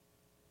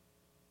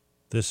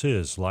This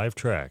is Live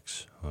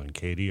Tracks on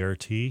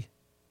KDRT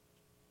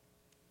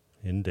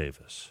in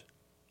Davis.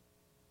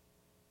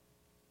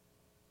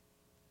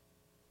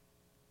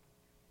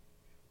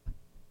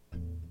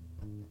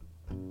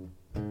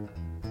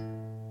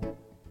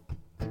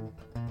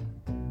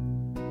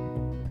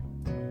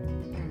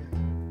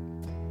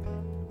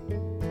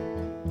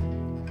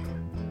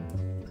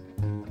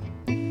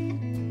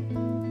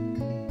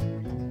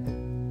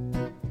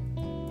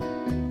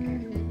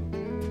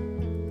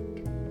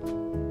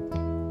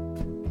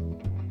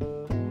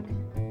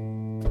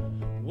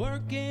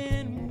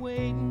 Working,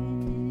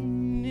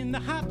 waiting in the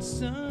hot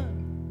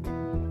sun,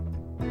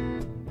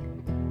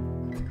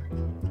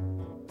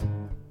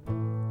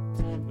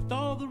 with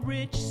all the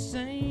rich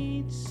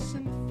saints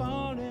and the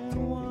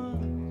fallen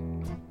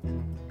ones,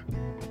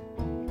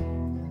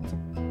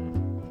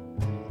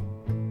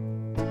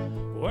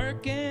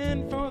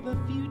 working for the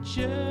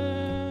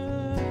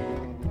future,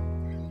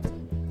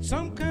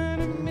 some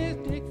kind of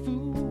mystic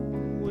fool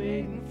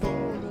waiting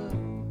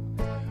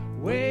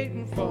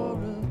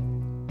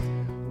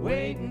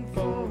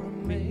for a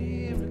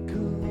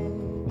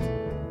miracle.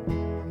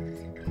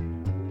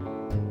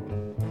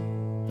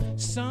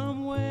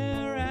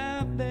 Somewhere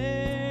out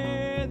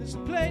there, there's a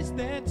place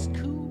that's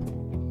cool,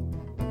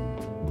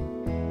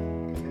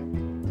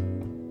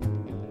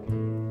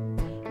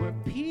 where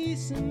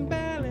peace and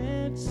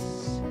balance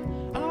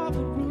are the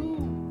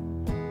rule.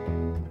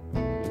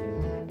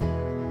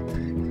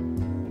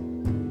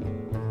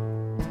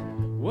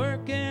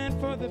 Working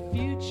for the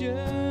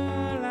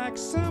future like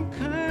some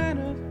kind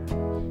of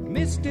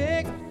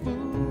mystic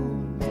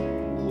fool,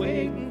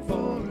 waiting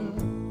for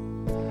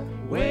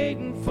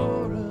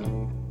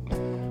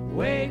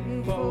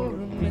a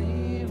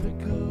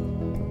miracle.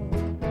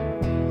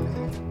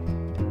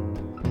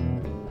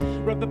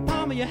 Rub the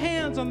palm of your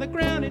hands on the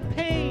ground in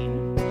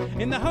pain,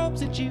 in the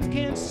hopes that you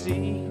can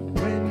see.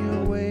 When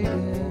you're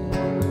waiting,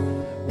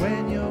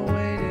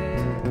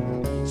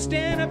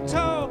 stand up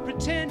tall,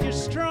 pretend you're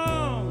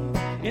strong,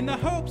 in the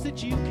hopes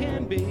that you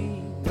can be.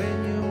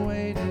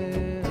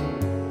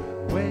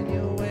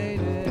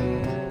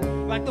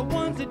 Like the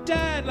ones that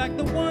died, like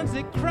the ones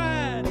that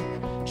cried,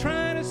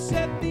 trying to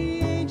set the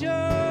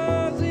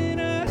angels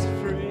in us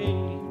free.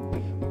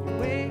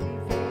 Waiting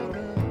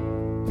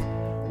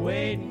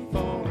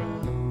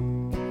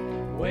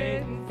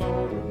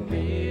for a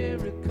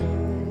miracle.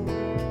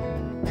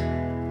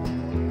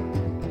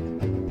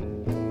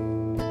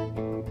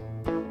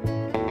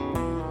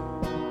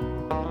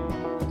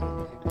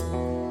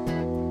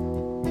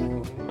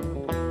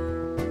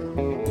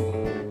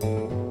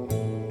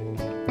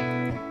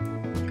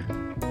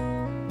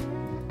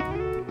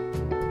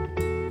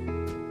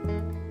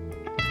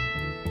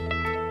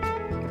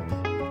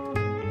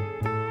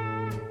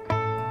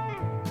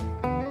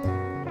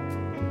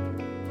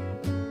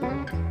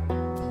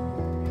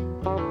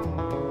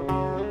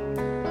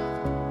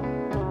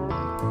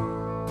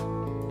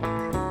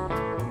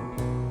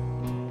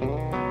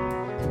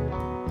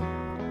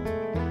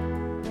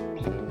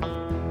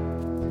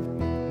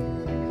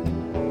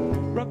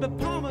 Rub the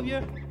palm of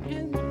your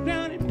hand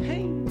down in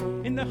pain,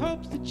 in the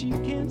hopes that you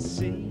can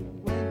see.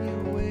 When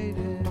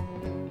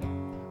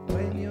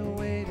you're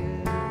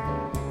waiting,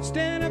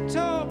 stand up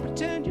tall,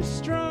 pretend you're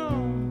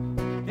strong,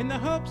 in the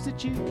hopes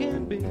that you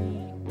can be.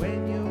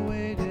 When you're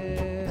waiting,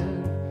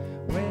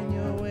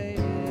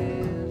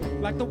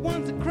 like the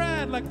ones that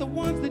cried, like the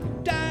ones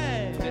that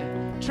died,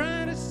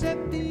 trying to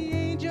set the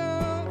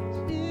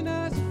angels in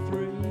us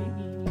free.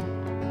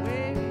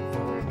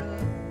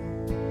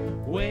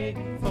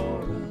 Waiting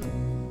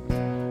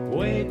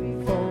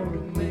for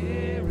a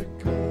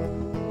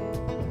miracle.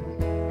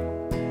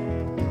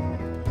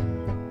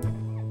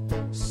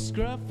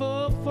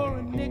 Scruffle for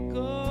a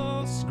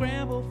nickel,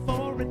 scramble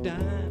for a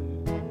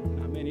dime.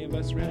 How many of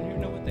us around here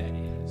know what that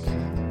is?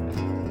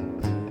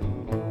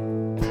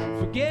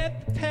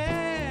 Forget the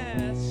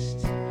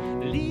past,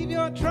 leave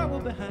your trouble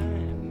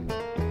behind.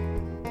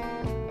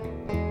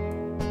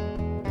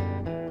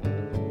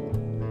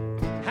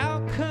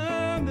 How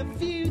come the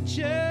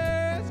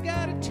future's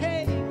gotta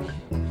take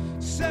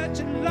such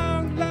a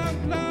long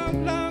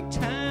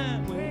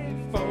time?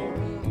 Waiting for a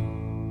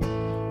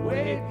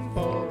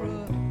miracle.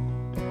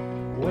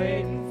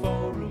 Waiting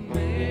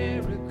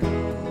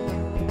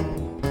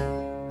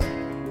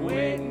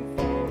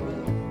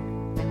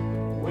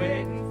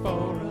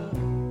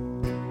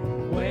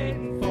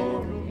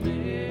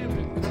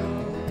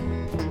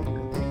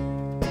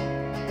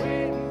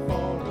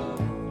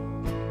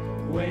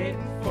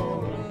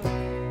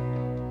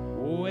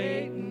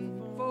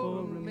for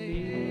a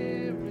miracle.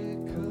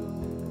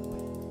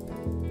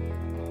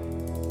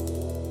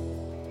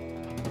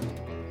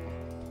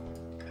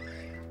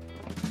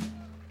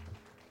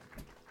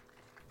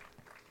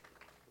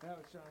 That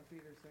was Sean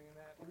Peters singing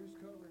that. Bruce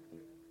Coburn too.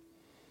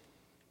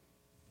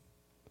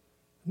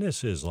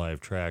 This is Live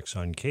Tracks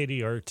on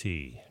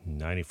KDRT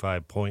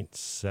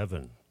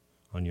 95.7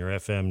 on your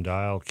FM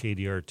dial,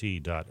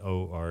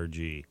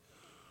 kdrt.org.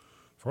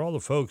 For all the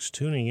folks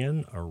tuning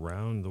in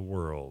around the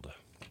world,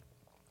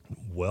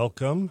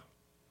 welcome.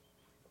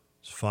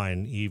 It's a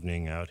fine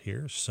evening out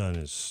here. Sun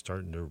is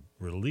starting to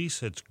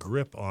release its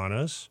grip on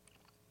us.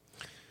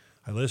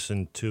 I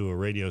listen to a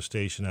radio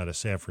station out of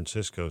San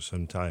Francisco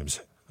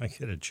sometimes. I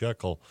get a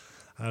chuckle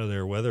out of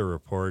their weather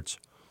reports.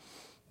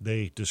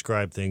 They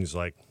describe things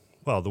like,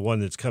 well, the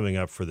one that's coming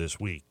up for this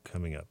week,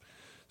 coming up.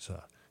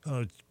 So,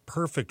 it's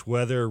perfect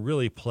weather,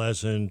 really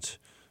pleasant.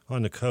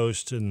 On the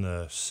coast in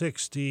the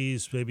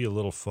 60s, maybe a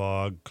little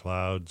fog,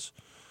 clouds,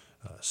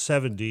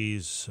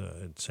 70s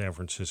in San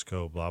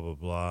Francisco, blah, blah,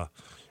 blah,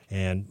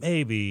 and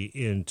maybe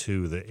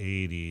into the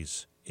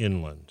 80s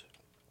inland.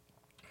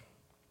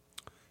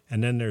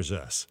 And then there's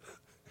us.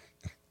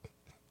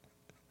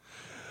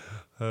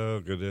 Oh,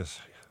 goodness.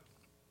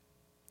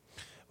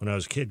 When I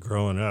was a kid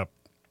growing up,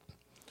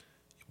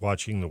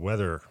 watching the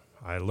weather,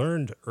 I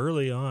learned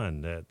early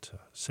on that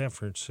San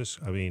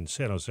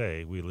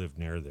Jose, we lived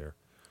near there,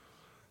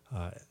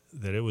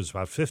 that it was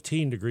about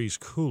 15 degrees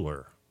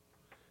cooler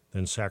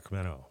than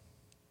Sacramento.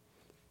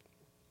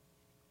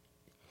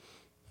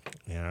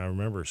 And I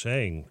remember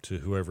saying to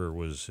whoever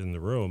was in the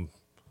room,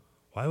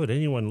 why would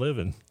anyone live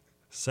in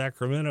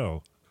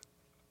Sacramento?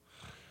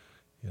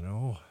 You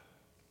know,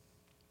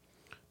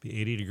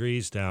 be 80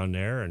 degrees down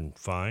there and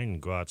fine,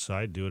 go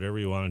outside, do whatever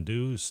you want to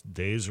do.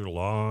 Days are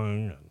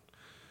long. And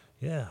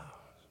yeah,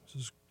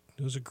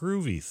 it was a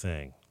groovy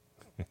thing.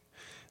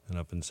 And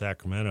up in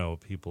Sacramento,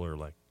 people are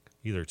like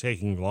either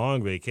taking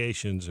long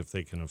vacations if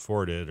they can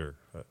afford it or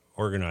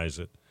organize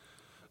it,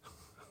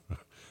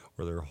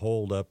 or they're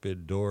holed up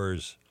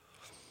indoors.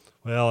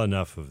 Well,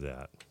 enough of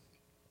that.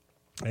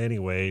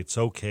 Anyway, it's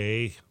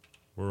okay.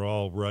 We're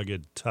all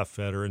rugged, tough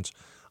veterans.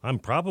 I'm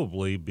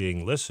probably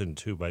being listened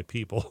to by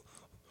people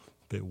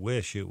that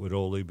wish it would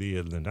only be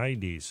in the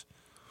 90s.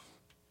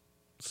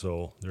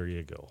 So there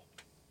you go.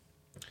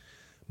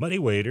 Muddy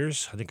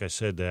Waters, I think I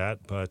said that,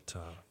 but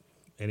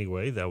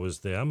anyway, that was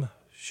them.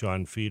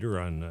 Sean Feeder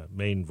on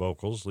main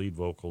vocals, lead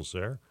vocals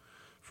there,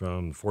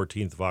 from the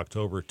 14th of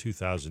October,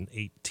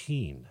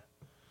 2018,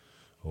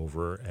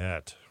 over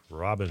at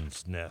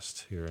Robin's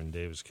Nest here in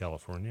Davis,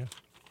 California.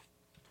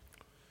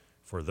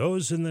 For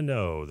those in the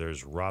know,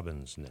 there's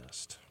Robin's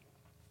Nest.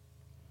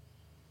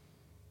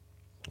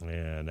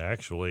 And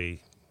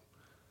actually,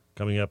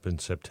 coming up in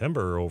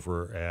September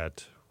over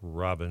at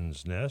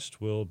Robin's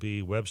Nest will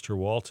be Webster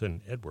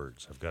Walton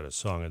Edwards. I've got a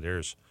song of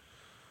theirs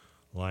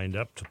lined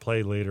up to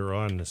play later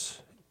on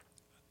this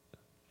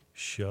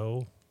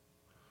show.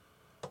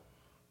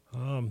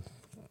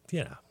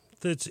 Yeah,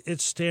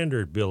 it's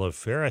standard bill of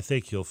fare. I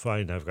think you'll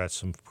find I've got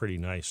some pretty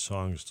nice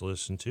songs to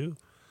listen to.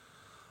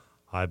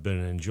 I've been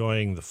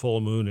enjoying the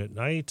full moon at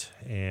night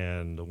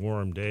and the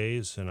warm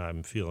days, and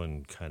I'm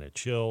feeling kind of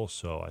chill,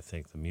 so I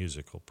think the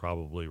music will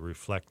probably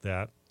reflect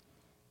that.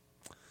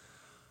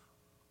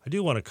 I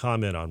do want to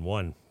comment on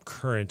one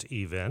current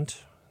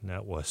event, and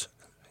that was,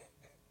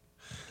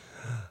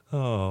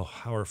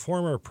 our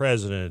former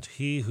president,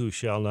 he who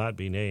shall not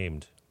be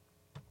named,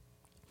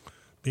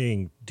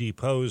 being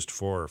deposed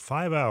for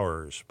 5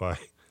 hours by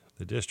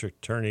the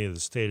district attorney of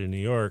the state of New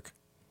York.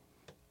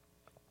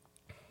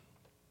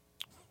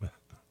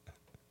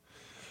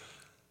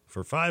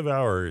 For 5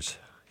 hours,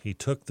 he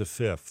took the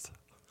fifth.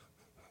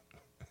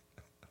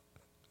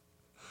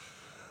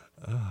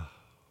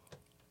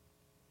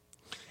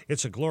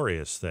 It's a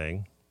glorious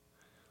thing.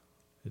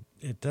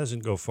 It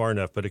doesn't go far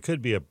enough, but it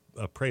could be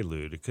a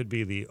prelude. It could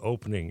be the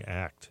opening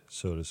act,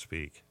 so to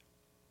speak.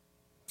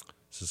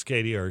 This is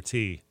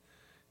KDRT,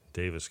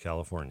 Davis,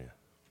 California.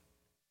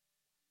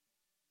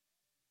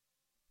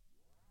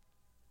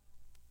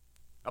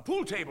 A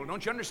pool table,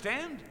 don't you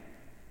understand?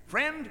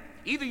 Friend,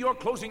 either you're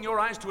closing your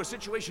eyes to a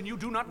situation you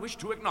do not wish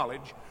to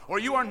acknowledge, or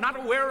you are not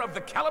aware of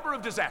the caliber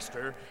of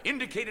disaster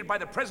indicated by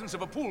the presence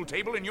of a pool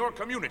table in your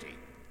community.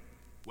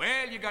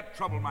 Well, you got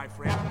trouble, my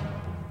friend.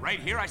 Right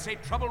here, I say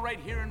trouble right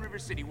here in River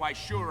City. Why,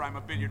 sure, I'm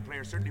a billiard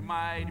player. Certainly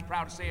mighty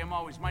proud to say I'm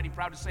always mighty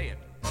proud to say it.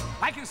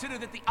 I consider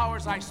that the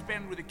hours I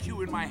spend with a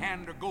cue in my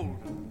hand are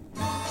golden.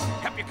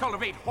 Help you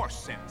cultivate horse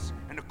sense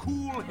and a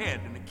cool head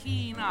and a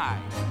keen eye.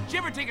 Did you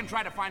ever take and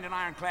try to find an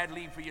ironclad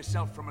lead for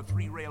yourself from a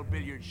three-rail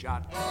billiard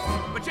shot?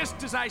 But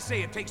just as I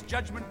say, it takes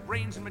judgment,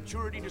 brains, and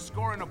maturity to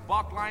score in a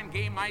balk-line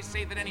game. I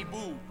say that any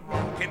boob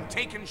can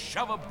take and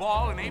shove a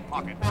ball in a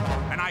pocket.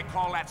 And I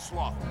call that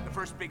sloth. The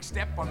first big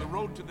step on the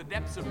road to the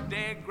depths of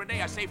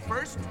degradé. I say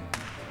first,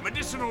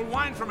 medicinal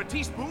wine from a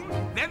teaspoon,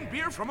 then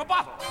beer from a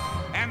bottle.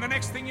 And the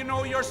next thing you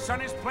know, your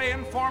son is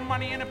playing for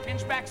money in a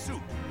pinchback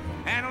suit.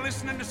 And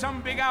listening to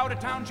some big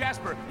out-of-town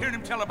Jasper, hearing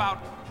him tell about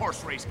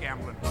horse race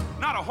gambling.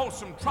 Not a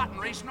wholesome trotting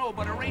race, no,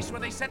 but a race where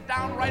they sit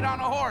down right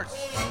on a horse.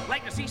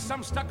 Like to see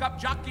some stuck-up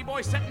jockey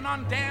boy sitting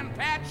on Dan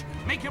Patch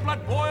make your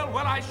blood boil?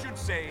 Well, I should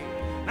say.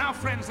 Now,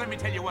 friends, let me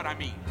tell you what I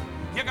mean.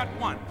 You got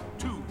 1,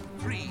 2,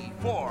 3,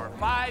 4,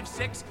 5,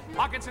 6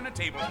 pockets in a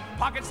table.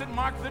 Pockets that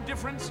mark the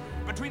difference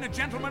between a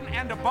gentleman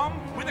and a bum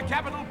with a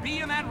capital B,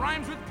 and that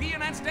rhymes with P,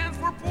 and that stands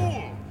for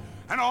pool.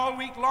 And all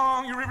week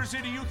long, your River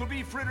City youth will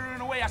be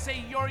frittering away. I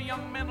say your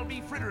young men will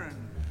be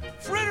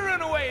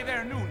frittering away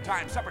their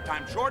noontime, supper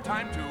time, shore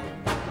time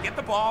too. Get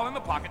the ball in the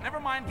pocket. Never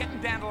mind getting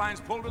dandelions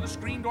pulled or the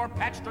screen door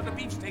patched or the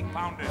beefsteak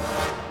pounded.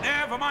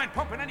 Never mind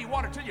pumping any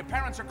water till your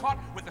parents are caught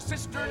with the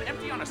cistern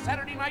empty on a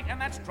Saturday night,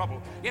 and that's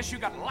trouble. Yes, you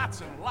got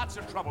lots and lots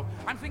of trouble.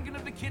 I'm thinking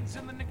of the kids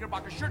in the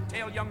knickerbocker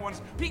shirt-tail young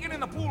ones peeking in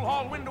the pool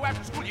hall window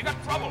after school. You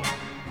got trouble.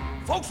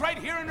 Folks right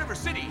here in River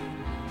City,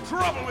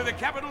 trouble with a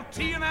capital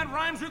T, and that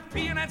rhymes with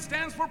P, and that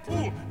stands for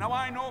pool. Now,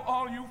 I know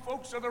all you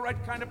folks are the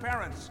right kind of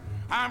parents.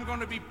 I'm going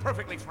to be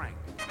perfectly frank.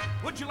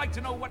 Would you like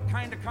to know what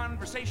kind of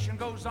conversation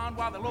goes on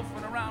while they're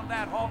loafing around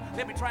that hall?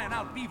 They'll be trying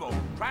out Bevo,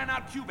 trying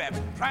out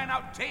Q-Babs, trying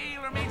out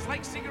tailor-mades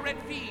like cigarette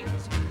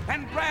fiends,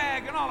 and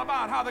bragging all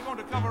about how they're going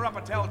to cover up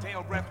a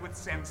telltale breath with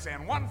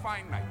Sen-Sen. One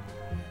fine night,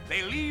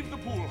 they leave the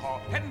pool hall,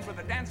 heading for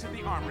the dance at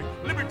the Armory.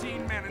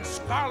 Libertine men and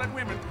scarlet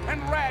women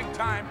and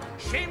ragtime,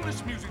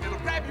 shameless music that'll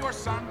grab your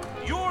son,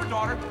 your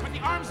daughter, with the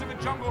arms of the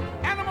jungle,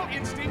 animal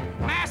instinct,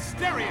 mass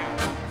hysteria.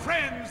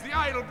 Friends, the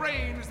idle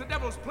brain is the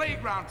devil's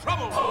playground.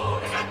 Trouble. Oh,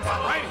 they got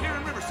trouble. Right here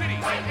in River City.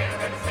 Right here in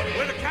River City.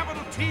 With a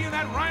capital T and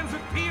that rhymes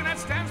with P and that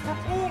stands for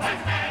pool. That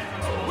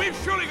stands for pool. We've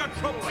surely got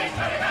trouble. We've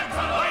surely got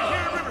trouble. Right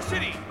here in River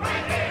City.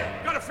 Right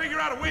here. Got to figure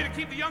out a way to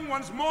keep the young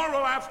ones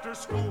moral after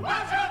school.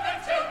 Watch out, the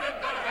children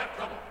gonna have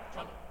trouble.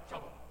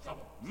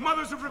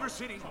 Mothers of River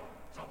City,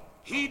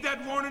 heed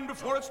that warning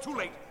before it's too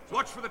late.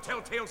 Watch for the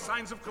telltale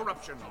signs of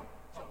corruption.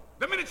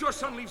 The minute your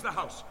son leaves the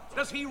house,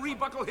 does he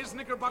rebuckle his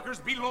knickerbockers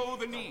below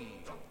the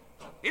knee?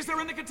 Is there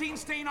a nicotine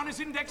stain on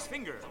his index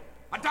finger?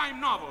 A dime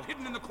novel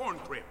hidden in the corn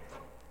crib?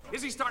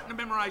 Is he starting to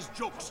memorize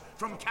jokes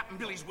from Captain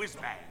Billy's whiz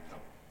bag?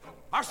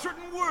 Are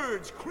certain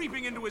words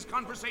creeping into his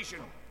conversation?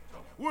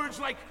 Words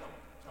like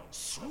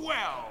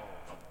swell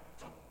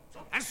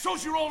and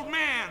so's your old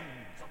man.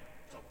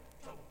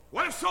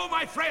 Well, if so,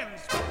 my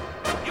friends,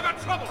 you got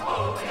trouble.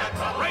 Oh, we got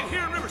trouble. Right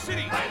here in River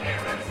City. Right here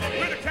in River City.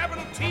 With a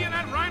capital T and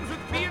that rhymes with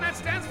P and that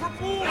stands for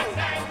pool. That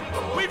stands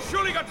for pool. We've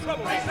surely got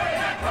trouble. We surely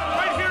got trouble.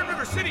 Right here in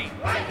River City.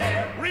 Right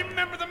here.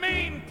 Remember the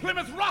Maine,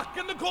 Plymouth Rock,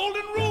 and the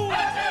Golden Rule.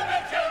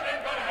 The children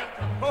gonna have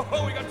trouble.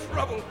 Oh, we got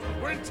trouble.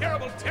 We're in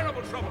terrible,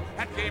 terrible trouble.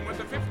 That game with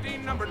the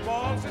 15 numbered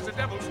balls is a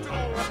devil's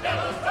tool.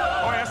 Devil's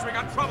tool. Oh, yes, we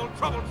got trouble,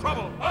 trouble,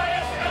 trouble. Oh,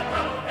 yes, we got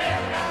trouble. Here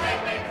we got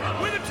great big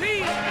trouble. With a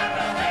T.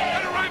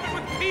 And a rhyming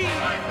with P.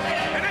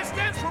 And that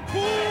stands for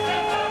pool.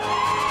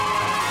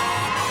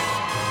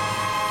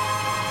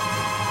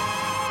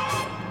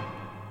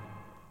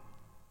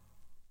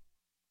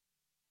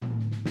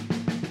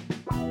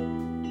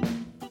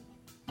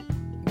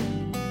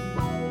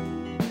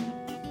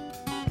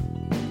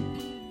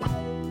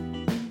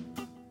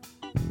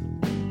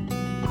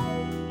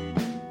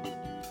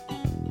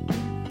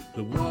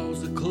 The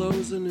walls are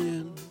closing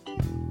in,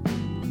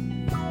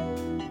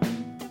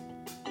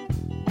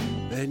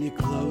 and you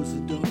close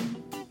the door.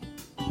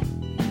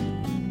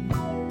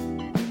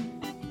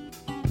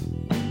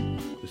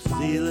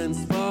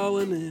 Ceiling's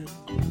falling in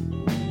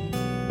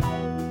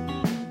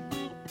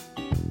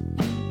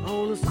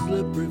on a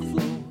slippery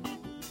floor.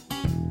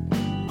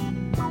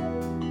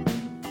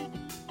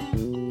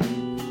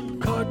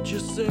 Caught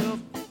yourself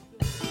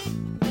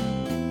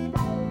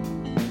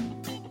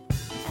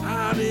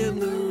out in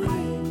the rain.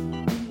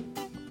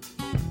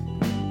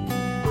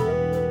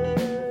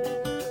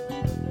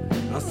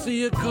 I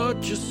see you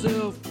caught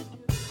yourself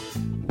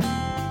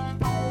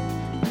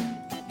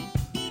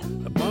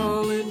a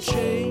ball and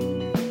chain.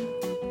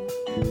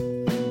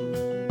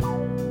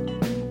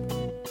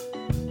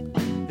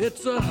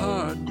 It's a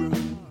hard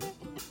road.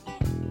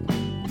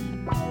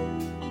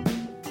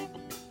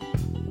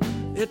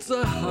 It's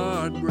a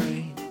hard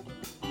rain.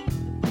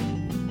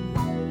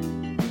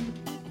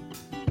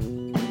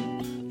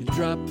 You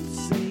drop the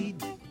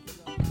seed,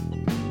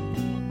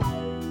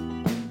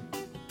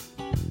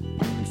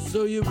 and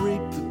so you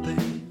reap the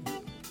pain.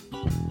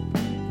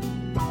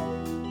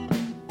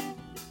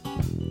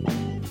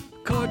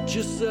 Caught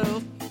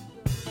yourself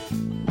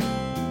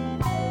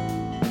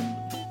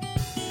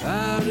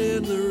out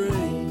in the rain.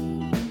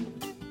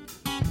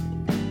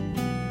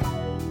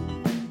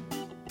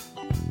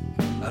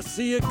 I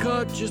see you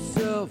caught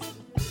yourself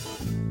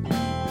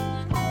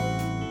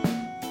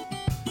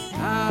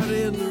out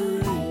in the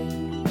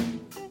rain.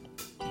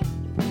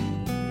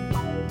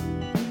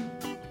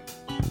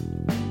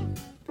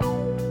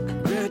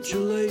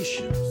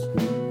 Congratulations,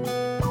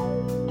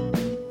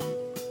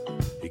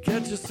 you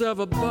got yourself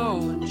a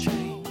ball and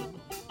chain.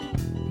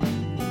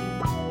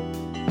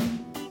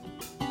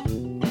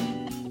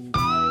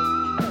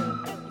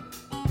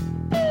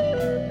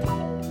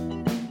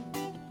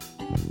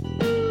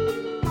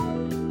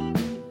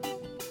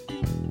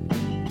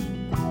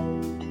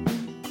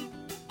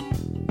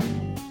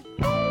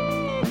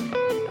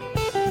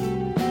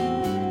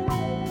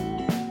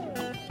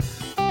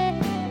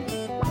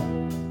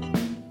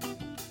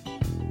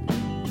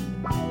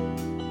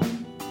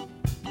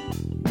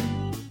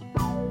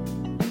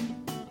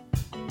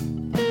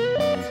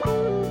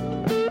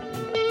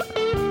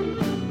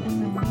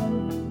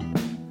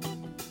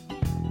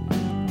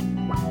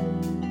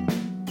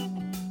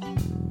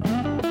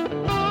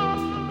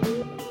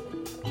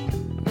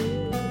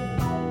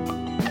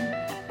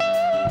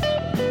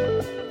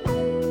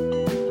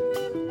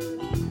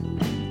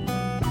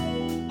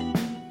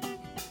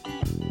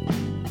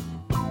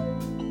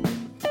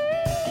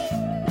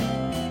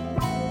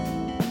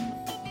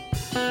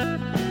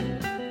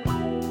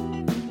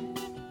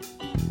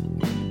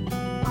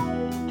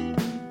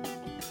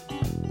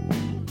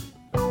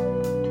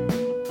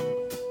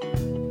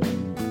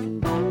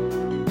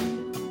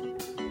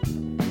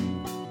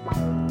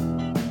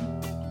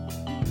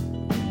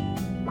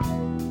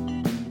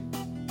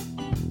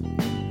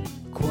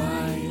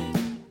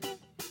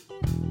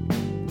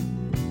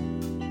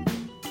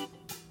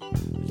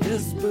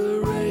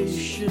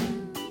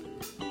 desperation.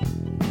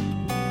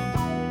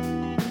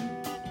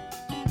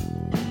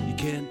 You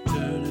can't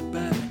turn it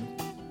back.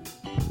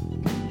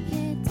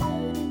 Can't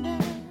turn it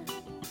back.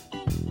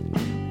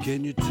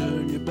 Can you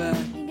turn your back?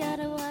 You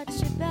gotta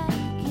watch your back.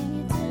 Can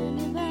you turn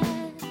your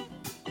back?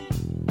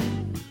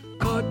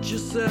 Caught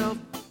yourself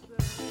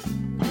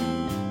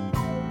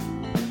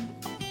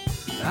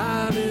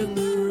out in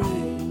the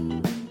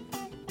rain.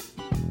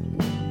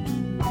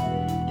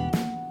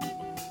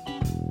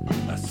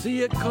 I see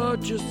you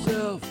caught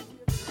yourself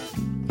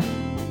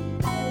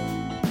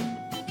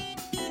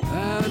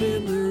out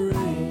in the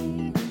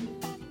rain.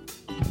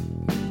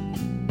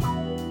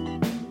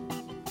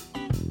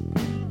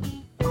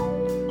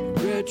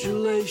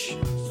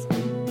 Congratulations,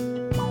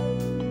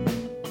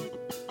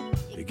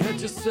 you got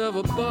yourself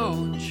a ball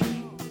and chain.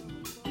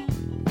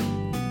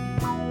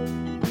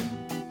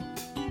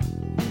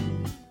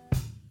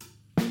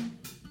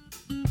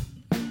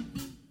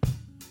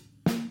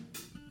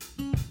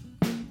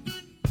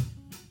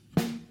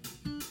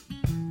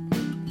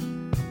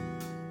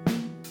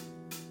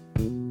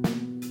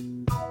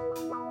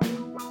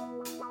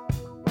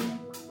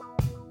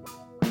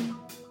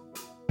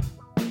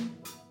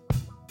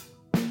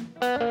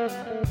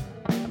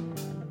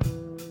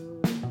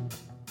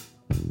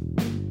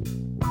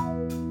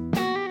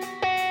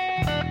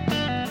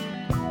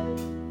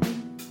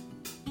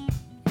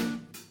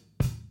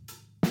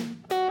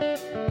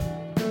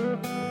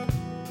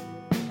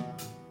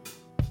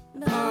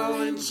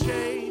 Ball and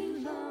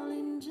chain, Ball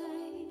and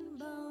chain,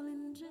 ball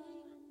and chain.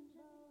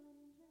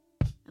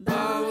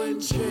 ball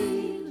and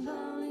chain,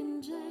 Ball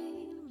and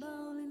chain,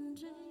 ball and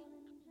chain.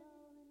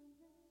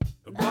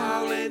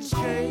 ball and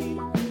chain,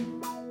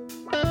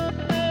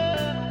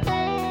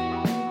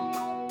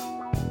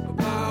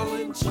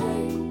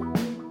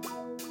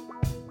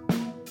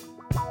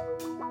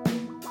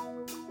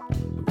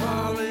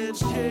 ball and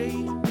chain,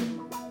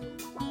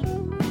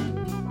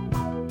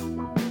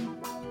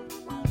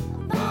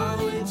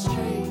 ball and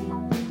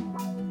chain,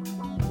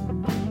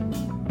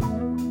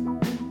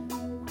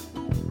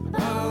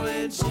 ball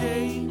and chain, ball and chain. A ball and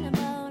chain,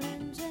 ball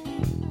and chain.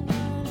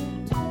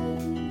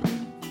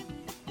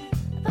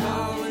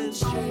 Ball and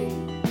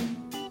chain,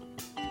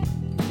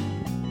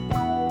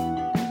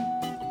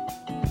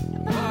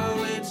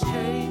 ball and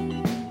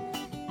chain,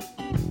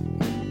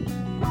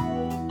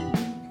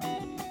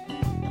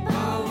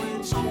 ball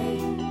and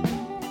chain,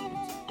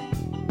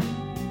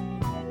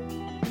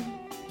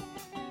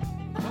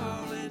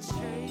 ball and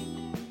chain.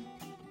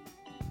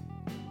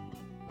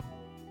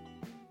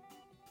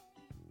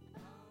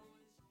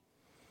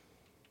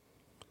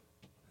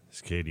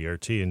 It's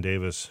KDRT in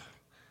Davis.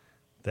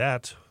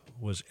 That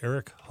was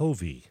Eric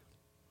Hovey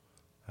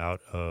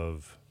out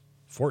of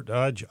Fort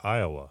Dodge,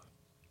 Iowa,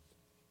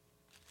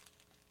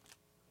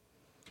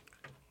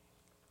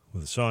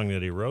 with a song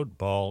that he wrote,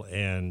 Ball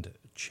and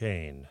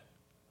Chain.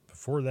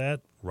 Before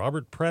that,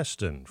 Robert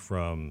Preston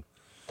from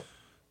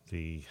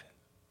the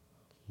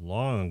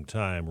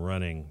long-time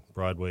running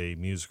Broadway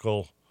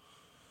musical,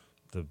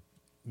 The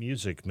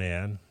Music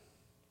Man.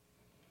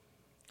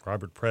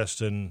 Robert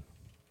Preston,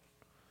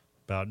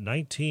 about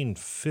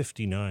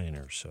 1959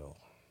 or so.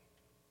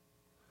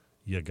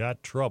 You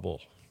Got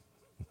Trouble.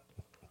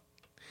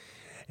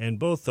 And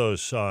both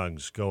those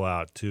songs go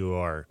out to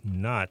our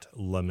not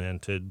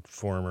lamented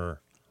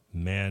former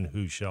man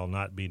who shall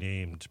not be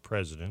named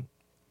president.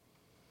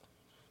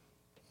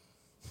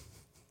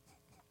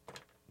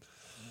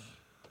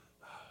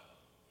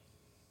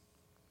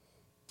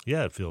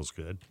 Yeah, it feels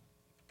good.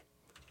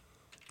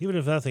 Even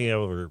if nothing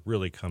ever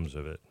really comes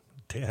of it.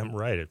 Damn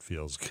right it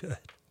feels good.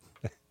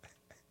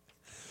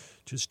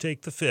 Just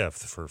take the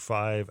fifth for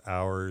 5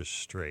 hours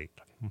straight.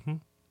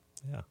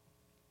 Yeah.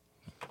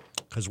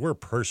 Because we're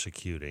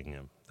persecuting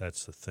him.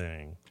 That's the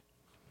thing.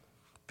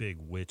 Big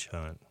witch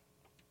hunt.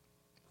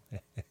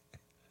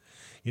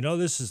 You know,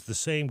 this is the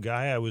same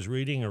guy. I was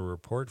reading a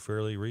report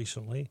fairly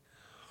recently.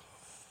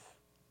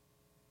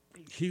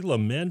 He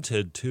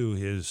lamented to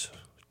his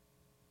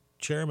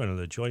chairman of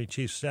the Joint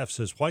Chiefs Staff,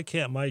 says, why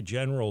can't my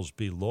generals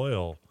be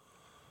loyal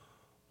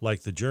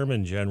like the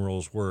German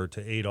generals were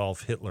to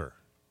Adolf Hitler?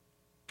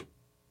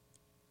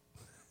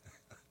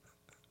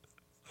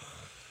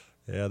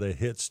 Yeah, the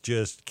hits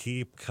just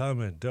keep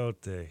coming,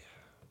 don't they?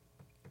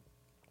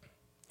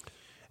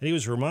 And he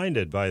was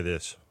reminded by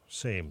this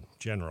same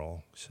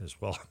general. He says,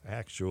 well,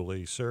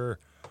 actually, sir,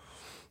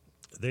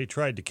 they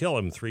tried to kill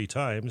him 3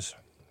 times.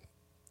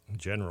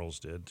 Generals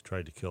did,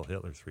 tried to kill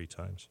Hitler 3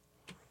 times.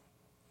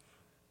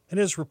 In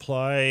his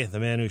reply, the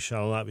man who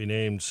shall not be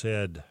named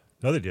said,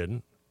 no, they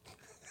didn't.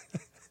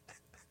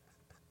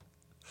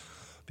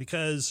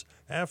 Because,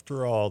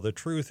 after all, the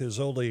truth is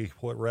only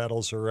what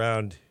rattles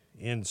around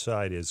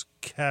inside his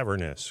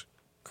cavernous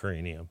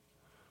cranium.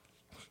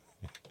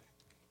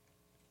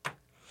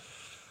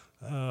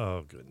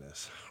 Oh,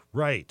 goodness.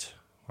 Right.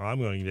 Well, I'm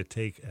going to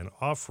take an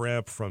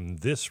off-ramp from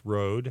this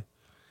road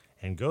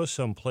and go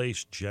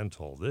someplace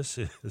gentle. This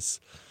is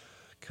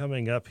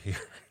coming up here.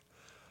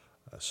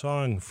 A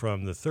song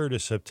from the 3rd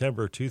of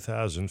September,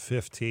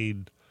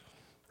 2015,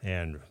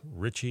 and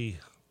Richie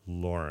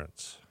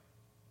Lawrence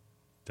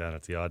down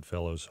at the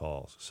Oddfellows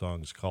Hall. The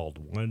song's called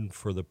One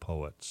for the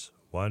Poets.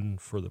 One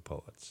for the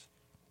Poets.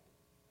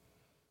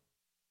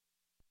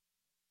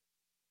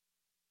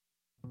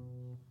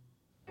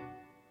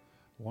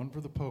 One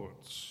for the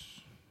Poets.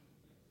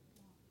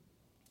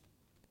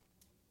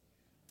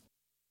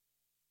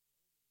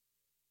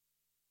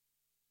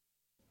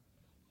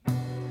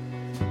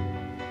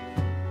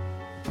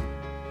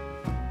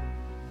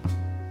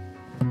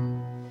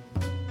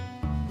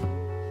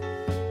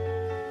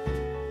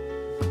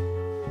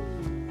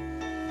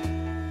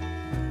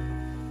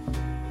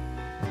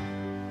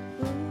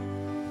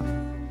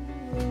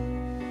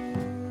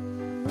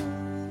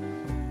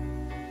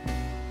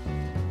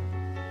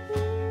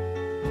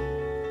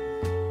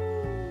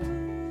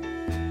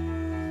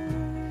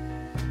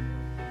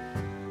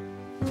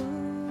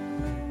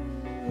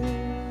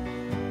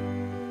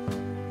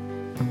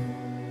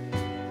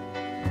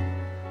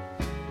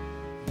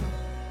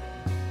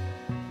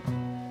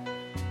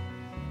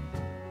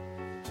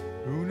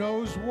 Who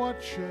knows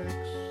what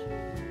shakes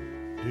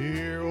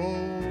dear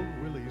old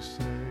Willie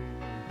say?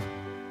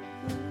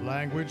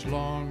 Language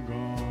long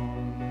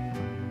gone,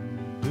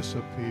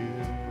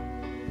 disappeared.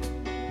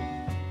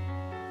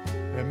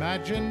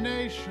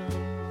 Imagination,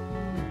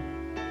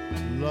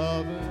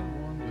 love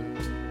and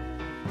wonder.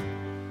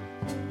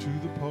 To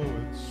the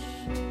poets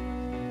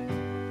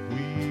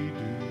we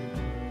do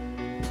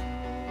pray.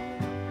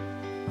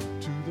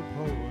 To the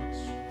poets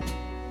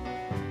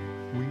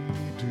we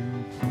do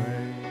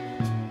pray.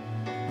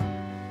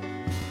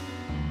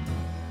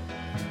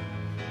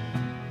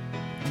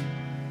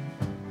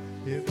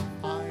 If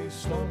I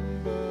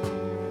slumber,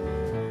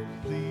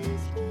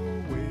 please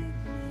do wake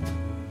me,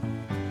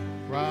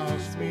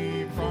 rouse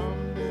me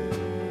from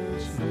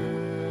this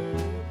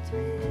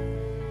lethargy.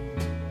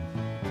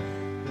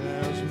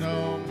 There's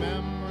no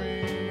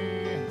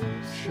memory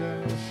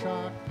shall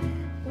shock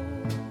people,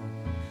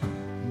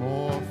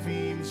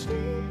 morphine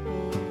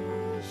steeple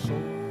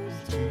souls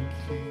to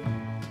keep.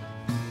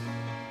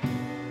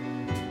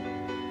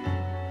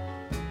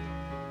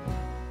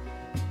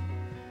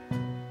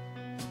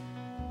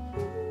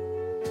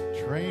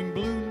 Train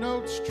blue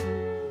notes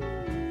true,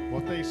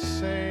 what they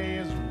say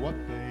is what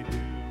they do.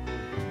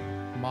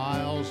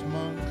 Miles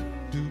Monk,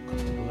 Duke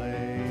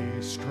play,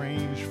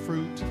 strange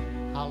fruit,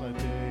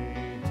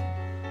 holiday.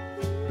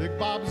 Big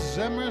Bob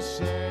Zimmer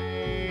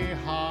say,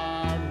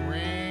 hard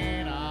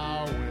rain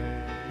our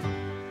way.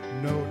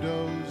 No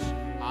doze,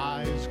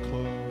 eyes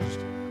closed,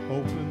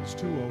 opens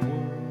to a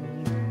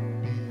world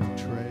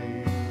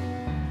betrayed.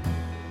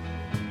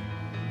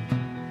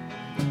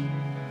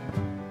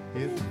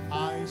 If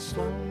I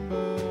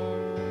slumber,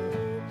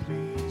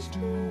 please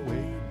do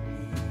wake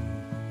me,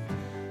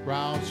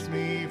 rouse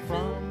me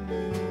from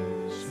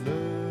this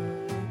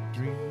love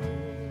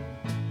dream.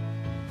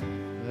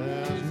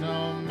 There's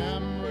no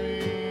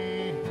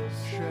memory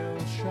shell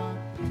shock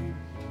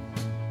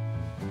people,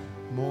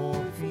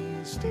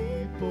 morphine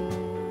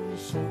steeple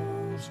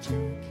souls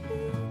to keep.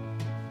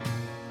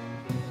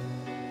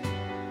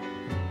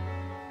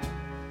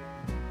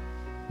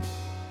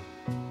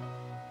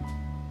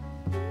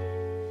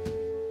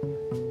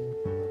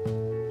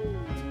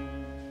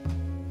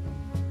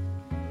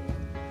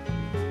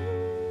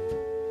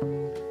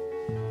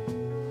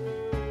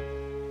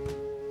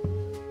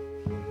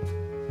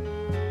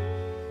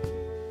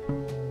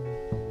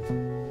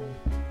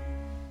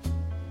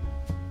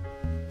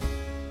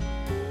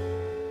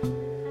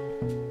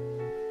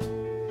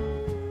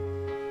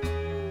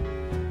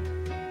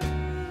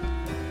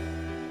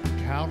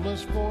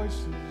 Countless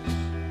voices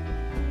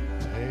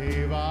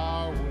pave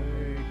our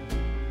way,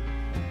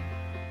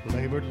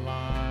 labored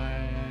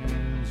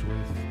lines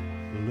with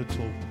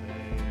little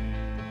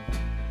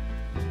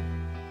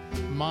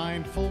pay,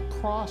 mindful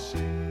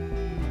crossing,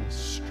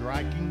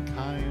 striking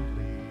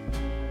kindly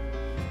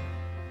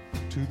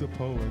to the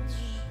poets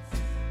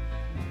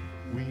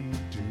we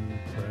do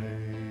pray.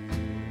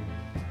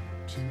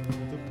 To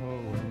the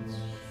poets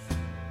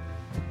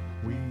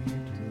we do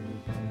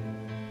pray.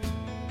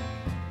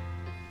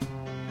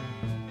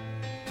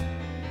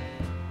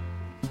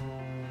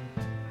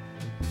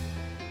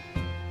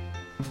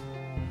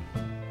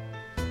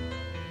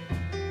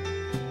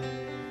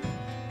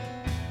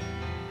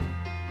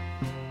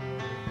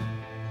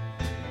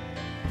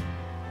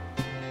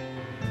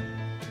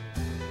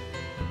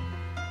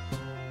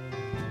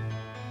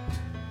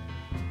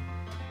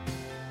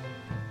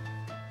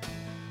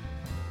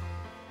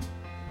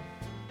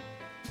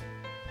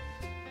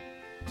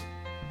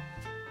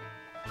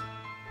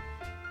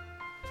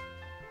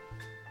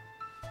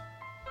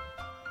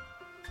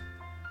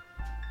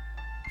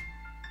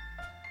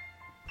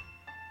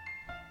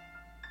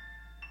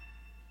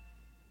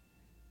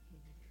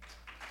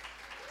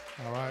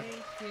 All right.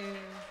 Thank you.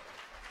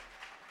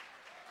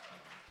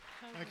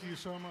 Thank you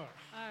so much.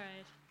 All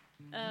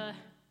right.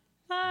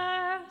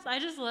 I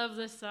just love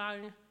this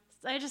song.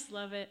 I just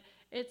love it.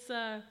 It's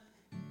I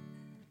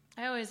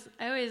always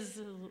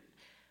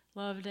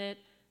loved it.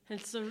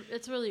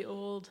 It's really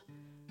old.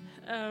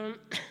 Let's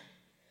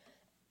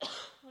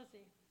see.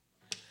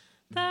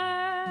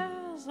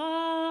 There's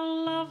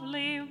a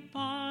lovely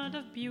bud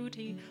of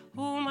beauty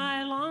whom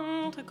I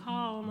long to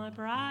call my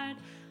bride,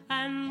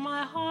 and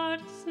my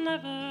heart's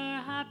never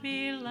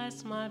happy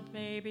lest my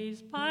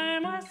baby's by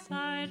my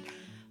side.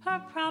 Her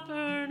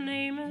proper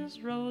name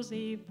is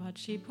Rosie, but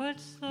she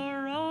puts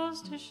the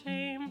rose to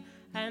shame,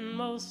 and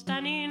most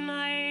any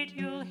night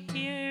you'll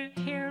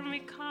hear me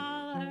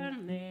call her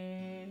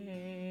name.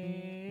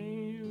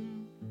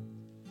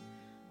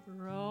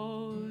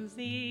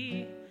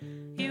 Rosie,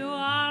 you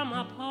are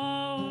my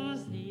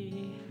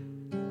posy,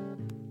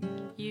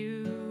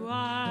 you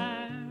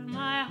are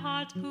my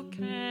heart's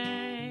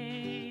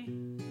bouquet.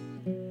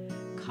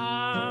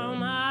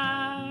 Come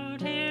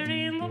out here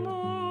in the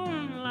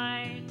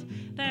moonlight,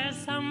 there's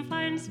some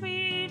fine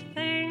sweet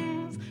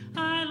things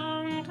I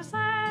long to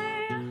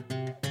say.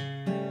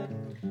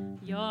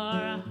 Your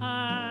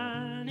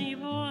honey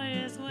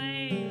boy is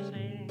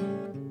waiting,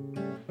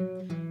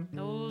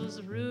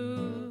 those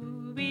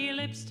ruby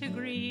lips to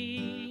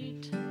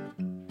greet.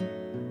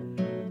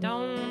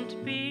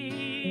 Don't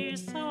be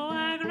so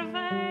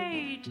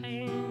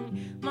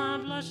aggravating, my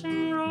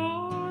blushing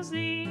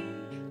Rosie,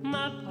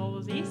 my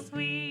posy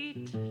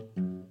sweet.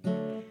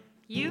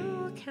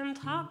 You can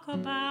talk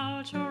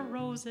about your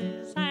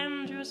roses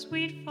and your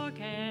sweet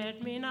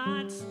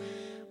forget-me-nots,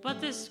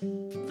 but this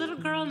little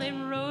girl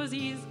named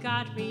Rosie's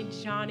got me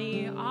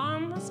Johnny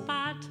on the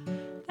spot.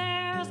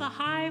 There's a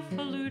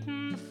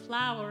highfalutin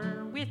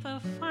flower with a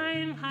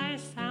fine,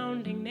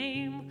 high-sounding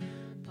name,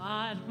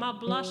 but my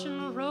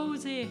blushing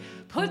Rosie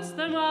puts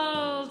them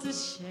all to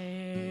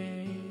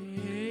shame.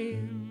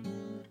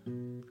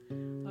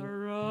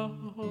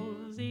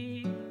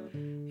 Rosie,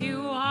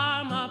 you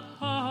are my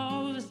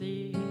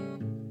posy,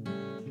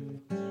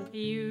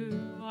 you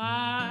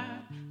are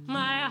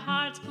my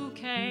heart's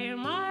bouquet,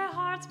 my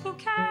heart's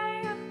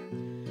bouquet.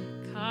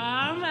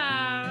 Come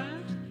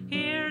out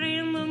here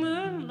in the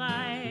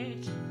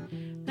moonlight,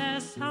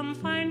 there's some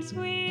fine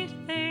sweet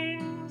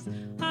things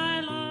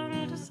I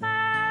long to say.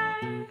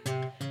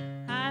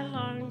 I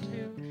long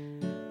to,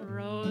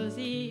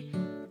 Rosie.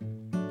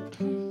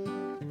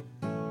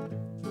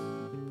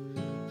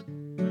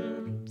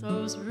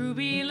 Those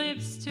ruby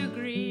lips to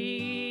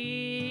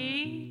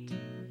greet.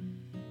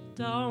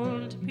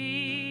 Don't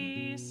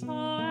be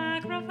so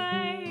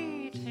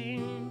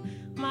aggravating,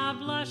 my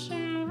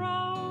blushing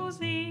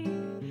Rosie,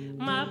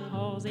 my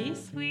posy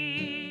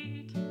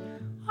sweet.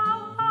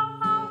 Oh, oh,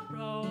 oh,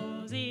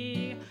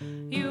 Rosie,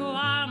 you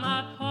are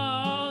my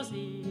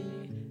posy.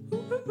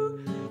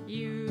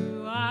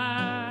 You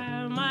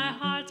are my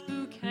heart's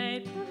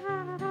bouquet.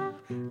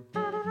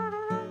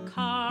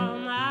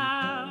 Come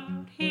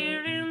out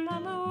here in the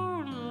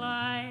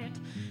moonlight,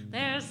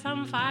 there's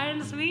some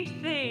fine sweet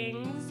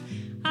things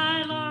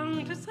I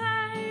long to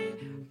say.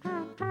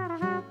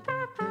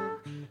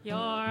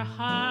 Your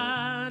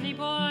honey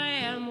boy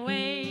am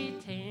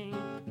waiting,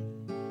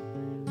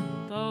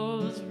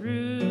 those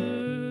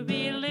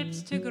ruby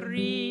lips to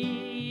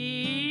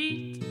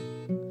greet.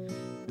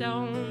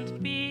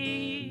 Don't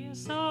be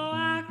so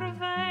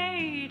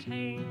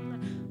aggravating,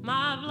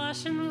 my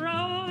blushing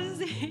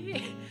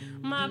Rosie,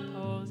 my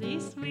posy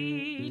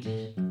sweet.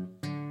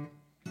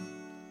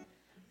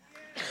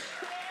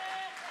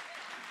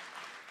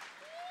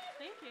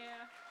 Thank you.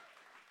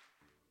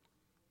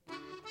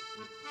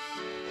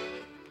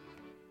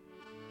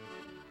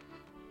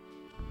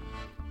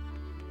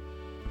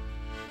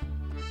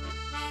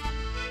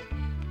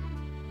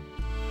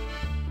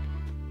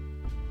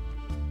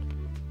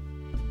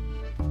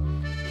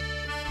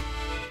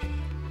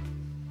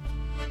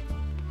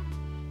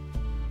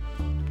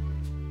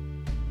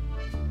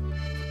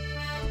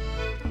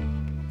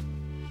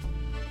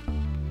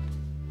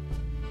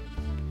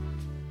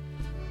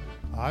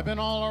 I've been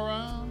all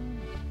around,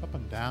 up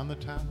and down the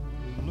town,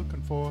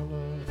 looking for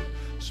love,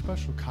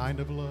 special kind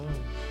of love.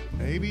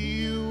 Maybe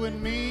you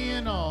and me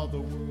and all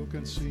the world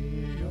can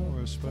see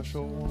you're a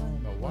special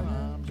one, the one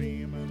I'm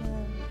dreaming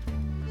of.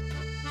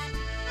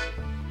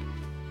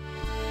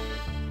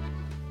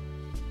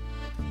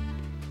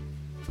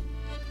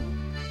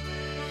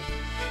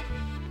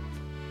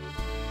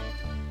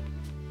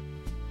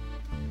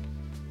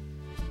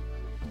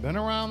 Been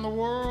around the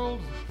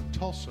world,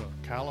 Tulsa,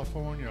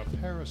 California,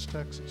 Paris,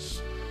 Texas,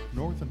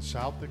 North and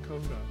South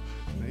Dakota.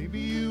 Maybe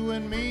you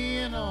and me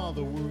and all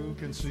the world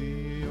can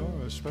see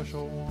you're a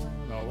special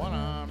one, the one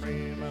I'm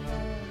dreaming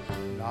of.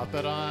 Not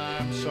that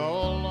I'm so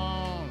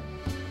alone.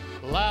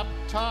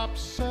 Laptop,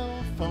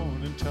 cell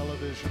phone, and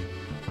television.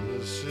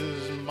 This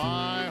is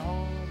my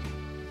home,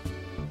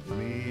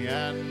 me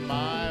and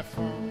my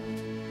phone.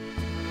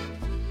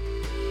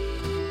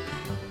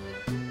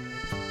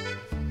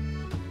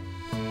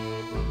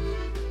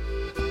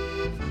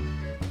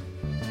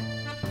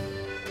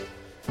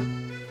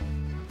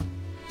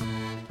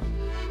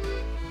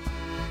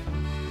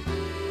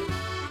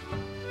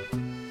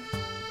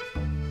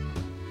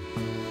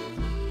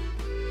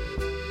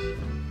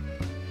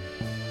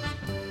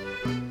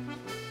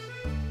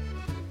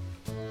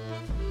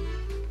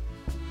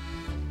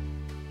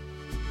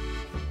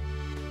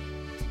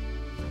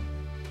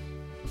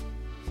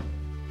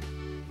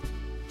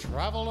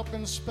 Travel up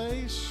in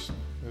space,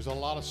 there's a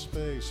lot of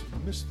space.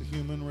 Miss the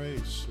human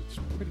race, it's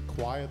pretty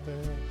quiet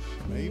there.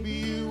 Maybe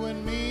you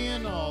and me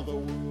and all the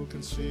world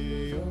can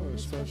see you're a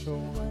special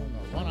one, the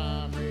one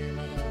I'm dreaming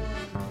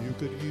of. You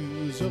could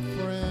use a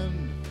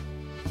friend,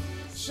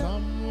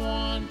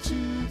 someone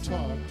to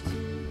talk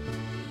to.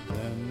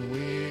 Then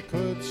we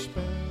could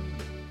spend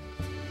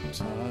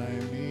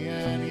time, me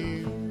and you.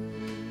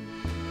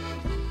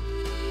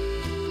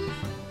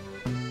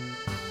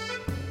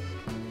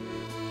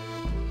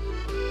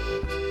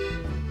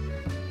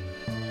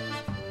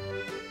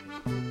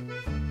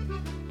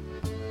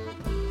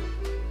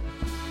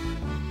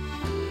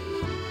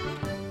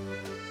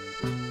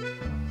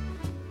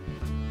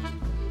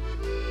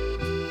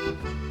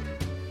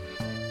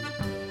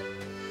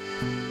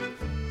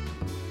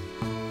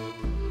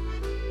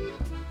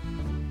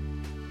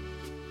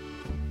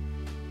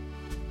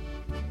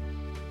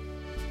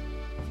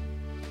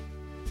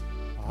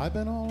 I've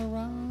been all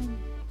around,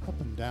 up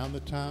and down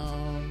the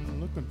town,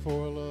 looking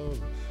for a love,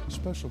 a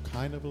special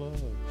kind of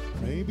love.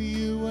 Maybe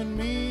you and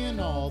me and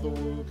all the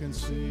world can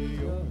see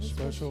you're a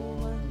special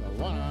one, the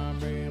one I'm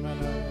dreaming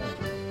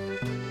of.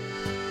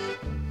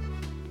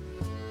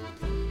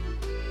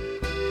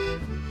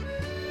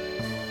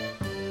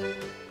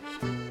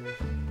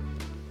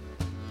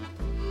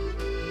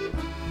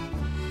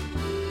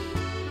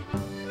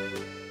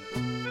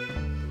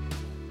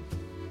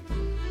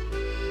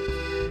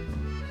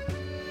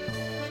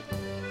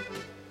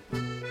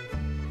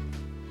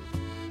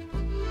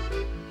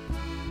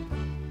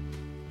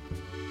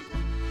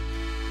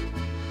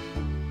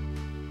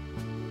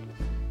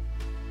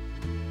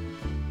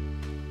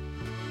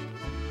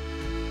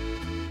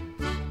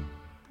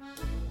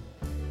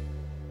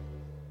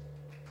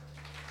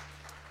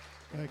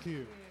 Thank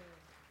you.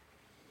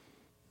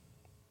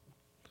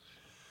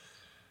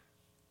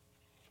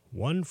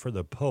 One for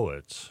the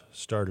Poets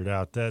started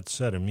out that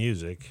set of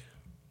music.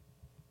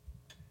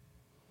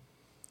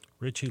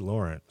 Richie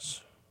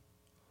Lawrence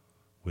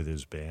with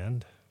his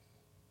band.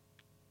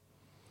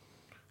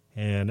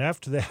 And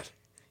after that,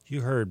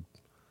 you heard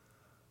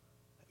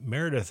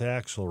Meredith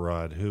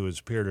Axelrod, who has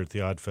appeared at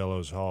the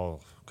Oddfellows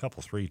Hall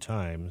three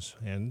times.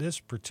 And this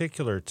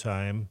particular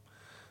time,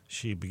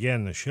 she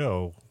began the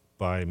show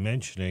by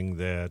mentioning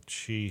that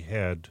she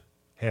had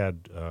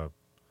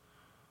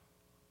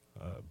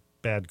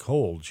bad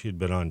cold. She had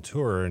been on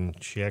tour, and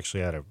she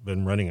actually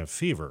been running a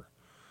fever.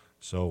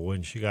 So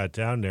when she got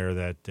down there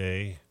that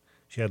day,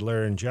 she had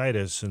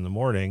laryngitis in the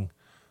morning,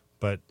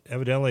 but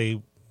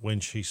evidently when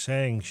she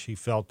sang, she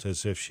felt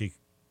as if she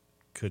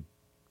could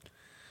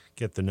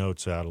get the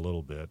notes out a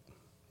little bit.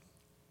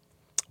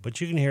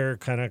 But you can hear her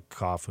kind of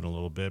coughing a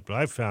little bit, but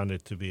I found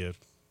it to be a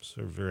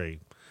sort of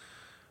very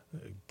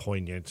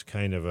poignant,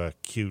 kind of a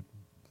cute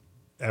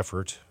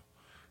effort.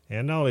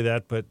 And not only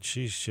that, but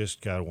she's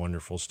just got a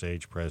wonderful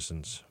stage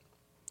presence.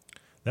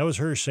 That was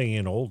her singing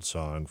an old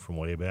song from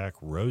way back,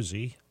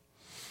 Rosie.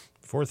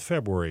 4th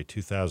February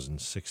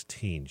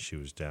 2016, she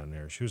was down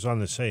there. She was on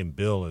the same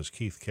bill as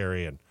Keith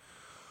Carey and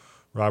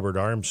Robert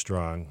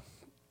Armstrong,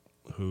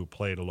 who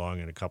played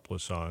along in a couple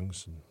of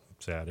songs and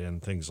sat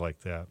in, things like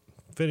that.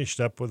 Finished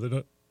up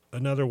with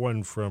another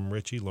one from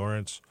Richie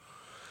Lawrence,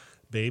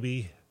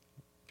 Baby,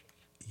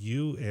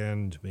 You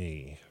and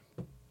Me.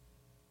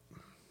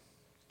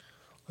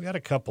 I got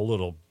a couple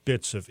little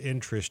bits of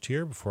interest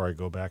here before I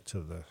go back to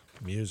the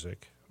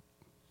music.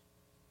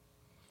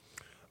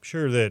 I'm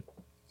sure that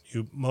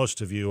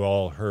most of you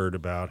all heard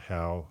about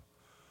how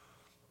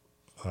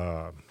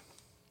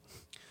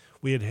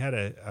we had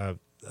a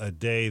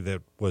day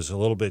that was a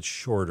little bit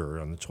shorter.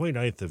 On the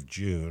 29th of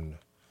June,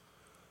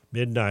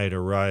 midnight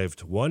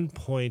arrived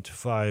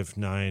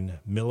 1.59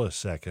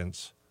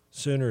 milliseconds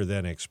sooner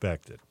than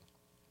expected.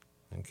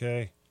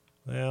 Okay?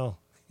 Well,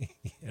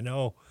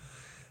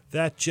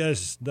 that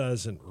just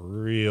doesn't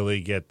really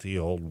get the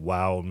old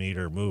wow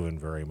meter moving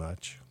very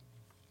much.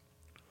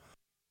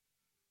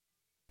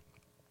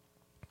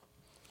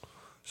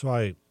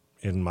 So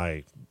in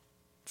my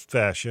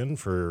fashion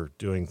for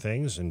doing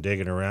things and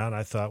digging around,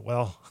 I thought,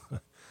 well,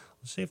 let's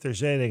see if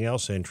there's anything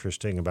else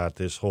interesting about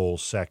this whole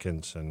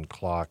seconds and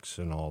clocks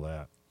and all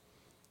that.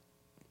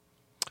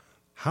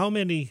 How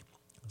many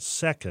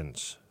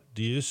seconds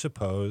do you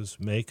suppose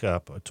make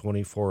up a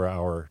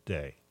 24-hour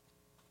day?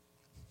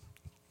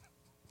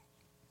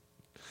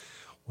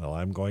 Well,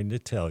 I'm going to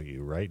tell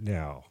you right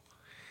now.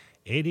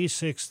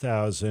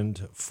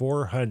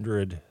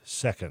 86,400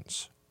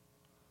 seconds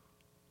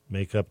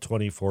make up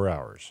 24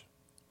 hours.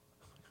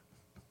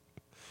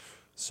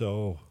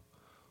 So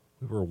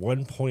we were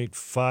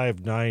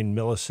 1.59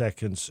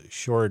 milliseconds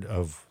short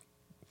of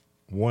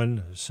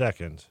 1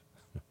 second.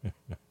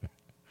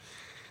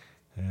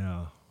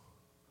 Yeah.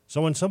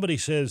 So when somebody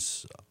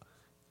says,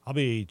 I'll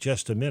be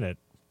just a minute,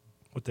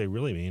 what they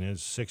really mean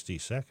is 60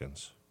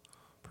 seconds.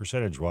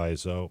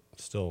 Percentage-wise, though,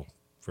 still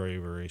very,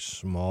 very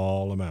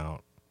small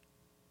amount.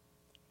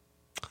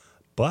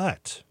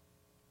 But,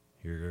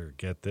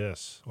 get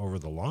this, over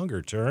the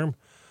longer term,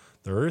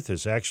 the Earth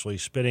is actually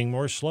spinning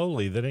more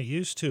slowly than it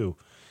used to.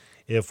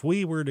 if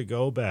we were to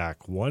go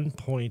back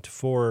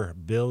 1.4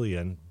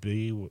 billion,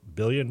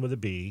 billion with a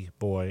B,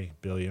 boy,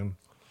 billion,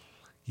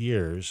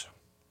 years,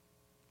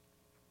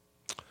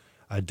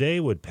 a day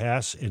would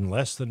pass in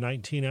less than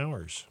 19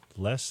 hours.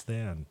 Less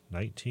than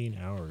 19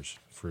 hours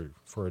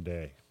for a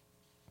day.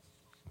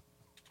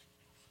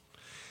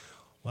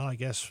 Well, I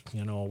guess,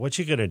 what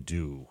you going to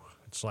do?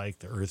 It's like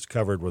the Earth's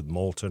covered with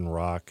molten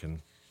rock,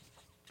 and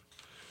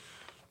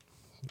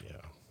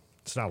yeah,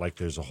 it's not like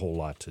there's a whole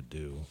lot to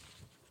do.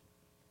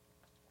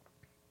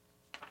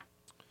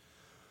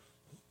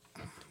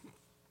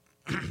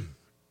 I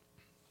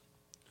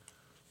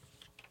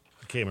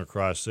came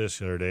across this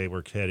the other day.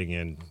 We're heading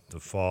in the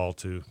fall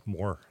to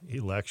more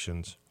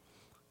elections.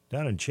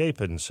 Down in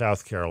Chapin,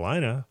 South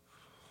Carolina,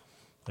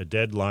 a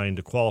deadline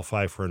to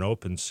qualify for an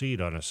open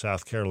seat on a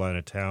South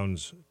Carolina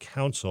town's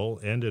council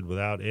ended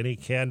without any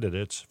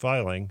candidates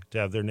filing to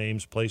have their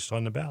names placed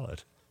on the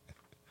ballot.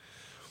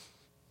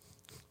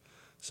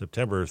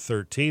 September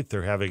 13th,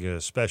 they're having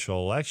a special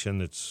election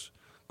that's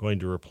going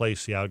to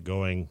replace the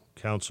outgoing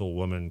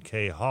councilwoman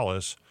Kay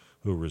Hollis,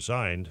 who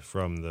resigned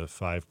from the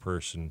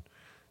 5-person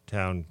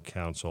town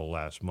council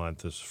last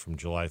month. This is from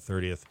July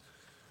 30th.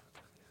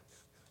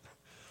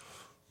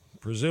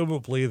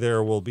 Presumably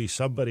there will be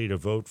somebody to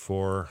vote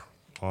for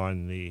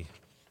on the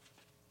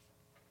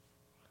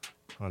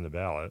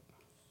ballot.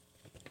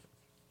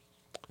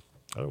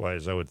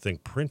 Otherwise, I would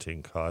think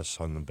printing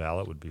costs on the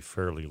ballot would be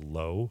fairly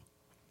low.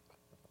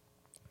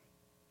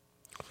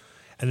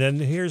 And then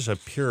here's a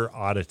pure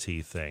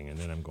oddity thing, and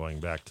then I'm going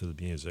back to the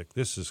music.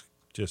 This is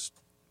just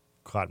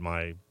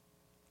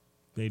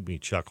made me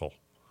chuckle.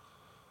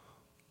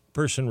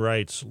 Person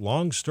writes,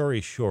 long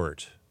story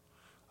short,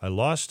 I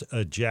lost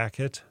a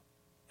jacket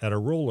at a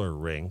roller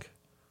rink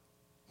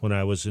when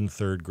I was in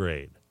 3rd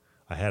grade.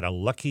 I had a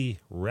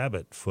lucky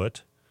rabbit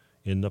foot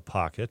in the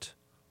pocket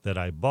that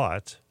I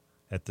bought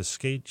at the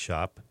skate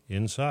shop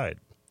inside.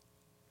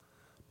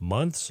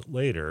 Months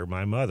later,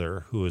 my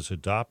mother, who is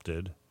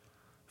adopted,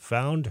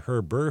 found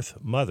her birth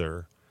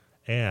mother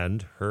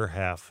and her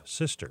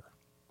half-sister.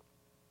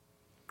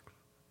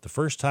 The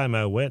first time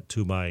I went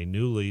to my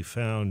newly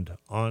found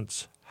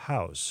aunt's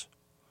house,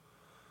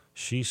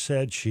 she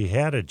said she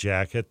had a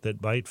jacket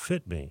that might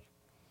fit me.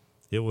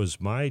 It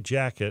was my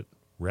jacket,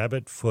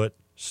 rabbit foot,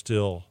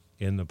 still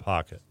in the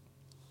pocket.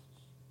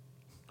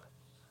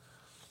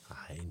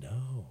 I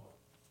know.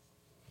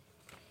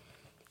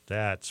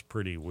 That's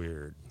pretty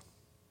weird.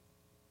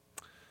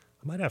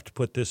 I might have to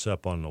put this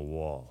up on the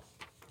wall.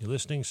 You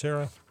listening,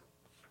 Sarah?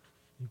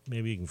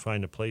 Maybe you can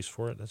find a place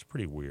for it. That's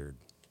pretty weird.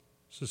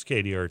 This is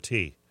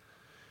KDRT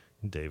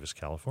in Davis,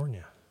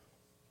 California.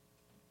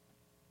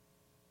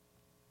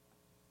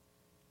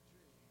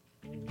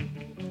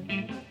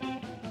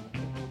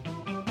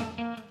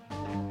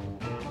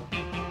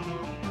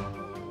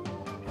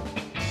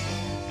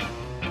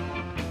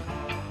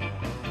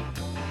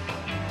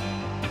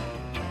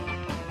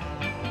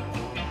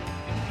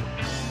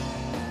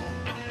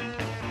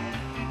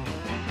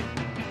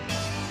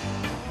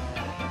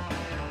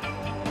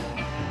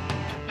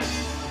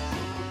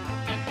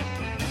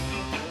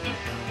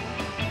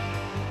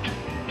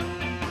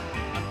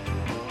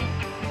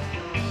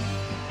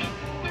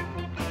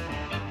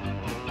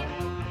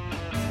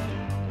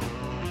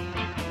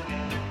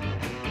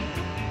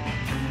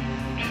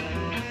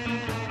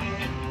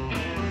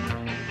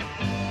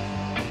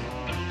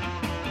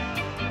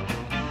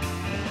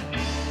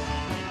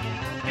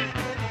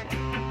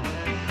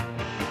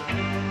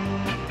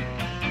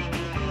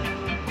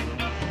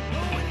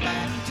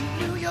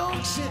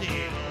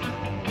 City.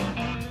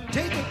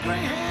 Take a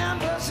Greyhound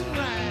bus and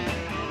ride.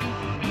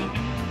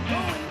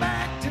 Going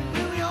back to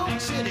New York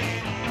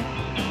City.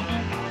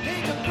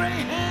 Take a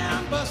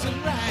Greyhound bus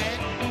and ride.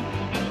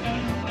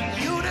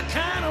 You're the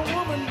kind of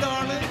woman,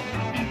 darling,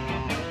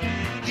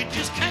 you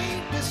just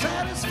can't be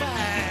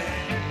satisfied.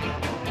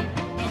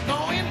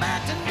 Going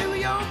back to New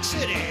York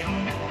City.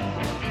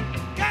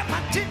 Got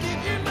my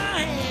ticket in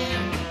my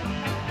hand.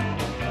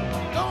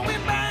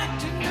 Going back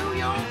to New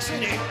York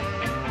City.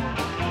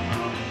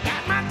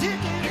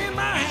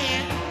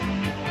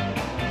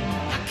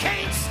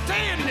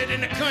 In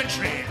the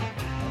country,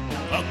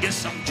 I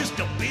guess I'm just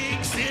a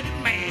big city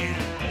man.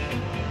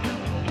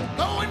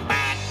 Going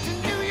back to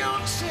New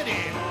York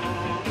City,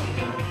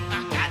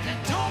 I got to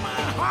tow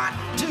my heart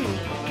too.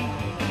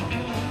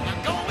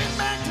 I'm going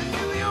back to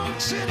New York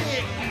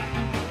City.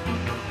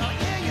 Oh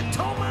yeah, you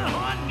tow my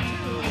heart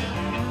too.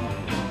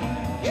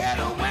 Yeah,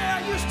 the way I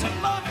used to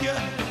love you,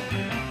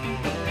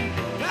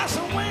 that's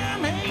the way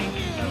I'm hating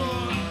you.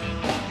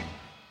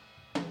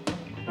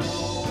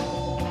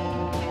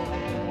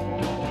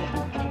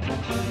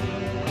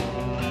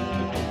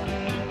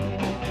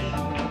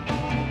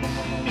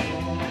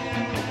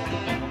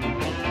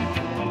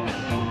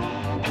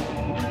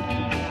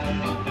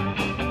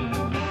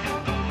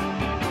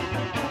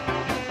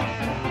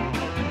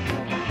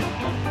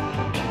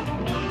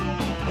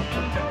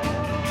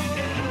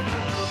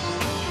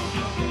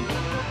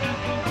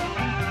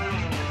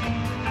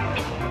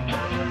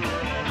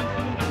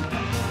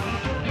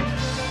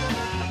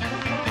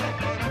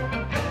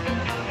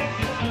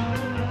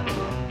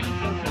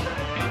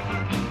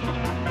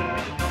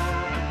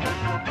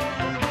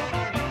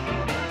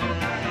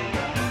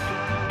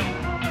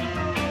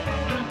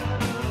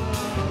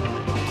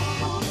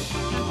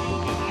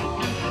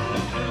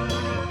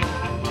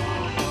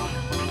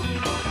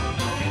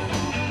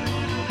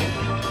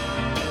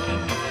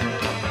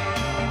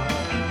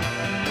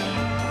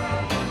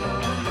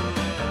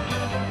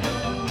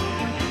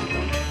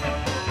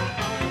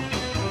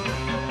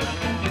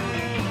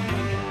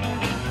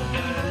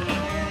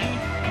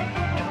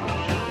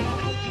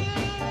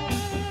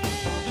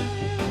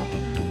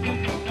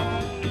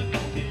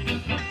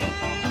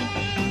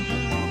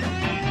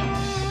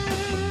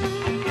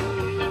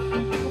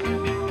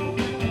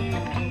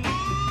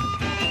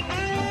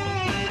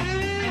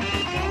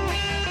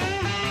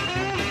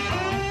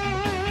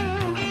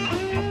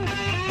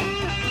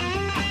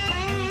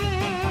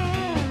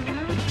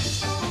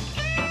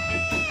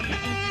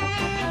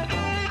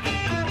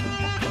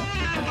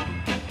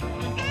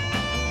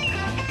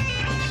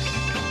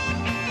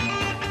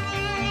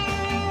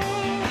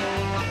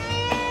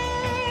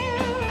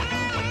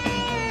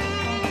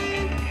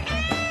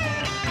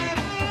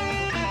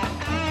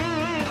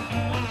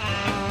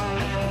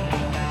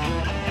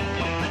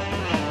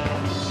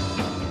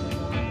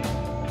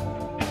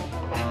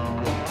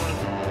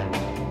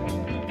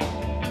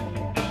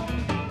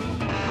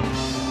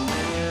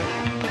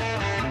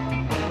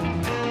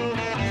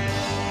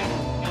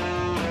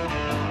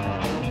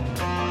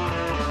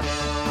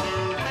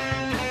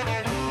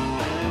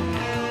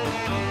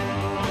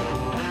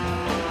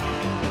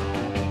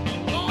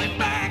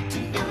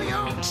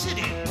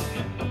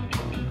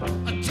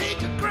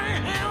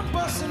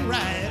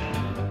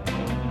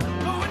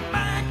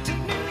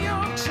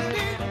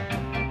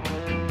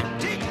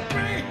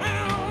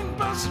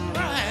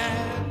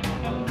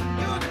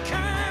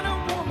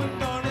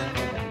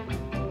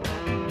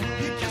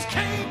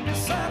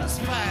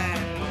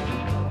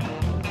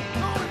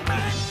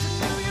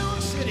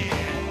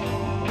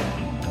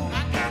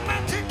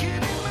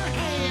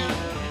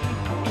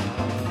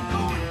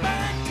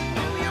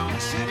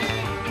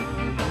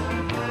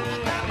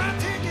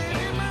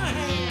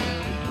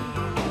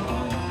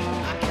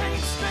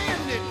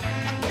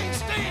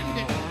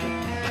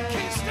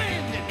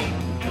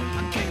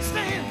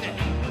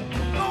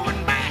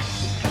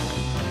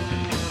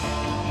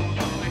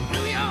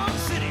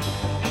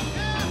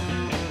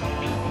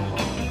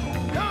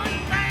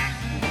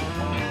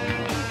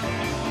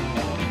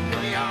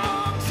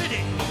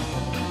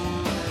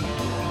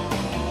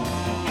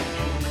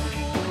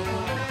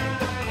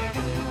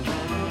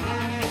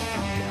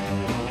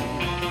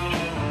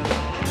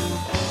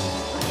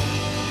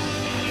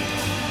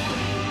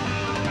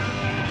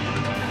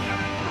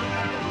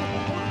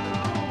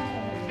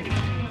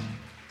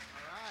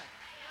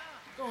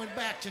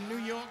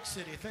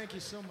 City. Thank you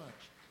so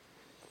much.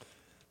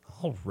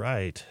 All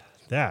right.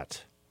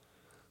 That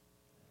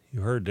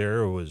you heard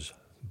there was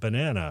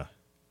Banana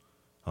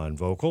on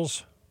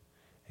vocals,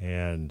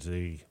 and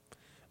the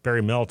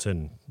Barry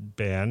Melton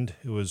Band.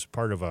 It was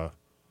part of a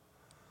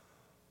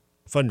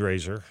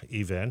fundraiser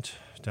event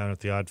down at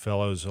the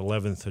Oddfellows,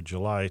 11th of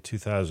July,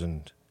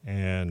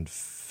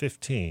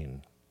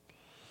 2015.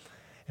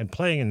 And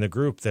playing in the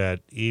group that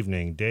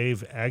evening,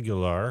 Dave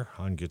Aguilar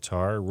on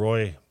guitar,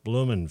 Roy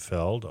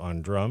Blumenfeld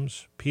on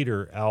drums,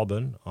 Peter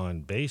Albin on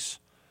bass,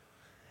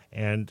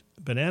 and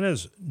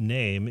Banana's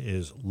name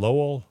is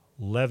Lowell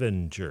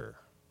Levenger.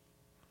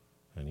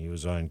 And he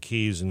was on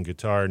keys and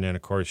guitar, and then,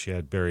 of course, you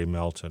had Barry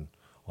Melton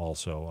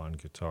also on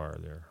guitar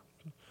there.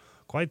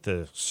 Quite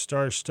the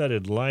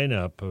star-studded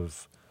lineup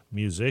of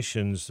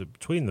musicians.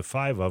 Between the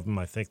five of them,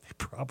 I think they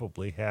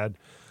probably had,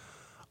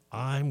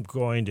 I'm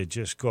going to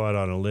just go out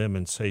on a limb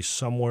and say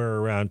somewhere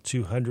around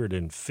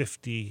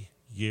 250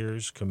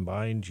 years,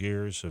 combined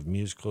years of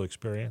musical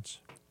experience.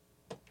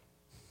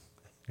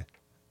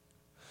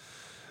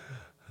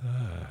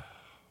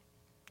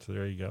 So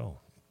there you go.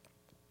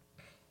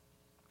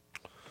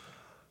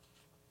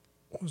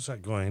 What was I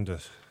going to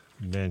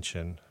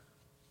mention?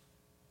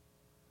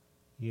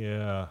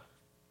 Yeah.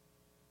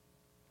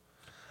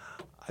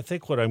 I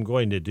think what I'm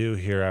going to do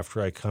here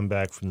after I come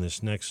back from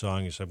this next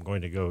song is I'm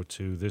going to go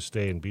to This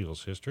Day in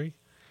Beatles History.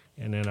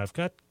 And then I've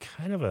got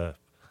kind of a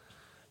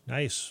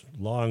nice,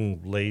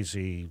 long,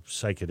 lazy,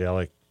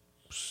 psychedelic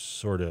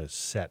sort of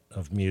set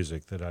of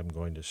music that I'm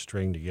going to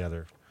string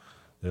together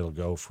that'll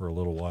go for a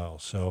little while.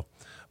 So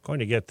I'm going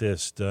to get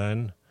this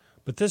done.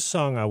 But this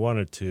song I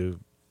wanted to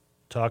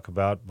talk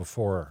about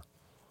before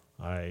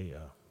I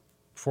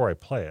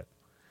play it.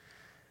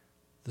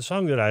 The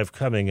song that I have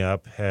coming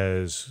up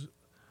has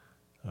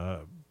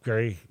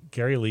Gary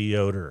Lee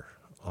Yoder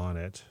on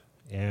it,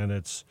 and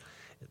it's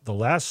the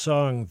last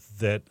song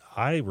that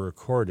I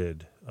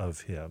recorded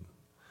of him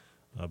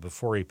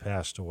before he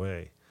passed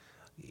away.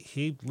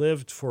 He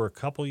lived for a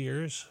couple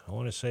years, I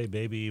want to say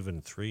maybe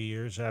even 3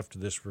 years after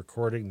this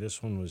recording.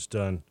 This one was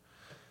done,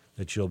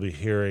 that you'll be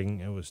hearing,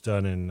 it was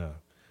done in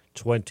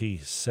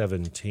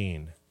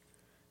 2017,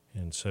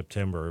 in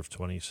September of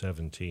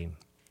 2017.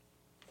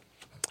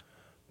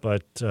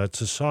 But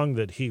it's a song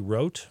that he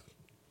wrote,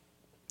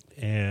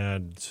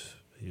 and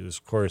he was,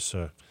 of course,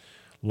 a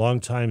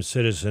longtime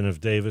citizen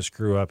of Davis,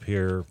 grew up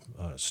here,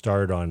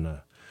 starred on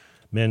the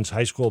men's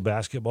high school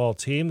basketball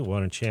team that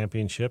won a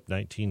championship,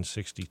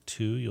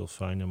 1962. You'll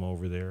find him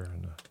over there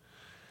in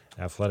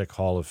the Athletic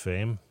Hall of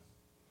Fame.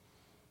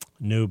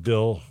 Knew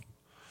Bill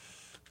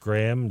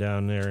Graham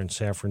down there in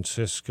San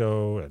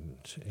Francisco,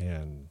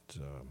 and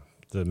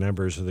the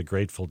members of the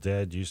Grateful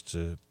Dead used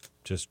to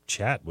just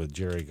chat with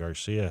Jerry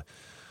Garcia.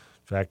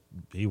 In fact,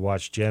 he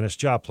watched Janis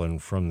Joplin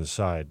from the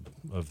side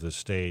of the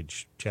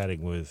stage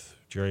chatting with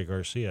Jerry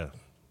Garcia.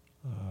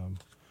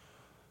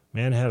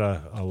 Man had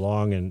a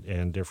long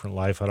and different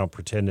life. I don't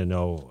pretend to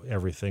know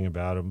everything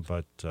about him,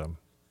 but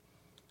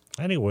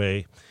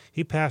anyway,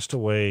 he passed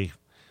away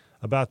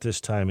about this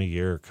time of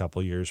year, a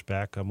couple years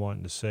back, I'm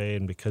wanting to say,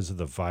 and because of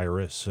the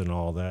virus and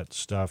all that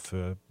stuff,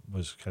 it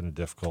was kind of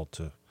difficult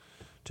to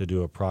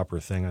do a proper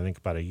thing. I think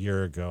about a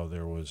year ago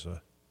there was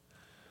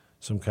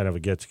some kind of a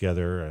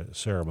get-together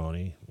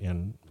ceremony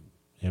in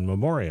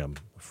memoriam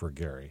for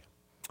Gary.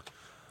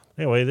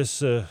 Anyway, that's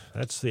the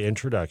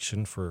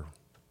introduction for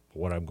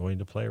what I'm going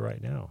to play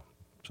right now.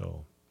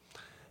 So,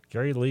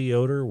 Gary Lee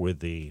Yoder with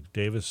the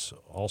Davis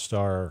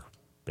All-Star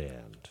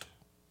Band.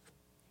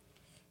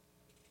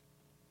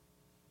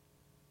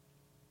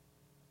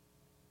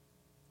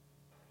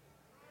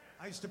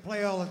 I used to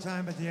play all the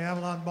time at the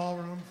Avalon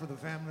Ballroom for the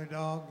Family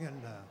Dog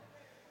and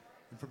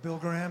for Bill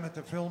Graham at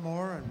the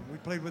Fillmore, and we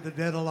played with the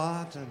Dead a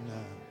lot, and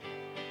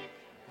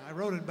I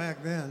wrote it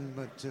back then,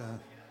 but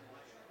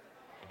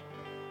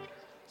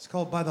it's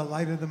called By the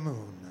Light of the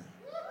Moon.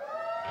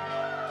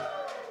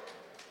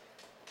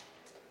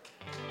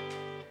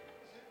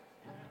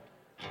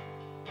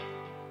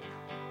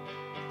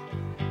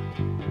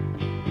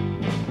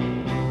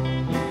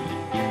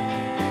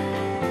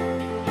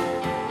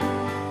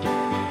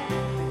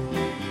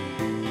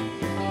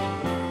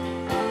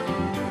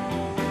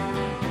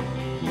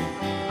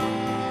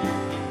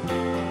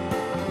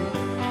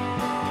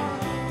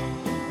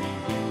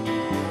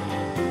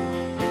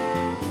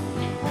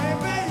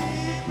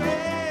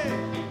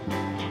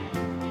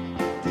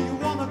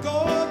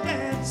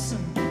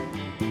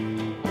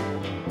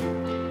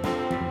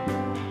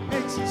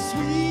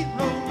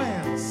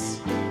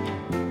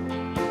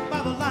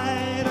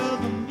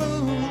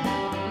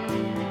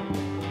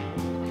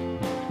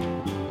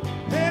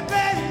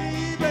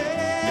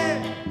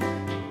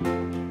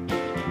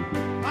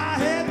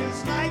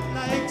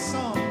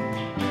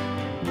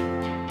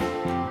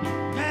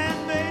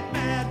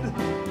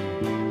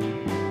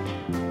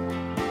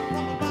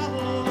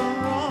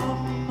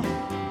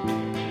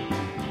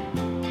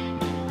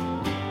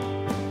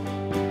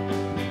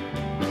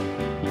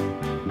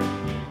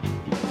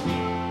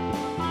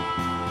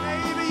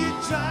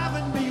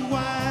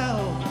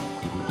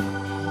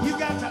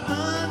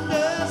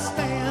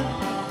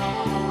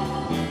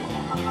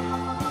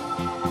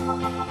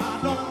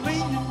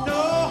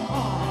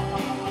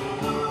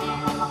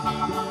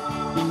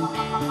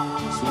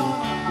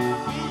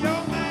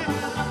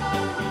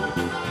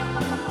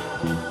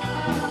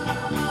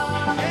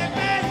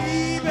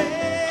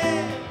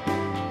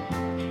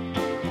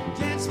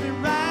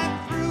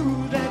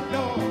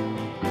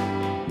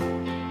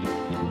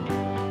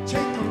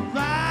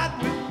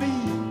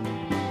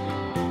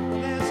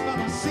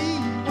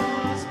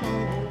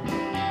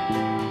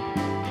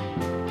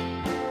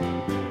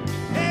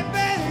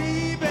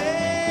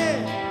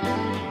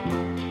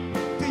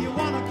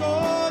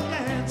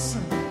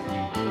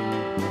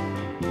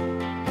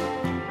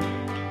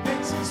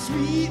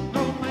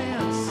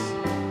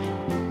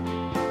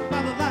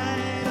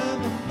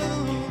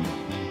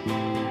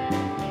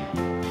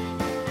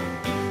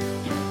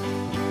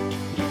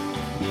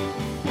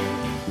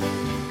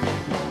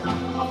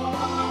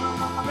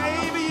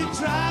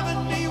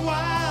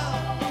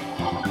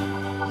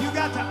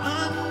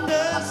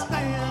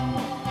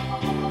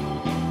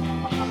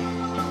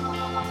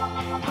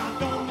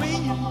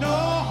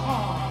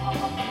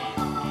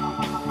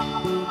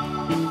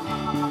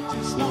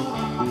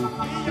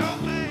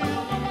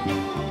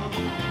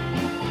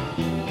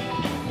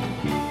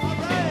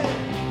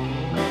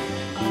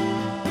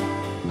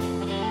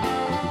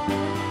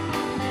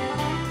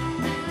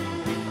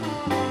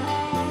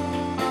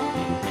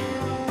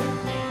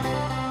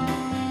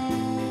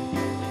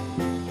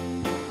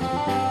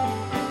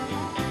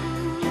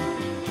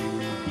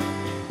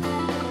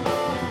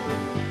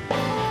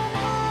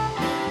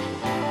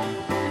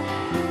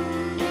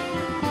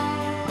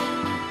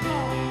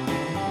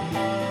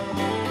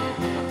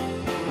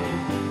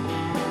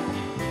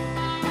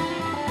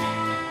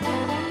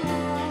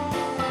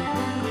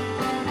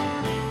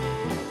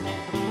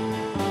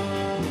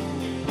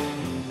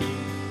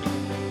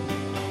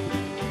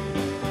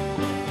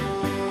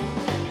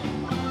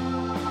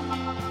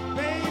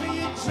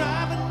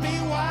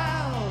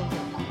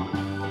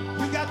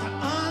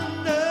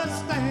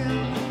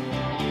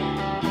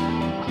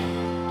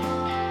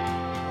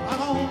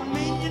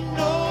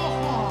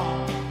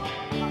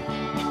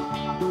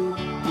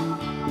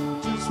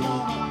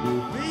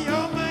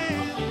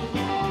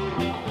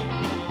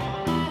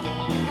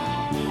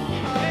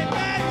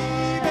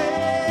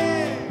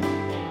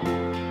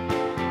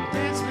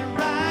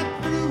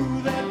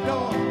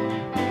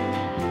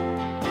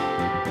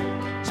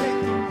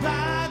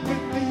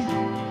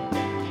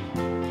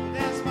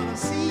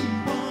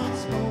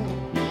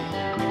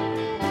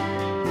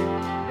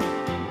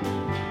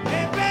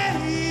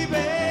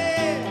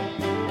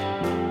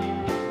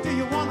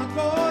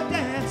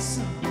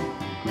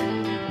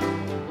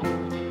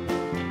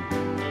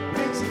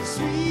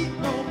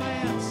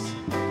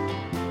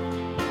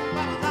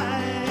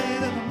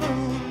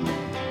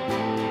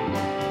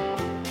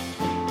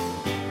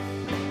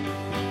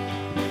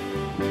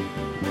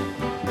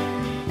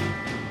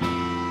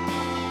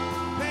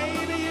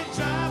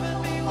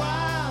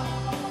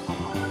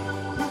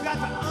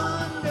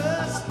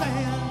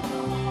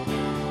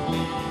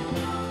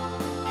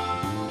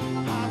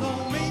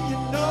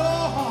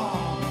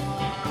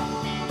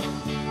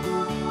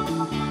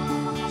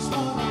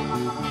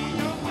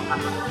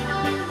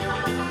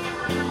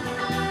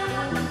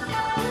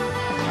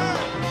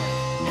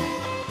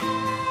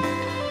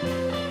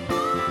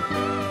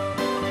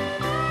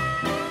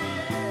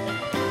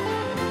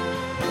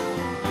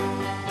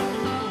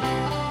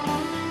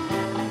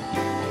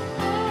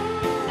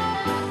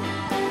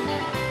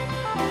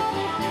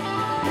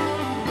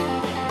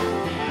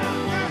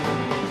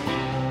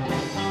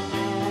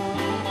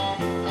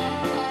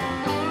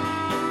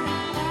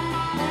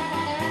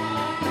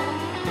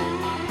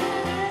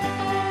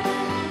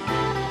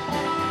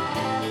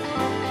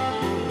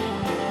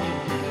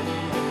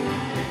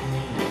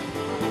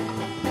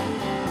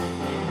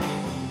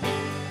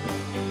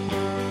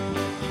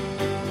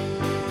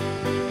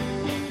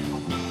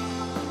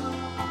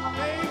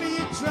 Baby,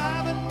 you're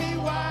driving me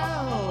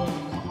wild.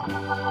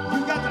 You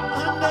got to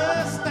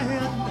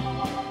understand.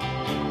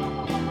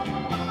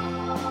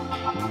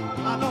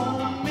 I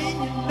don't mean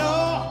you no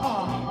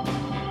harm.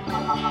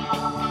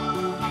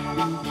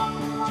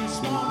 Just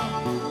wanna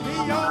be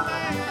your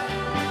man.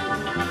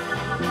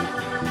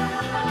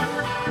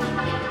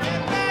 Hey,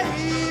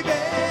 baby,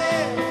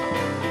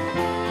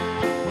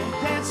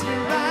 dance me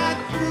right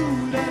through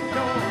that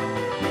door.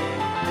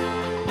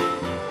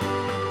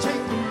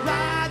 Take a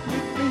ride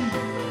with me.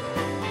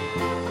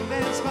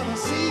 Dance by the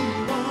sea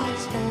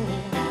once more.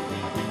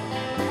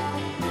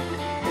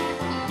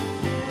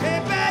 Hey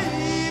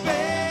baby,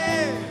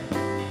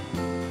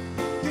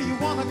 do you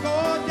wanna go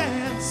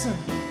dancing?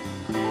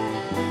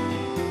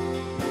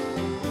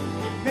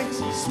 Make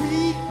some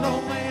sweet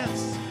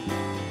romance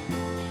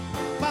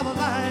by the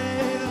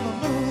light of the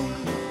moon.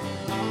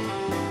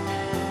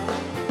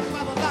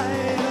 By the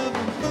light of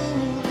the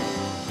moon.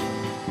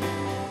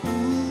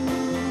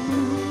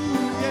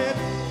 Ooh, yeah.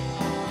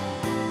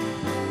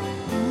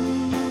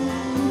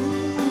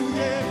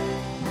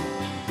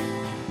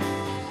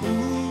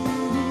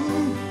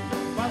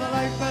 By the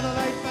light, by the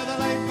light, by the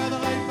light, by the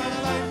light, by the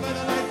light, by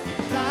the light,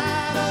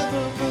 light of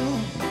the moon.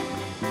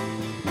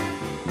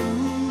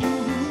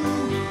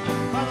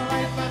 By the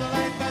light, by the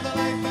light, by the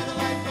light, by the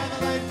light, by the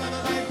light, by the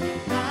light,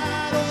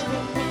 light of the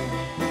moon.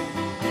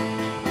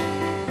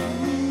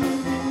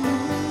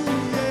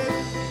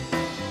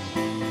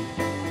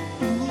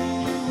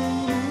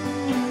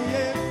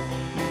 Yeah.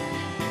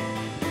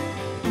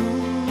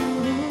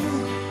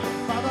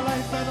 By the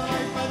light, by the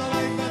light, by the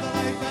light, by the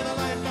light, by the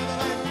light, by the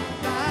light,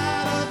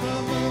 light of the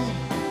moon.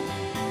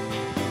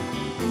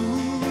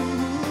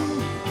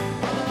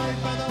 By the light,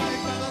 by the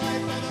light, by the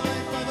light, by the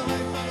light, by the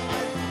light, by the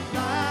light,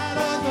 light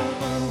of the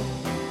moon.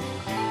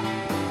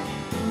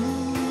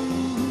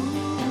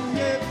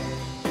 Yeah.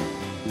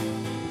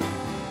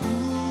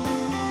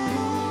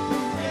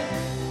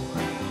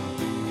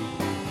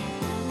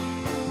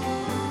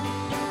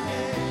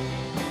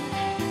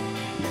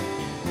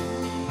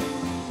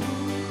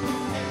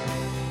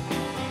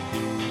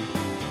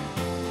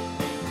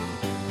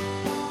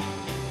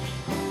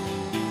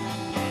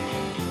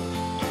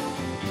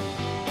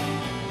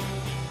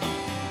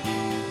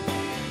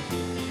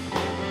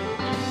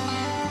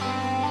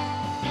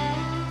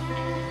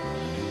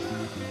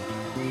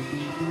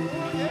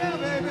 Oh, yeah,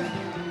 baby.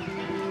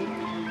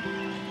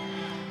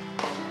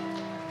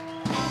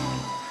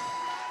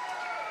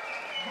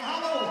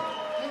 Mahalo.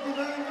 Thank you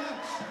very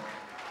much.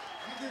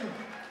 Thank you.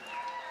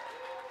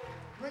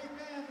 Great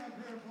band up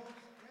here,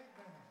 folks. Great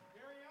band.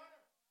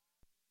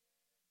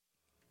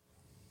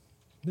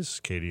 This is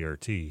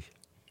KDRT.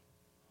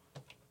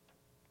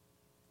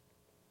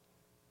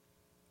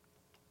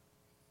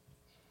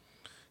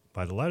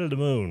 By the Light of the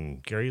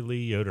Moon, Gary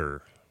Lee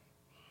Yoder.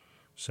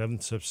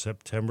 7th of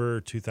September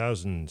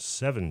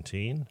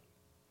 2017.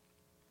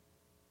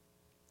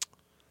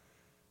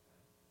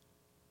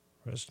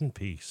 Rest in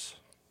peace.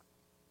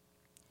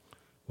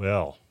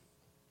 Well,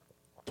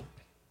 I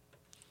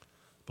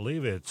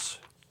believe it's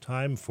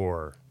time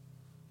for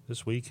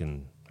this week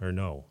in, or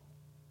no,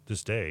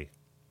 this day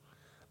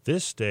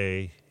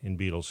in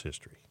Beatles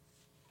history.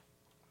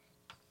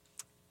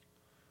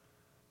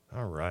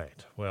 All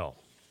right. Well,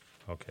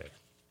 okay.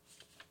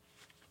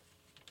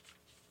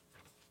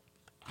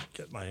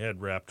 Get my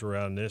head wrapped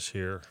around this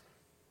here.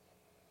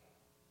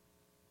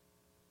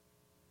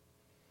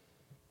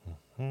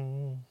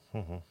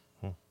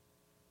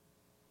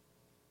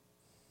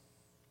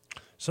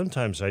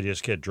 Sometimes I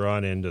just get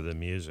drawn into the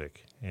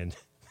music, and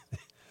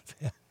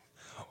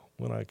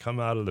when I come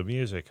out of the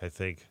music, I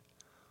think,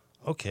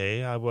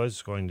 okay, I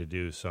was going to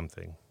do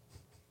something.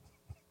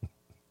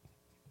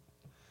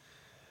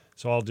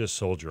 So I'll just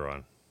soldier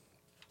on.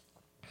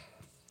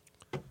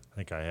 I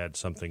think I had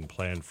something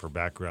planned for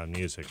background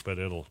music, but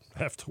it'll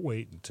have to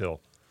wait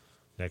until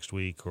next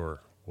week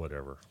or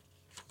whatever.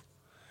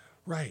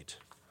 Right.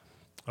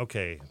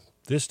 Okay,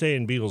 this day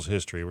in Beatles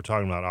history, we're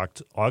talking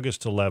about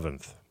August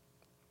 11th.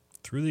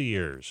 Through the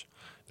years,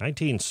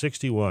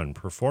 1961,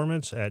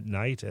 performance at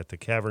night at the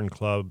Cavern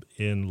Club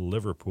in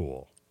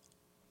Liverpool.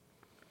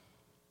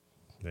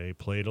 They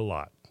played a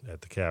lot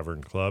at the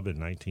Cavern Club in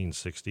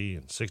 1960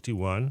 and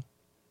 61.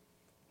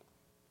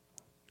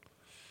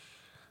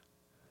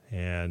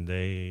 And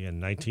they, in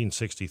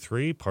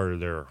 1963, part of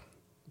their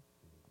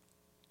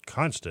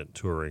constant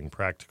touring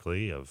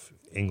practically of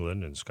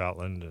England and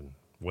Scotland and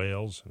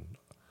Wales and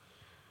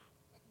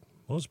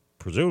most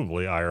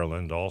presumably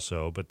Ireland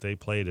also, but they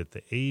played at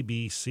the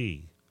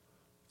ABC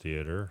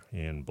Theatre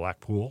in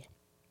Blackpool.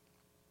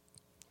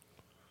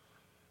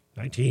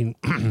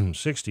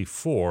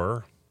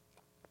 1964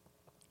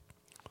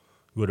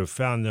 would have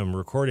found them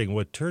recording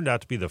what turned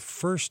out to be the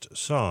first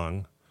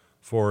song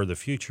for the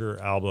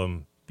future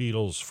album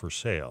Beatles for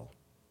Sale.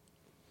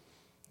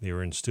 They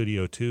were in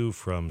Studio 2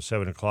 from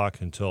 7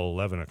 o'clock until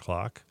 11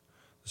 o'clock.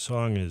 The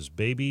song is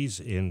Babies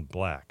in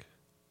Black.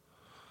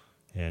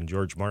 And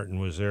George Martin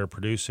was there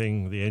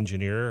producing. The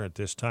engineer at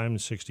this time, in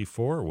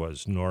 64,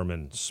 was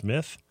Norman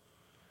Smith.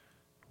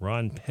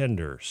 Ron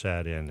Pender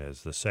sat in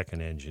as the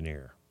second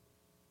engineer.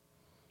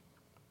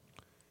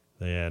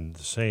 And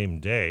the same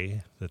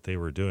day that they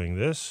were doing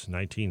this,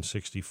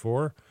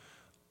 1964,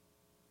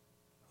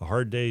 A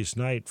Hard Day's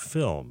Night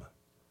film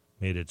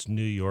made its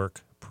New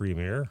York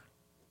premiere.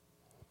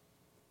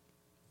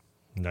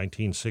 In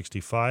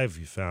 1965,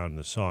 you found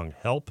the song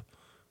Help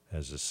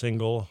as a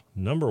single,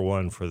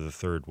 #1 for the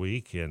third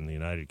week in the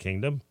United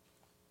Kingdom.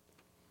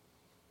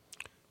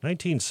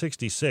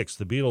 1966,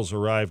 the Beatles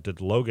arrived at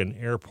Logan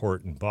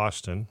Airport in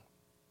Boston.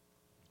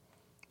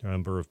 A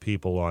number of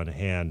people on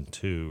hand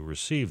to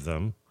receive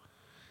them.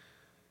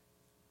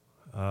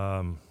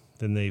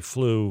 Then they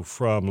flew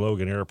from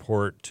Logan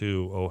Airport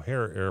to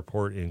O'Hare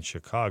Airport in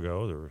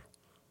Chicago. There were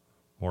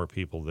more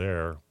people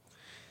there.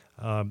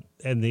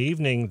 In the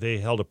evening, they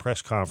held a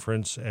press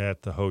conference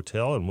at the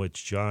hotel in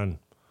which John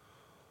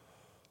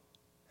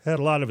had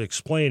a lot of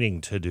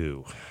explaining to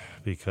do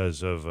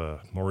because of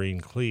a Maureen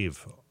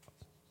Cleave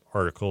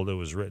article that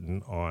was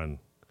written on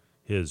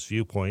his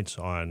viewpoints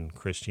on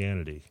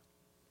Christianity.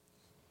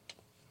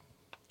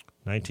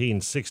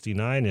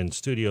 1969 in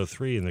Studio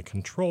 3 in the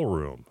control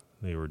room.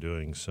 They were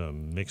doing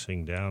some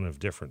mixing down of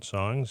different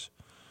songs,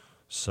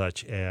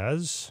 such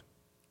as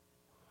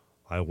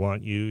I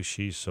Want You,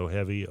 She's So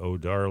Heavy, Oh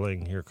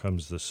Darling, Here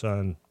Comes the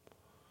Sun,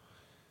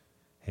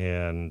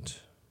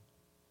 and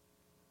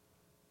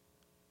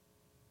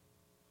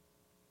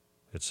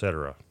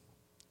etc.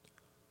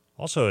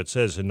 Also, it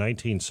says in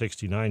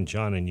 1969,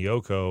 John and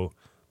Yoko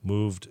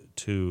moved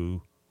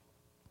to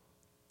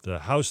the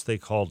house they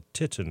called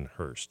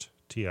Tittenhurst,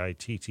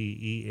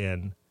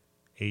 Tittenhurst.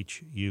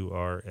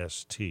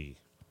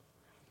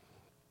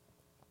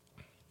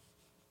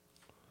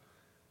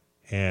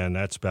 And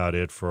that's about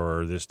it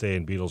for this day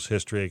in Beatles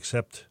history,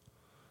 except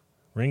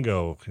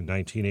Ringo in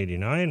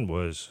 1989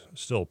 was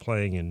still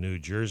playing in New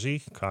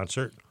Jersey,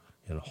 concert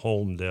in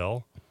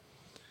Holmdel,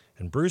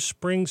 and Bruce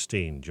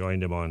Springsteen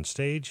joined him on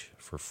stage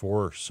for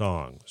 4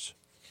 songs.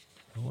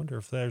 I wonder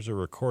if there's a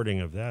recording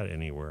of that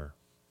anywhere.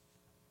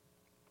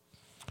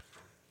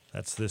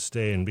 That's this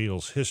day in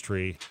Beatles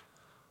history.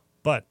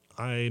 But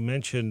I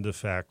mentioned the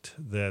fact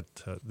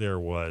that there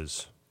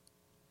was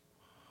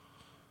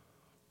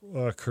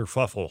a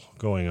kerfuffle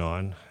going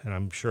on, and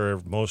I'm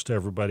sure most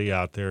everybody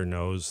out there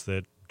knows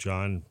that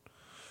John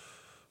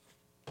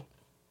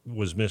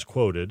was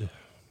misquoted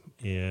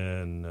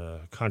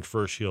in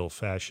controversial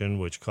fashion,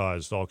 which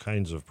caused all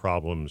kinds of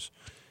problems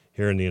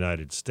here in the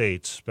United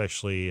States,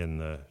 especially in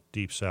the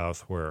Deep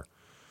South, where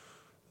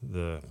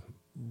the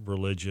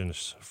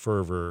religious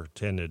fervor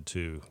tended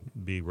to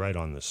be right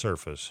on the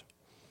surface.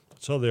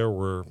 So there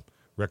were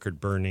record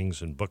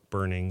burnings and book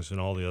burnings and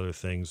all the other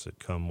things that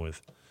come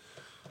with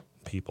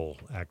people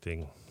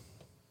acting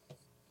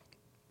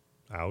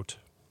out.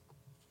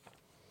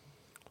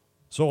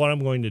 So what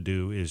I'm going to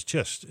do is,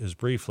 just as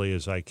briefly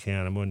as I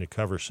can, I'm going to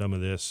cover some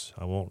of this.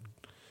 I won't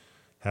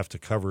have to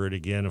cover it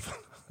again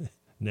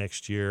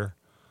next year.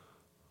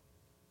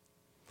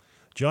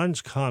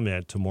 John's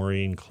comment to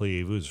Maureen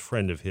Cleave, who's a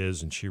friend of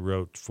his, and she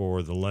wrote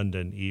for the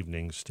London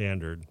Evening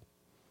Standard.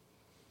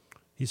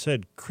 He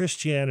said,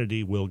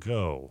 Christianity will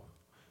go.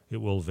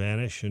 It will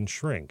vanish and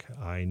shrink.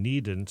 I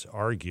needn't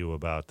argue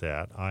about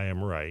that. I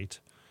am right,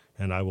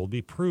 and I will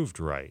be proved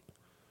right.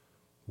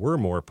 We're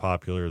more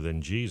popular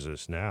than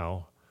Jesus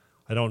now.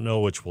 I don't know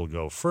which will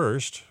go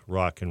first,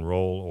 rock and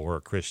roll or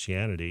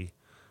Christianity.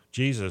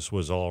 Jesus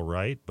was all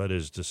right, but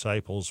his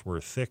disciples were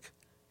thick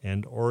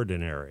and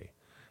ordinary.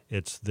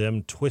 It's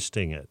them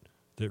twisting it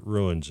that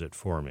ruins it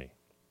for me.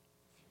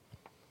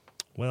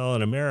 Well,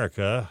 in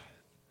America,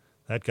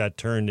 that got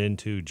turned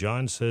into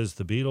John says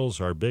the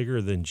Beatles are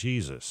bigger than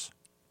Jesus.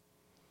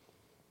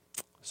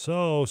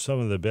 So some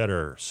of the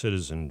better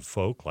citizen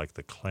folk, like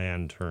the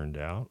Klan, turned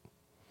out.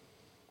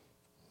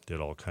 Did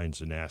all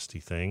kinds of nasty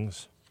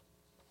things.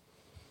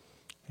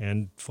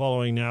 And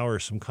following now are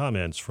some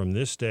comments from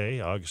this day,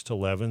 August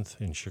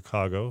 11th in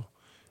Chicago,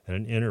 and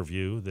an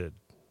interview that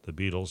the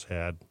Beatles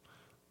had.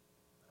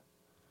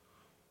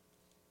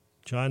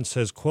 John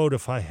says, quote,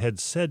 if I had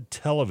said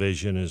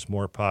television is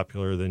more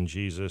popular than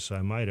Jesus,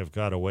 I might have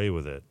got away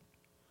with it.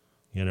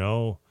 You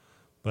know,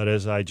 but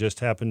as I just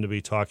happened to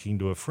be talking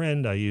to a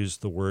friend, I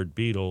used the word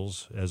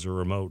Beatles as a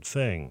remote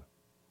thing.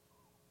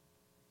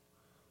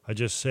 I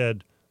just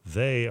said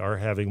they are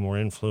having more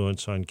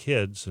influence on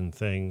kids and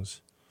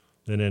things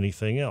than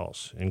anything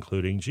else,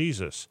 including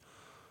Jesus.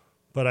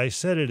 But I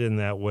said it in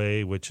that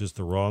way, which is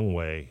the wrong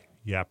way.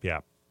 Yap,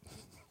 yap.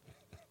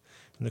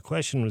 And the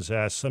question was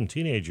asked, some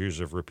teenagers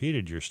have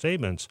repeated your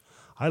statements.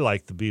 I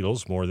like the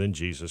Beatles more than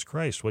Jesus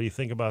Christ. What do you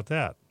think about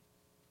that?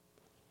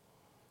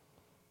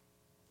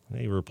 And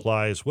he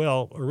replies,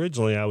 well,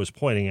 originally I was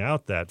pointing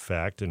out that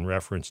fact in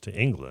reference to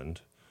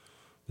England,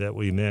 that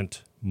we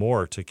meant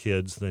more to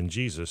kids than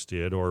Jesus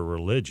did or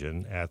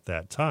religion at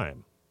that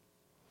time.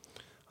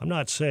 I'm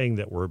not saying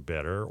that we're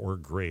better or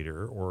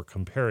greater or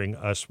comparing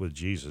us with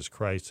Jesus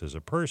Christ as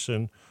a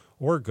person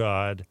or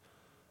God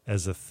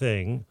as a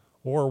thing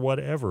or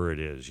whatever it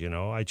is.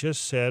 I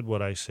just said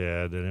what I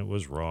said and it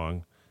was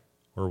wrong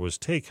or was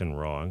taken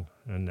wrong,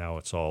 and now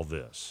it's all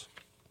this.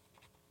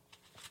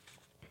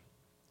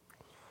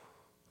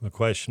 The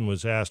question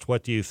was asked,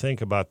 what do you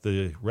think about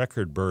the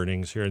record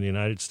burnings here in the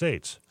United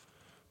States?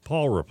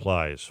 Paul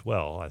replies,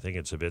 well, I think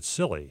it's a bit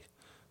silly.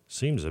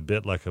 Seems a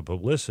bit like a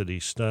publicity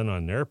stunt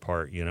on their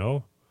part,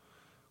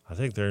 I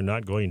think they're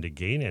not going to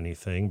gain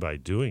anything by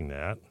doing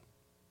that.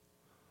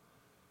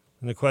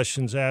 And the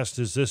question's asked,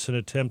 is this an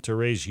attempt to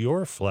raise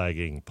your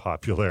flagging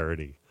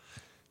popularity?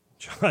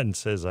 John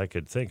says, I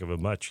could think of a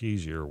much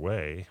easier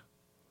way.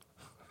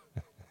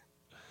 The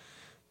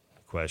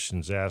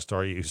question's asked,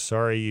 are you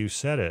sorry you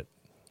said it?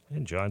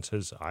 And John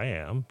says, I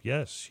am,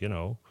 yes,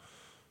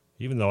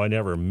 Even though I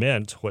never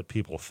meant what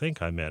people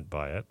think I meant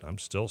by it, I'm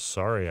still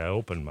sorry I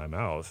opened my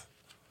mouth.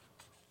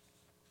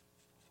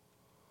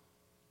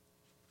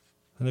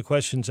 And the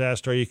question's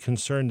asked, are you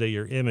concerned that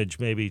your image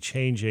may be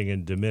changing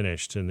and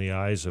diminished in the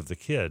eyes of the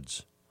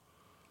kids?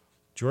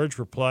 George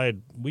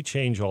replied, we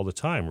change all the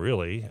time,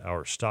 really,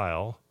 our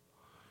style.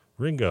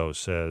 Ringo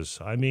says,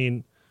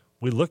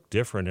 we look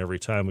different every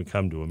time we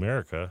come to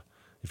America.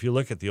 If you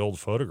look at the old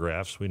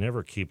photographs, we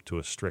never keep to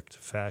a strict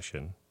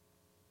fashion.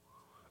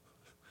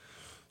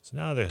 So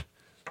now the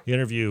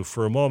interview,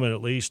 for a moment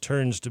at least,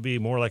 turns to be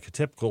more like a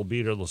typical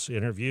Beatles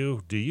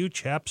interview. Do you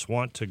chaps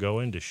want to go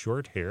into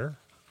short hair?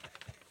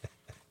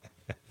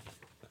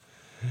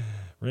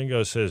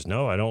 Ringo says,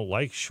 no, I don't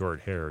like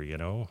short hair,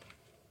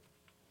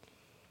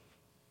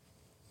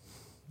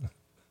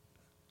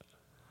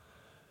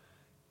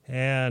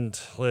 And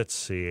let's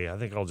see, I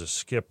think I'll just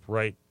skip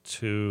right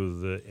to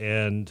the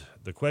end.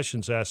 The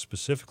question's asked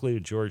specifically to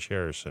George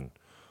Harrison.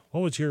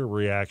 What was your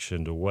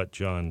reaction to what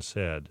John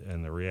said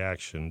and the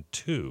reaction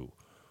to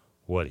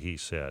what he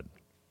said?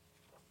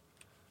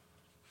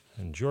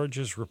 And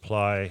George's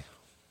reply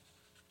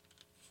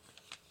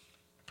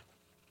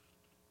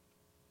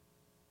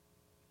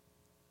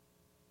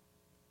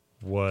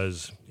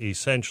was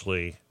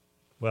essentially,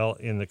 well,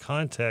 in the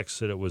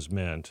context that it was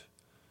meant,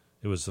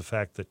 it was the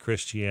fact that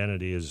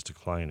Christianity is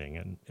declining,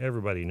 and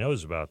everybody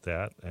knows about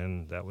that,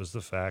 and that was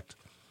the fact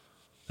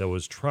that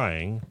was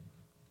trying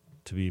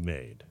to be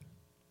made.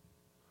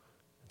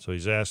 So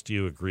he's asked, do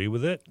you agree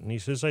with it? And he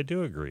says, I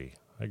do agree.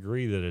 I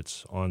agree that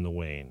it's on the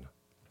wane.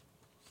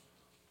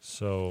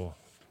 So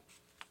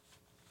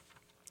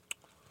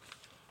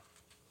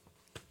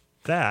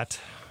that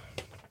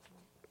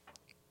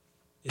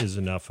is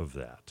enough of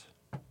that.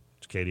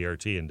 It's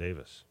KDRT in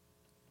Davis.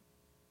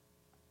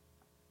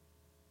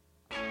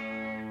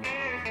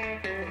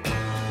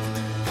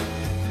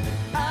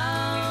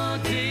 Oh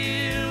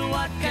dear,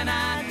 what can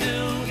I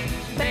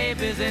do?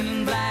 Baby's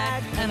in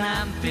black and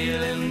I'm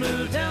feeling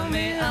blue. Tell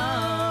me,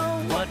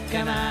 oh, what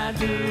can I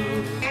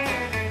do?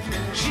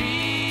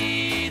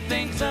 She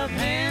thinks of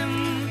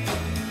him,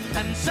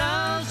 and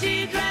so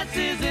she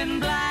dresses in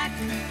black.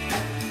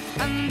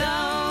 And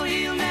though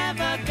he'll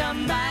never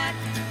come back,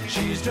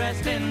 she's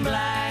dressed in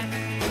black.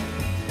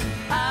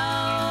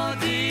 Oh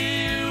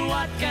dear,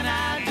 what can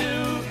I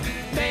do?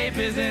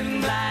 Baby's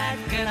in black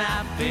and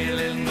I'm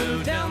feeling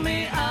blue. Tell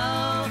me,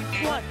 oh,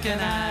 what can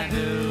I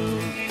do?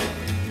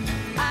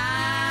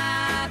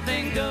 I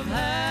think of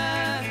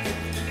her,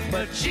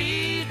 but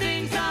she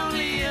thinks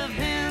only of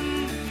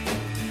him.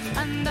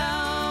 And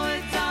though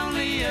it's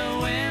only a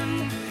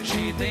whim,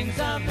 she thinks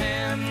of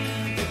him.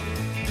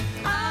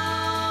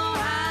 Oh,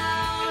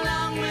 how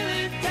long will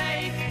it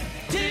take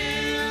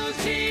till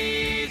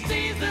she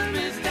sees the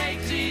mistake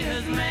she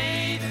has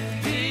made?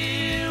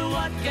 Dear,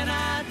 what can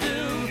I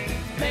do?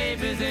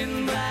 Baby's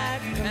in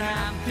black and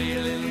I'm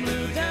feeling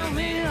blue. Tell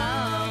me,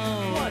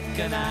 oh, what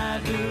can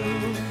I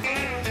do?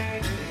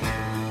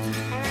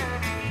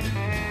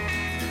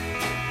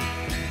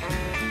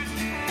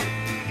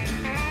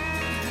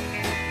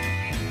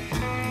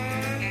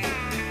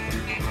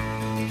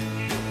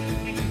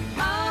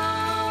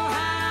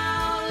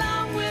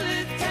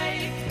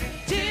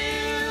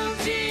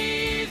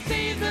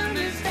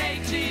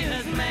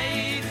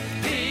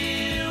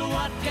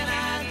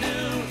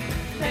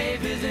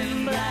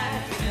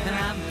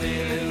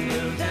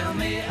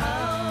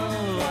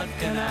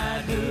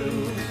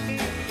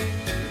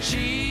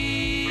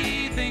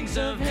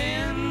 Of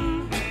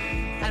him,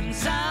 and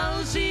so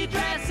she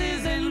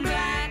dresses in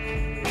black.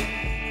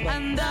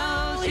 And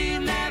though he'll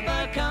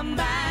never come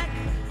back,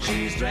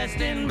 she's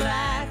dressed in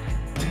black.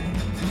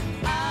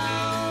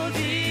 Oh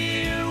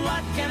dear,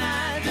 what can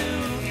I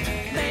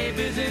do?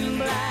 Baby's in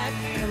black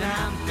and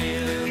I'm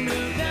feeling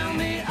blue. Tell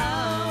me,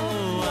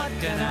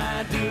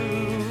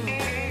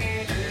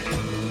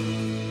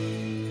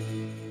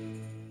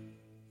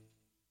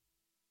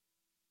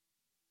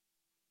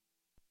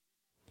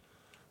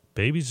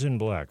 Babies in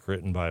Black,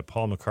 written by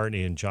Paul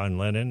McCartney and John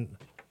Lennon,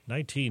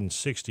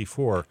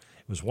 1964.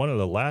 It was one of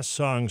the last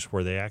songs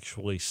where they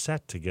actually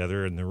sat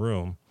together in the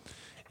room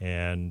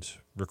and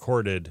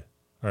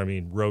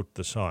wrote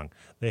the song.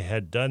 They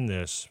had done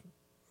this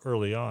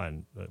early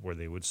on where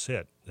they would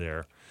sit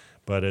there,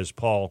 but as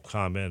Paul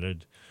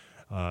commented,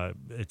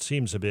 it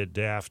seems a bit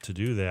daft to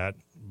do that.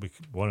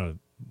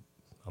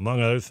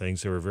 Among other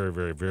things, they were very,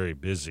 very, very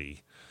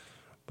busy.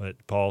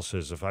 But Paul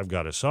says, if I've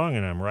got a song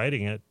and I'm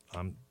writing it,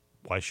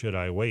 why should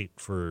I wait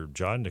for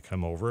John to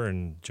come over?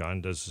 And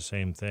John does the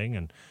same thing.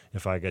 And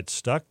if I get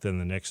stuck, then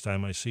the next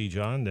time I see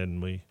John, then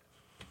we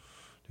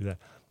do that.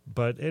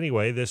 But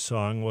anyway, this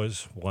song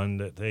was one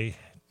that they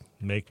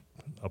make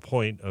a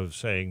point of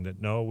saying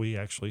that, no, we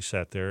actually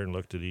sat there and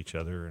looked at each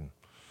other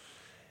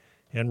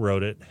and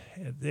wrote it.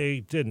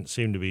 They didn't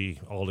seem to be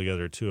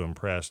altogether too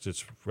impressed.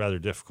 It's rather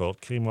difficult.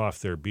 Came off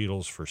their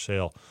Beatles for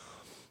Sale.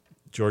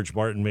 George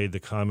Martin made the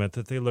comment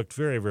that they looked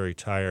very, very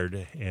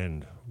tired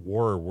and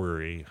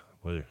war-weary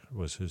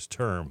was his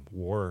term,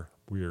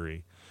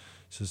 war-weary.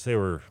 Since they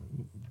were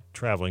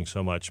traveling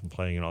so much and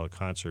playing in all the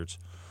concerts.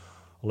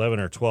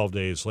 11 or 12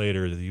 days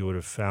later, you would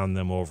have found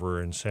them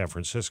over in San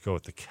Francisco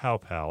at the Cow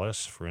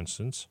Palace, for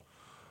instance,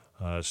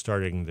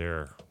 starting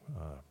their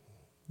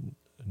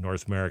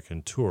North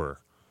American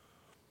tour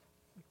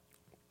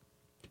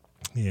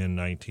in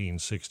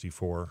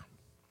 1964.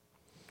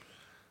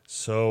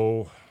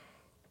 So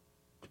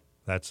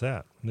that's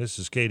that. This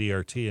is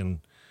KDRT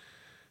in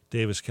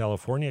Davis,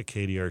 California,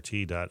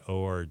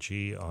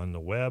 kdrt.org on the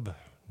web,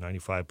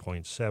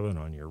 95.7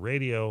 on your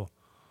radio.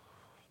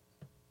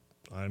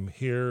 I'm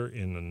here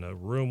in a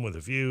room with a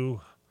view.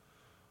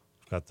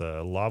 Got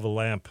the lava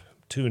lamp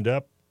tuned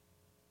up.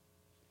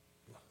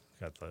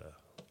 Got the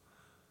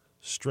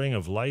string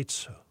of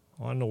lights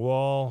on the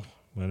wall.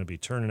 I'm going to be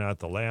turning out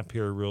the lamp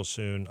here real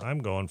soon. I'm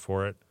going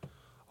for it.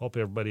 Hope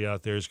everybody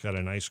out there's got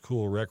a nice,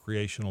 cool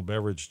recreational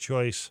beverage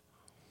choice.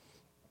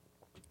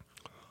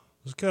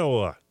 Let's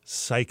go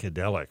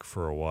psychedelic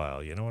for a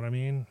while. You know what I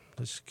mean?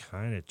 Just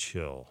kind of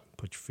chill.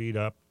 Put your feet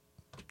up,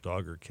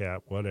 dog or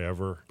cat,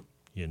 whatever.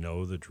 You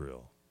know the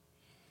drill.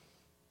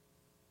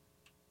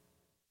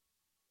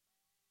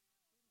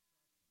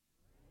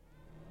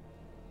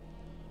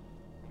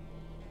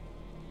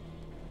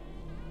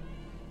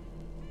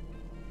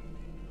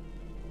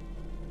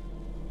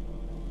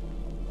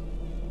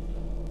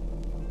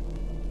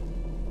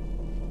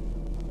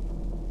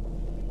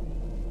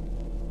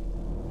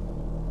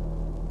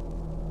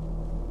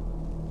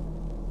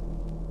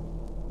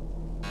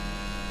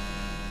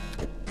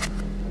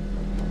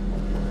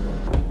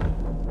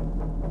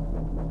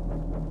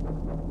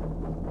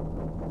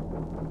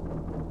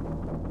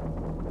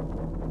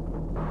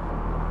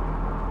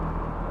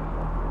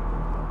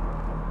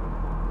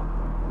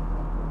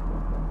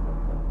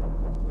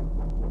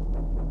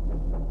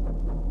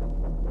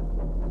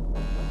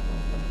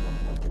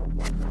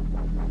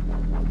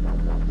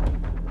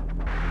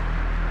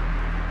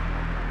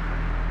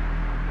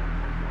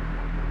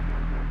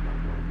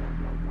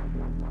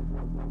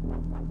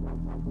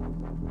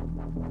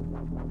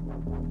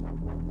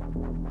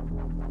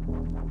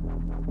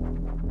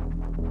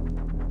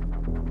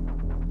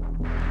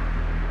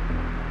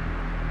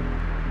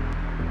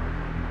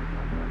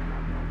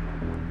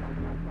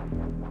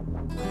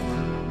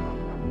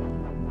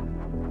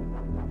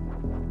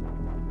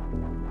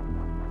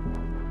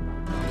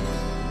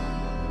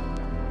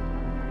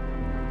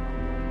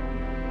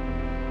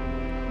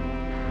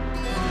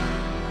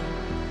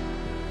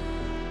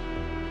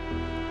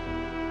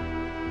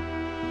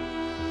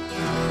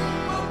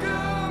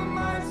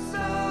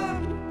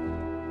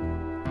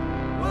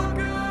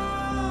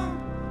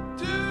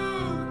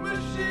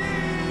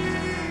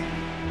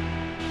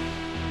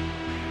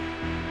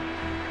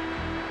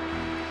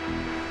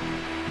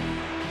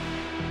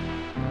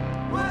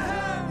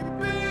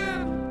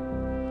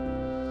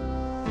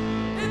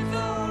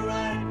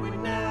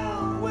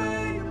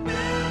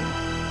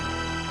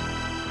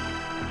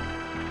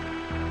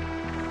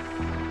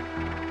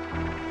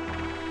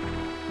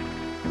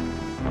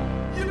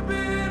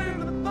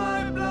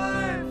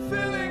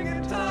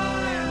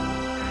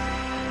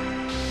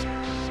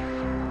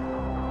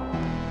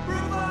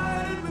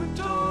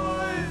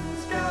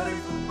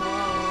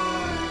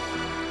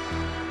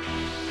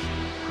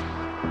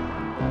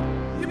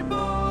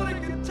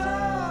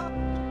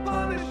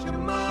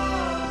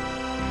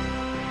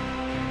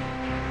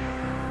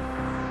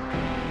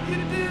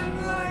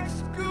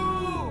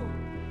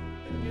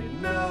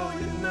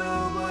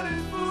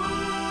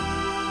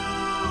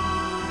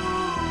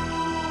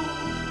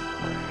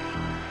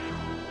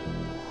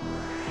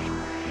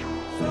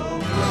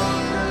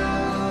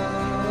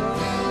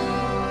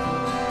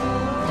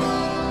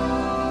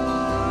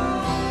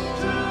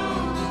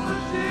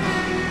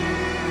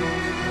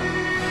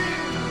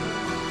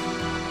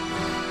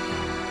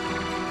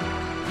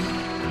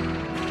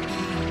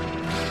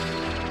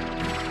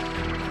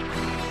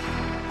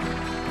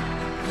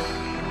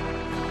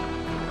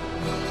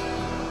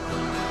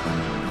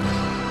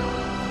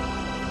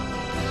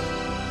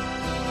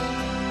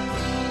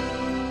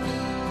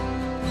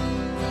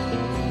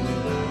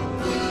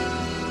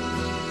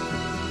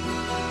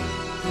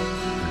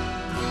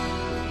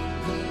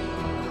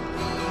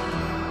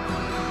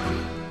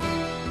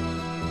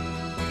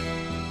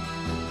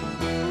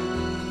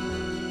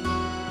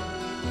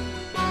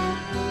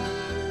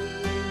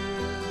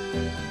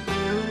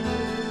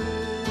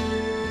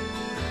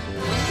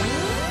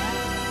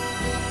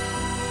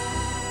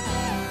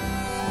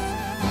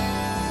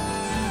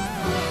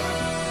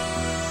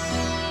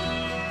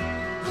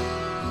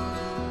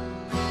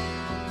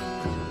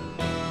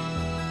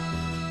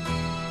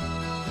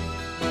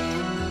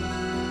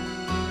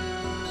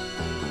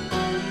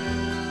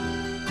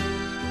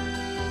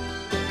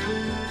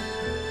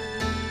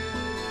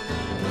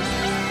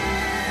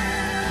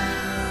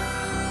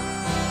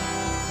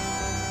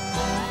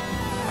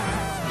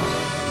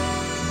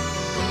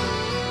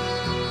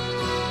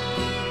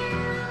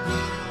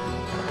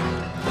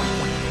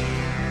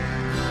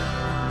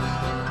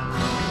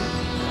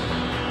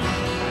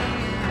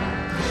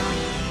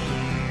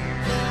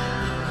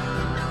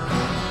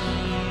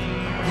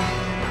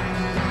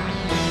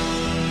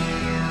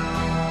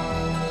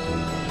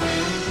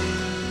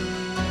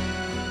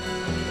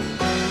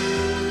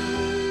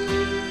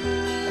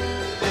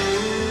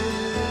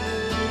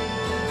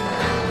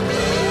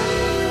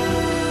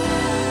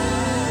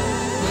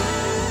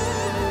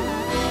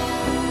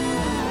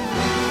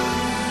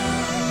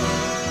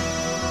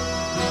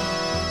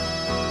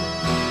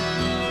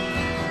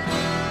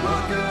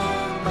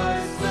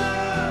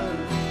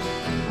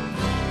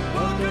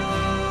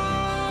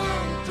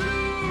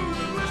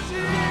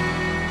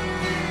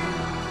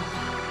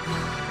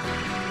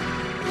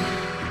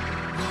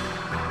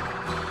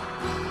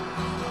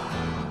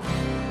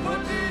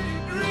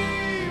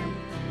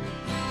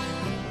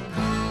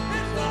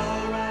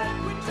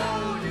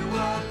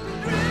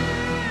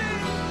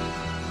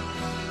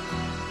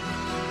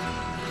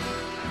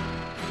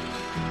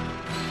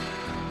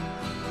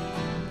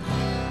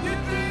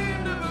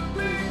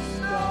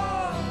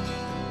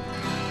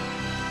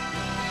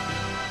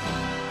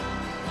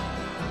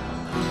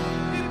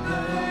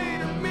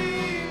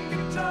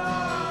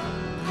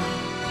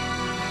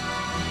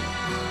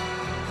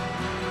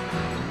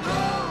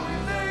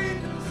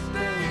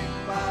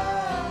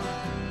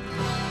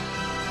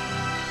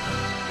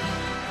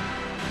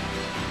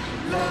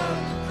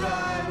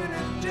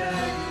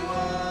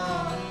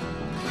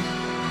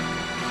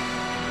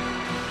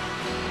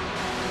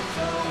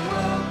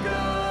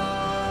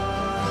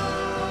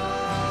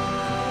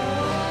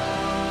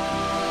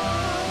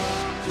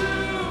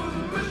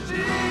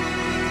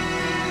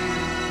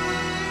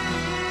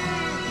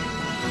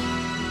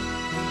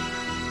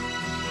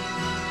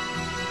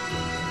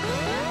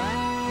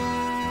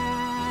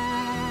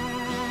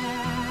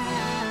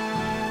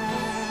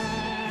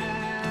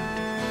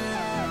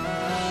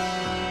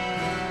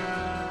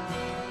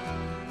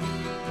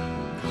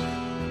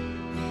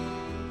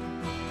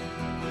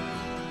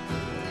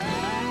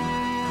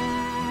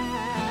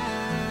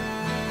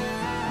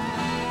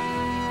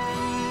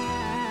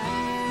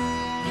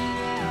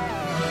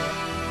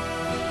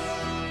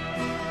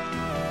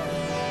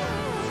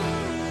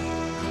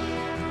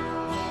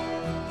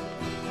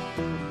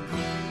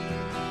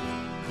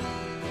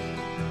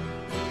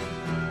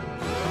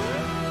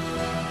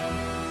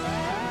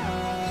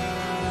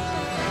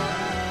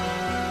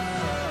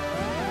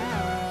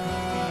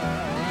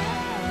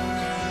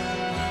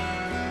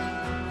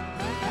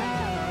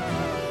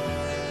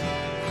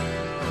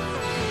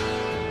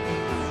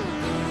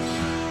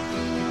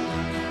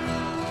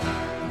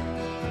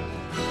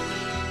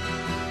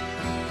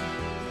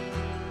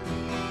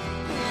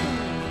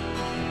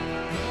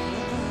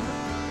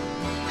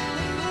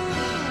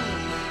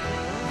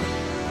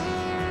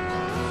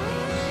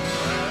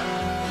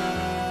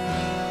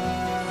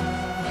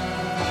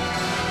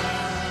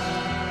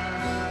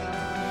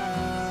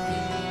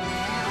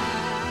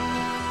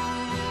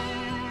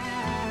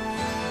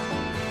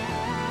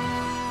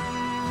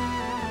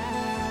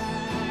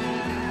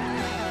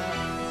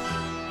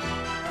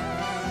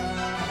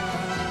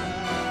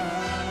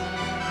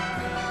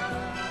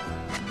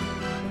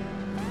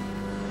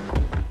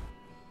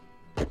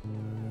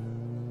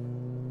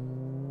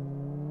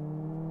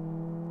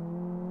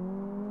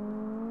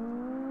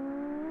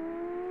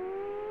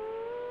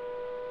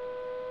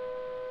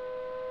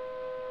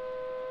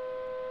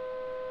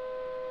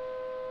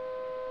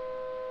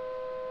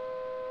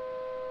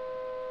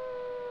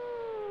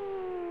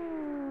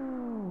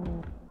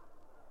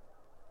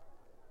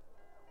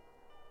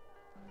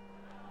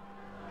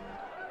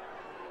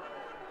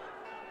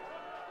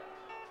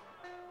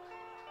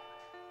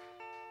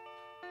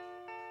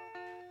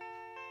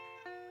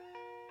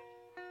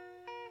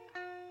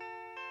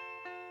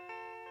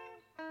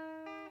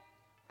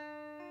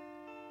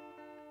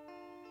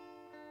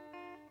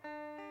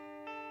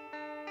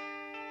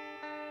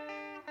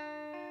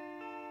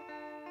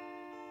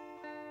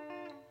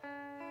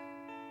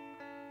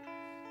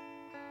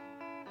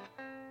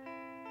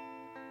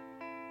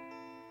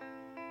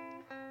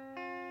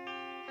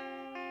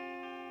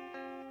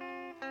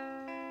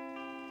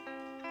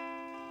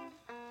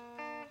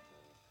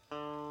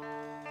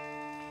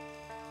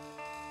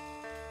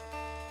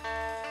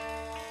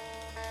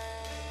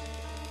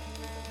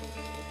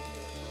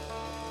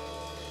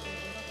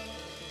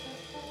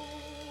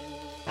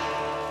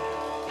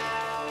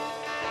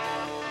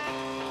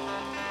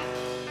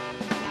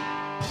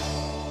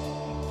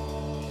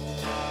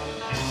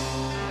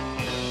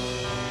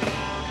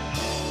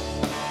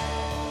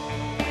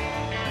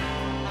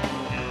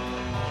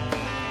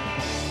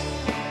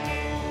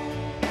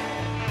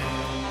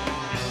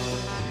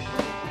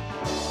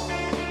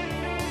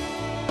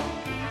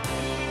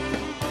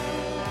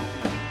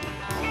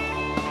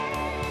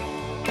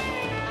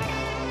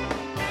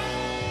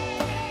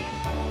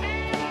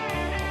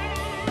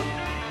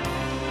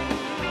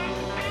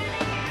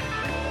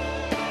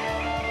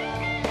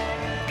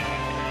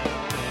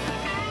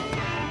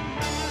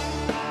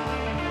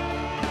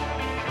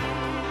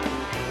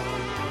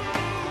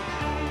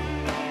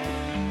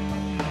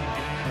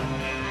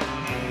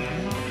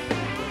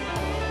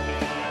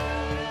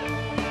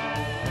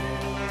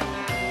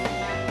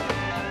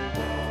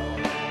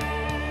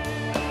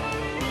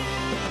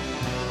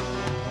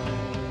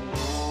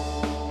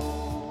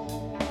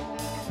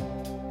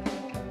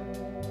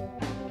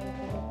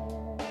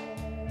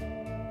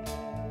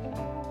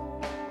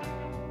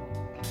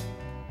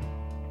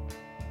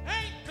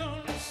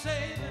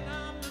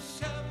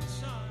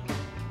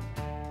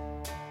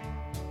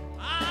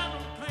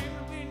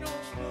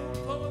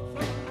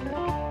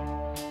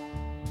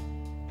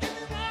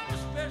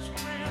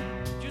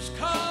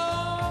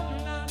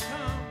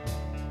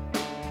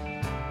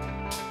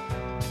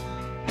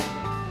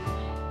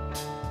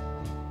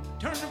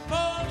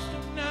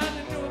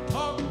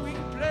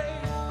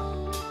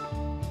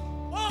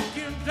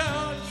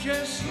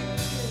 yes you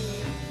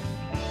did.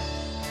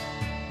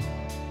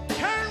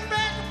 Turn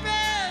back a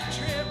bad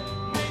trip,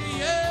 maybe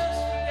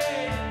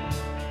yesterday.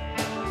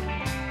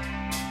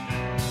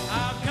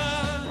 I've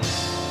got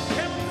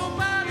chemical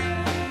body,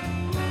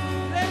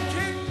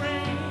 electric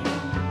brain.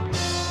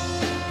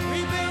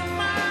 Rebuild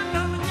mind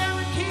on the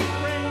guaranteed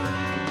brain.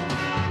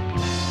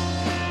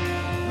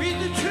 Read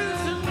the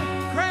truth in the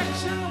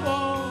cracks in the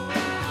wall.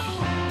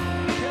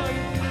 Tell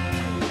you the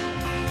truth.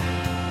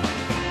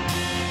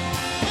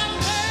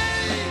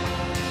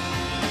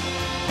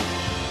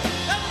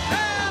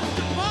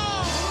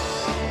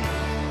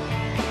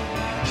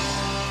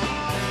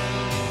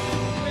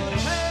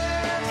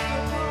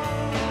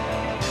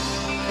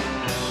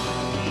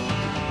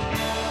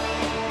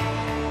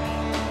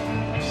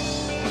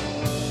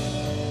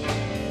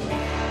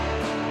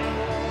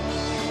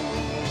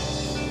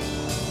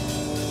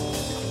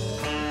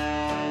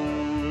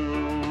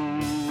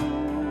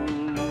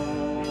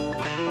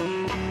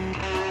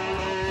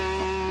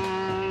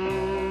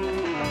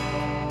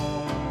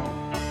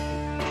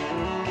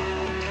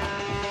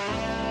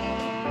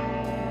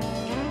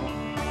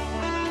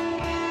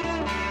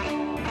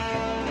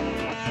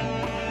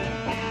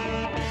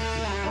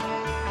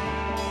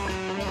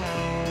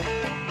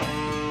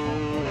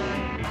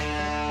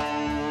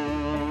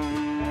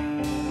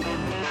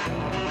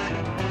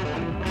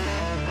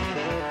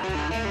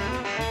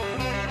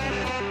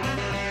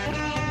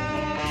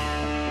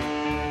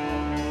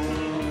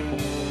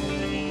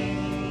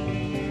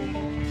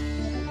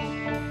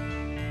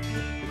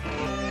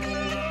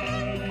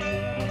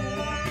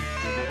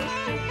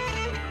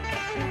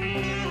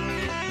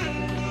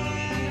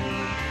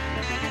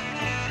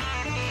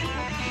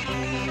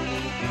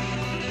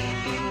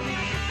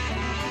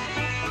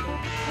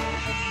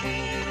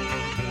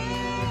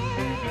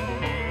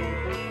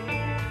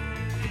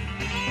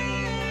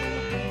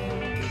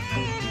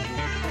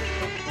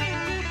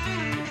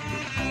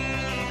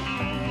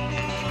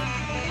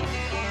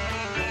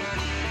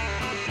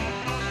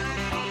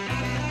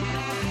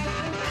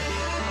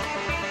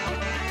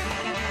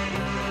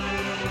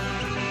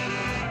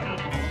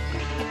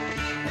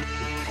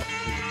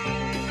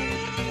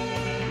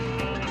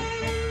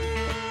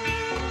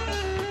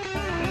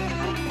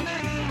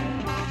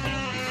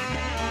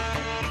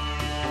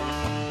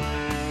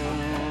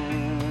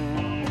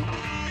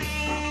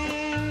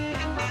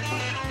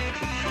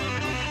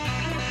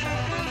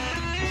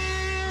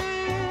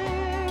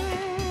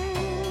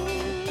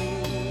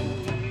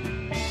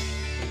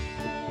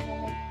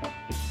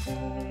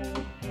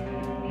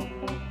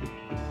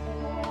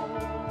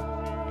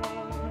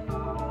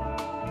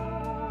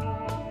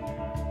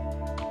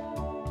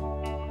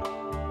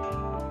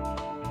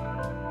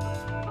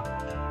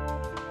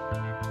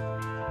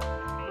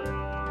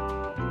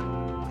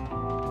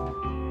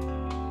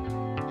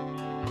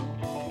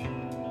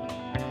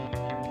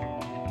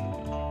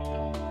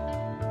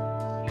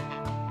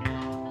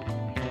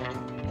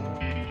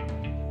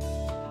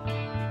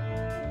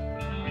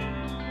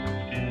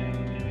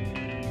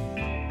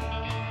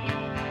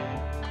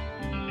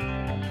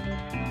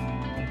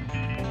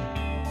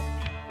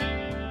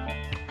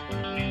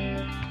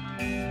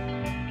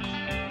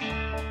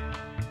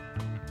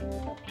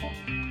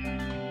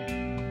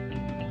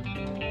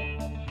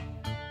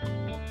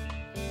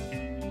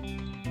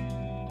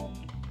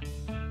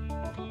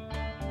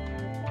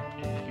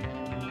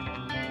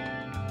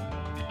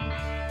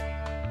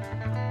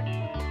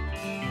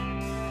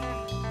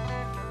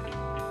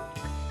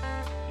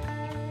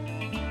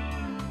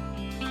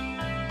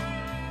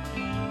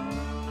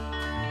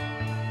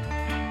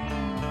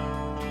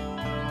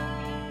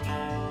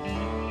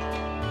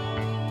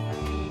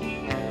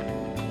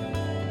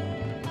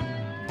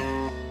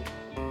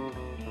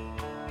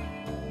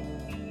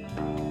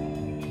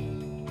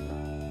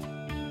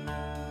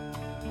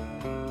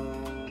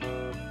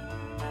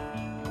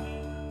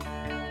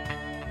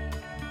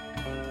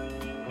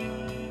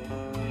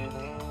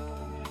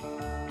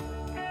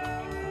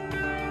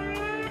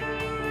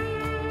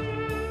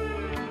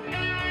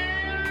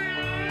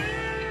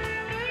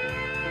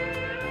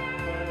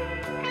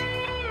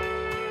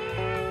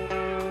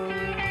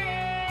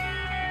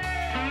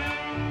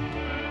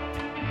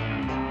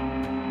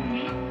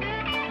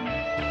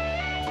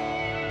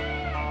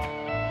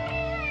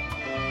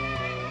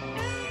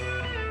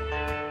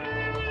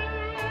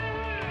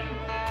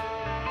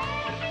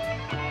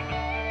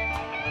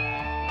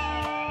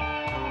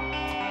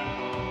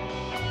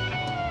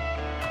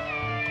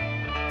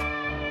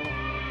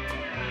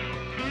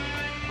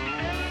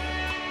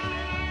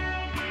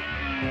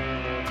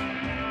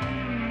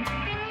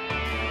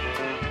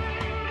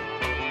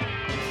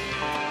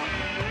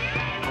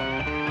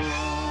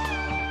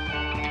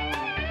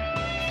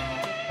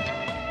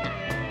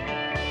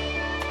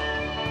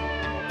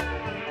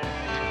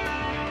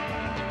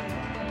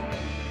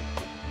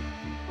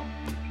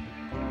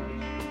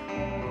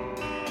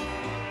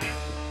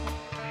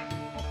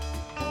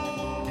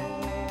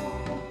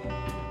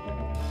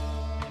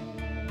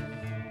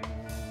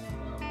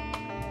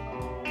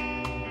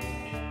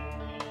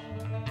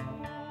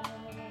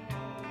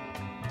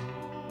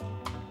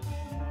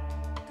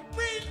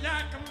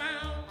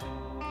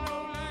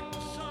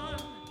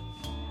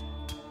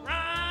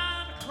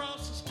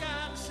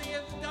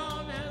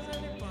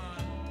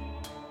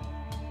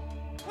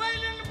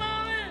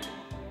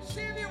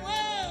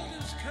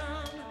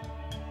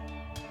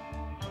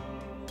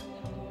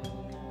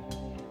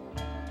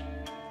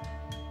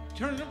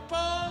 Turn the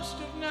forest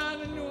at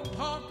night into a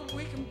park where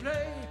we can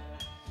play.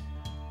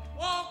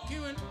 Walk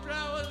you in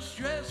flowers,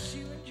 dress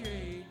you in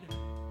jade.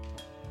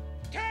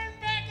 Turn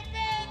back a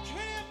bad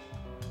trip,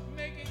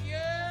 make it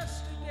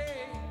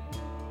yesterday.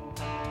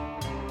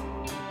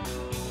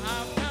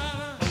 I've got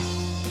a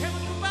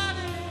chemical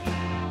body,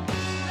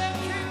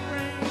 electric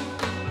brain.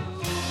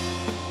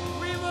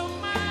 River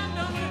mind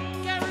on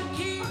a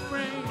guaranteed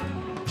brain.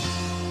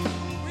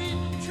 Read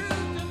the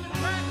truth in the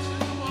cracks in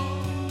the wall.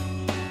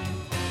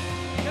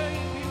 Your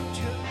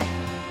future.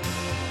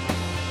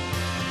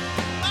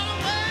 On the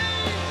way.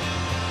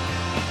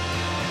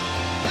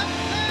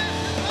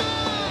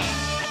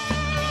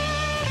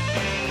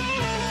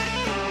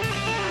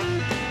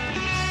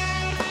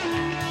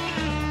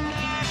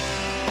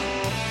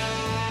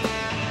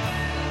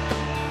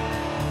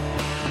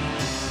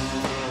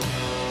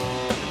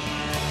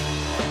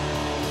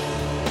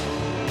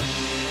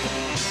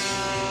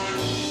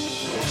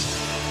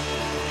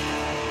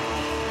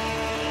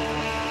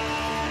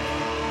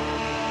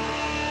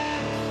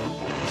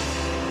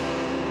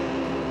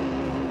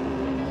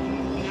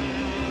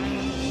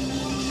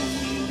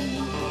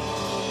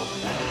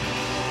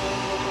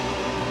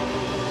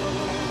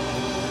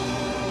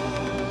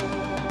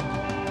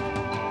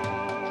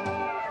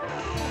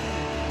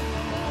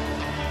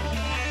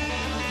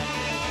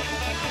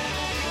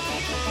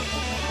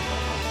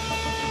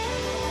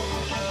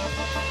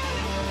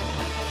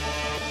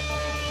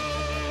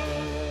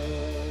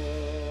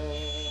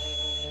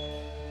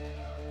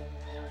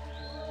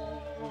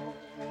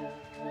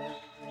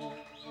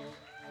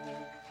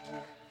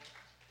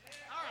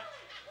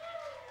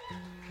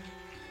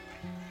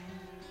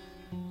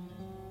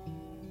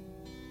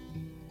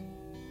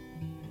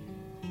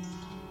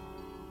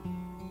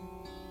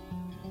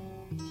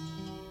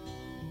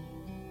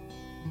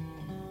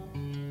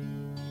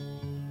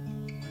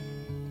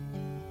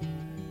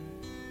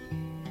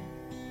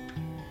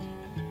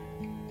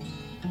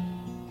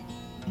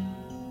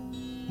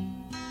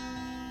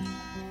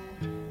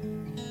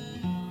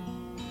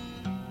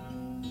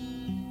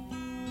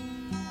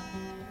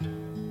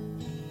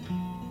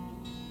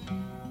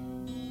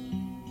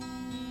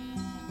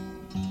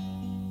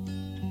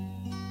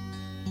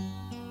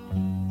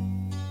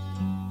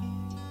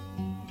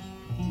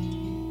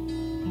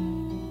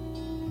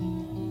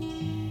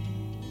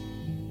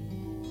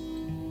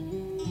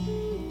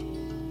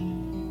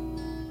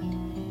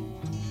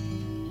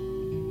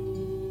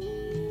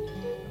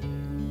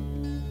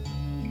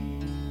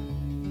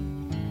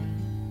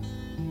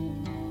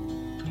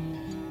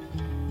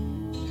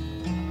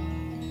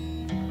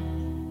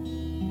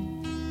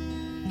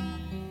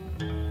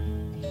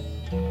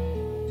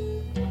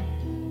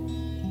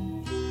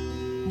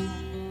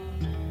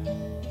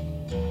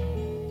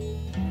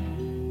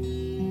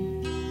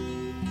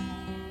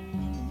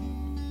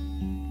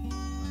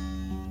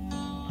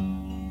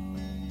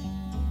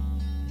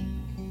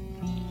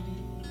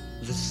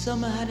 The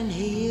summer had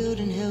inhaled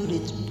and held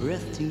its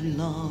breath too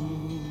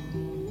long.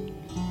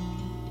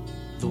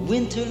 The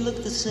winter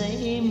looked the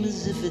same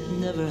as if it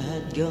never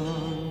had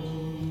gone.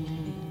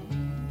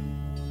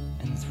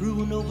 And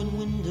through an open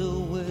window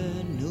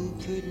where no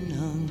curtain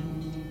hung,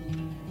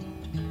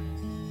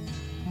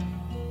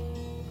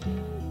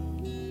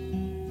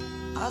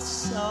 I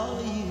saw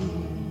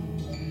you.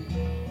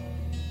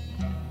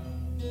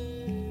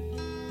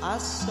 I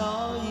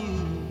saw you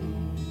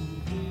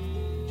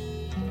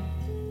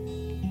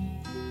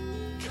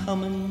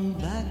coming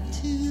back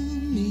to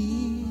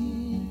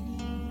me.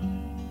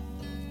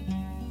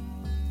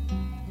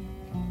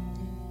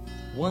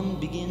 One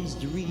begins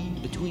to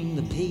read between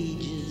the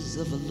pages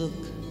of a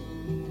look,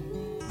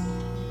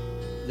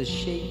 the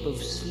shape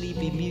of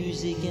sleepy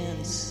music,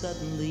 and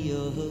suddenly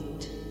you're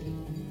hooked.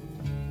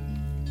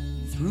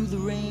 Through the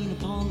rain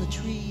upon the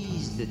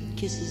trees that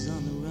kisses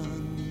on the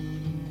run,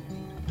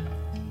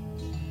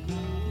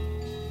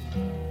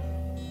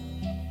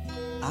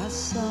 I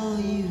saw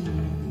you.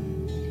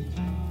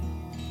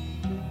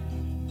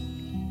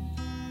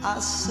 I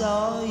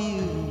saw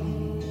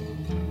you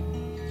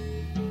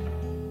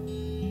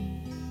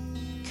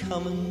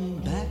coming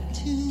back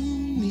to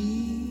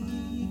me.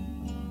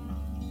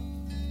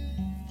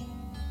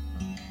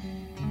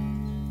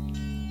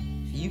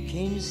 You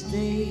came to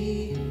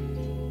stay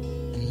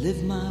and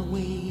live my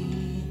way,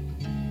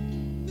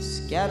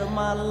 scatter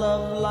my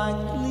love like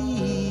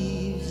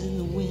leaves in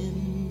the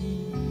wind.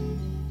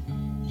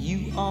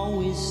 You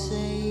always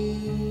say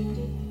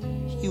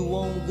you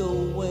won't go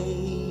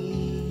away,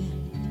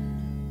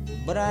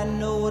 but I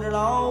know what it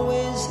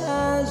always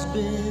has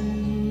been.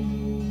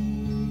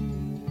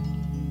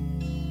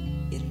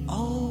 It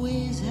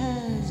always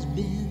has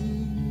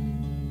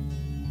been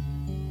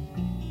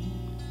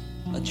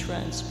a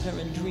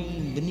transparent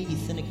dream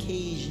beneath an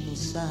occasional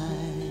sigh.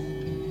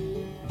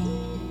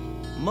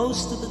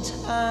 Most of the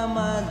time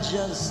I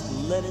just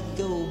let it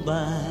go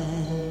by.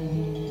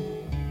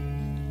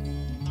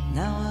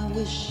 Now I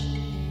wish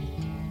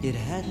it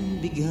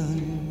hadn't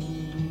begun.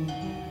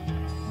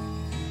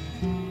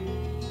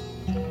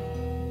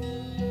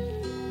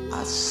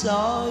 I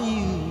saw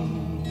you.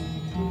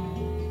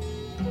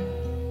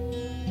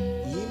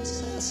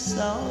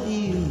 saw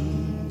you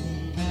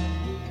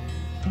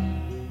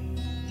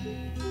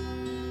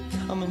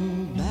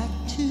coming back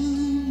to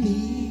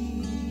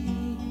me,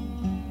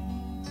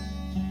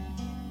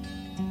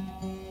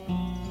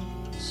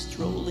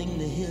 strolling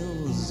the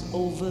hills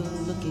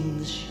overlooking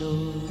the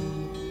shore.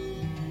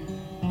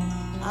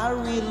 I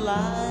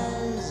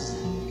realize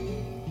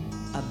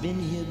I've been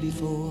here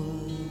before.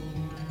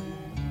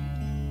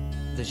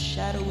 The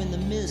shadow in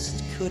the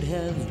mist could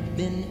have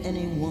been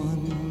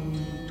anyone.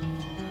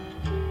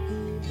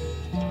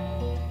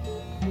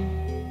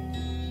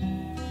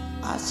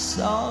 I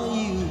saw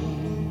you,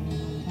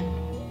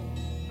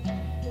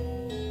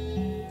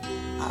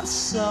 I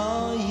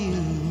saw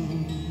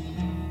you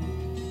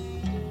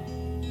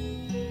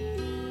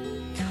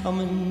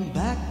coming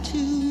back to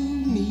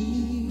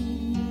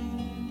me.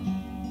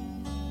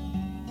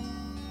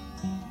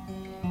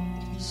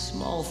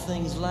 Small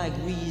things like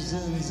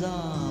reasons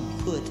are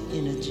put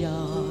in a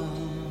jar.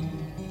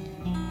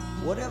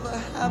 Whatever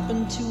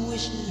happened to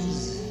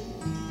wishes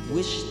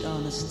wished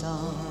on a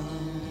star?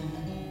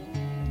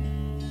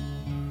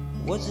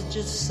 Was it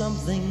just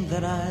something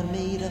that I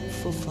made up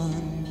for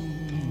fun?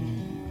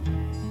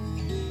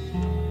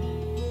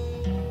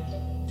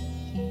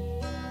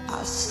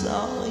 I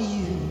saw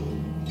you,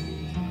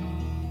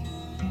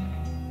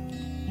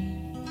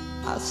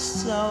 I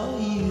saw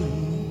you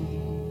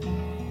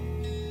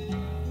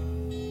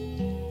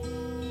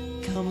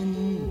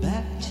coming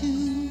back to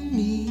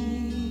me.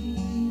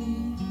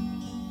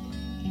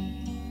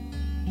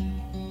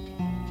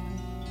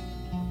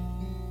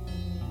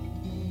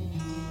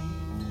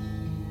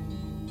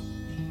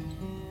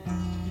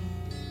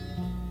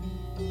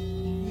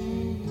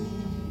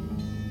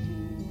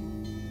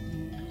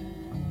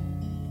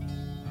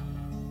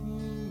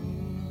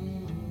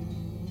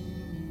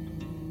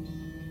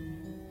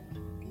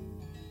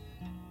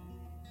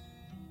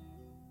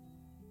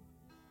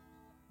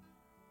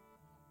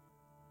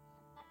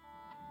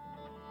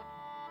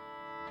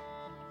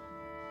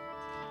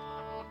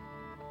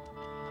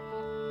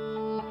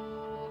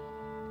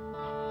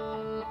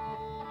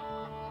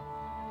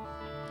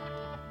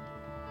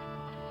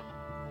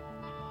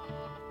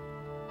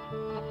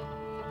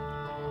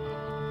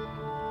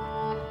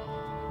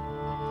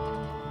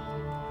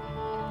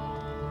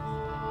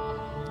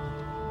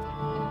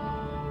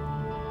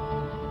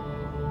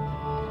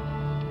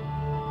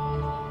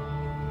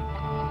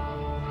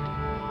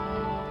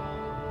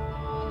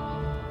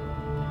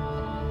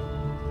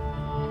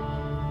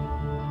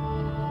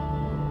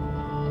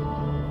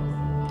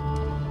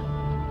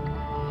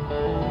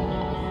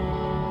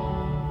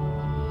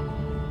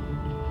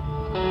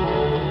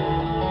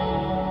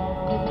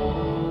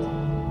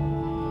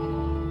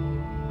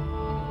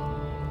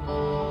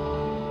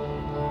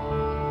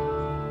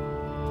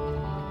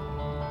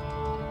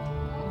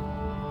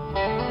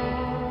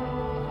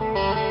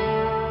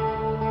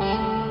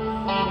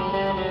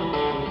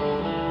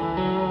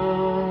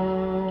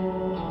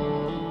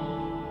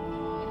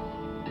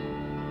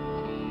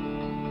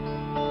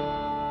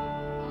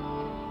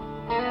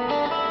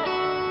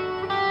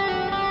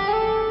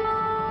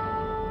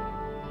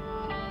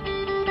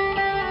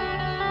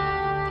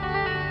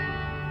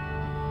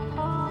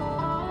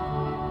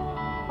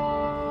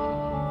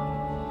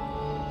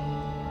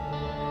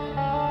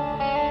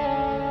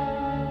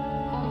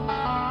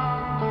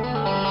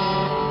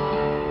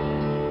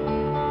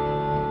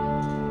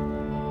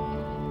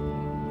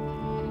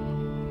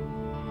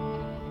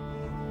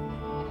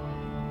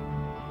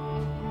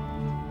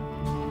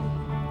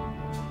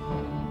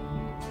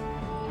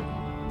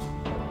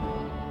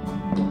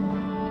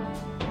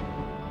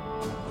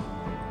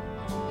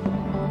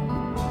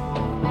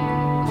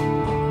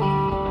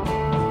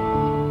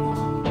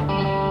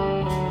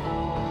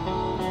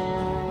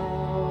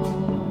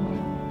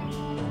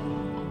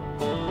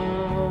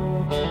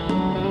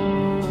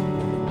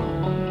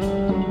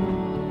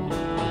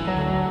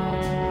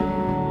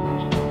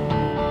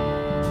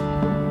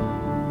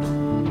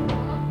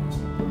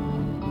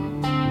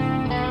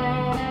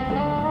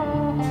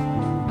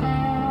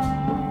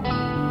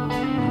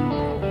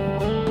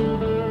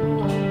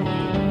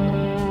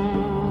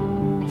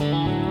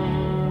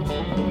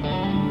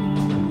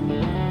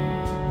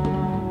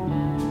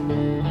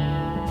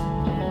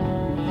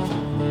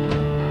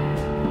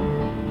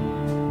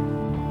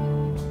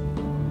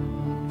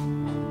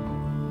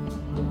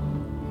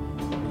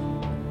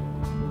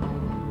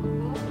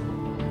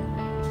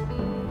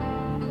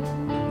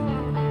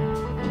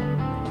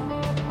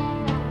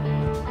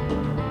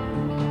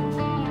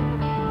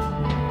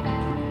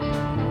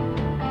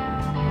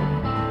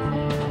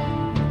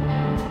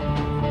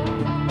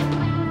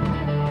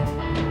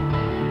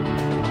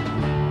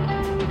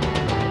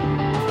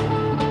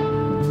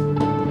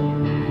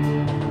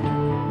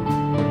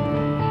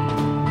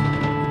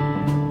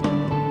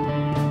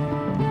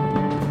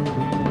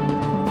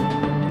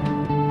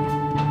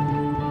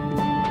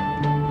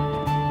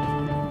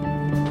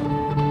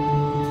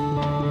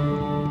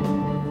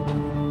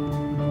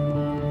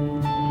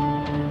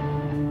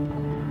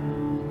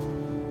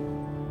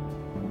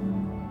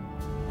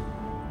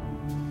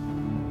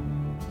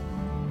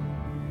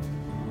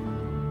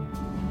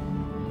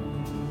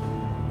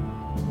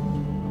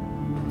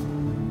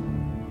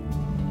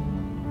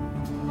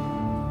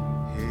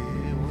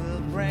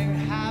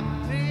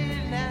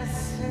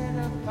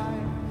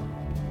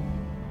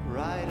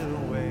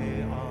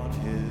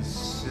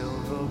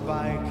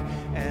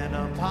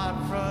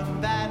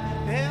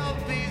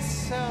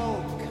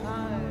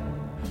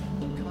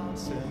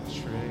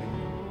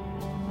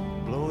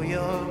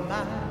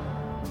 mind.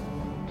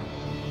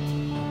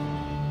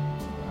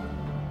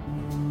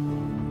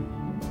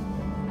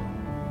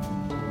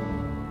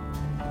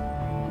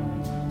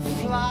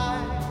 Fly,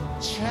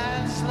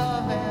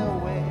 Translove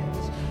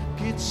Airways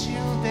gets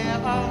you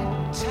there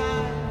on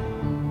time.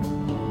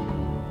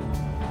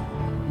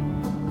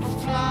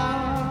 Fly,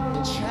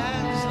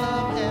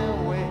 Translove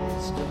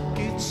Airways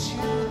gets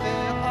you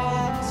there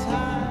on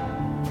time.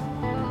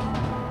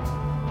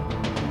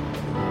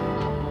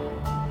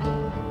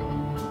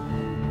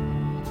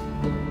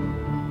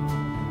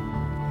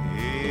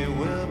 It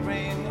will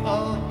bring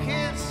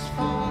orchids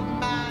for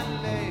my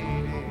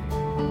lady,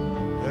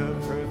 her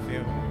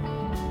perfume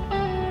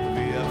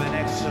be of an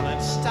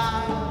excellent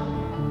style.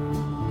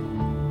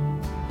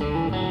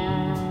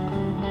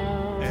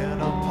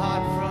 And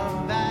apart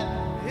from that,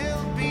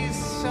 he'll be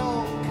so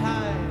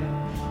kind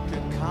to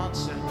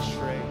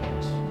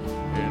concentrate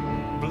and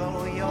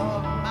blow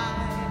your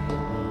mind.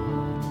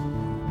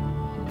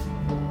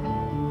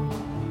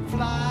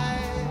 Fly,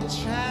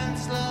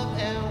 Translove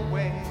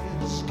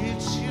Airways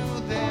gets you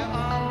there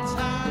on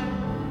time.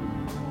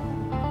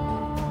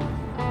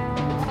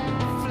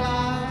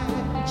 Fly,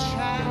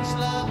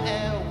 Translove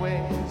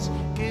Airways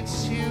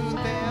gets you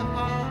there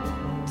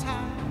on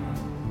time.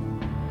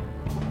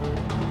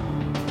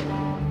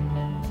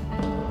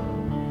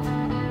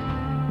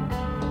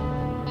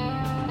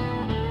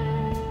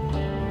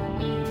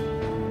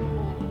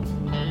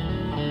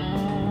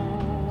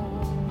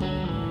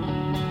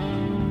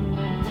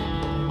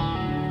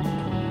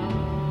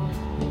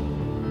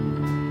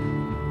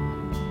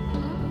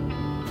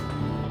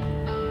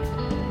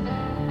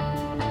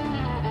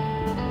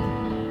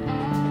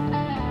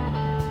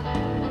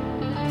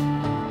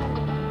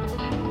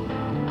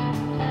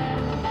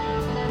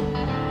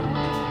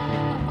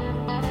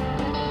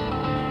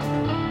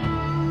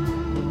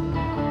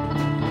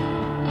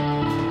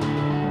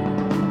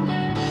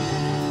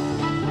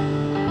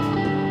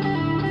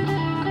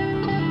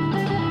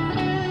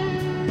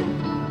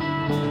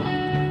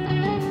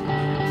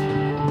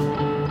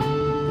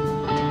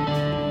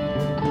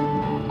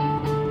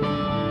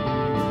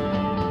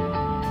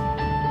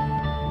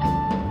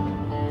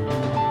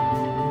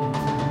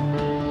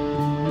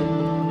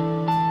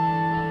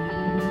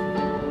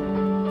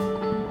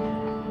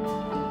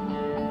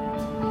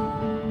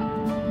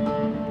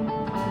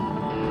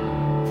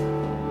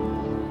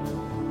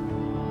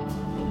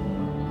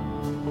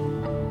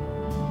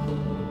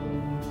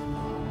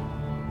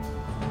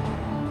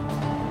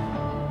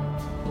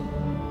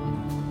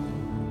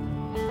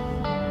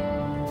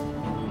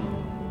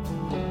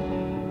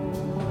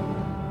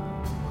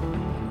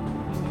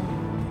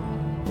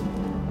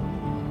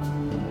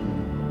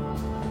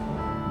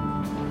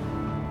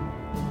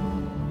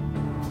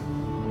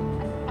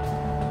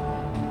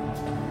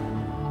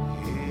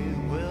 It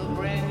will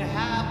bring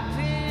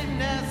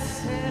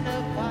happiness in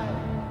a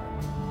bite,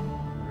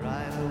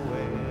 right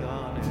away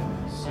on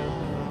a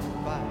silver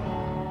bite.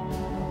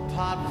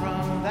 Apart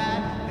from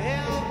that,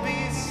 he'll be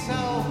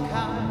so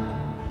kind,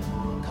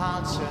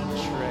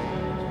 concentrate,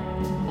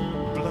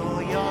 blow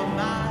your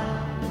mind.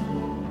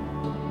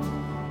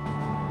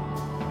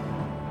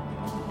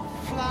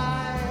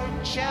 Fly,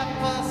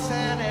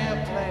 Jefferson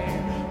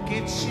Airplane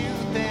gets you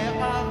there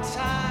on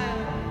time.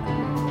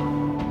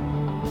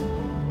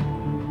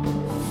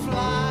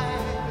 Fly,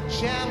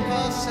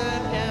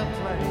 Jefferson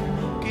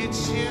Airplane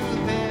gets you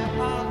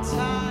there on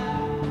time.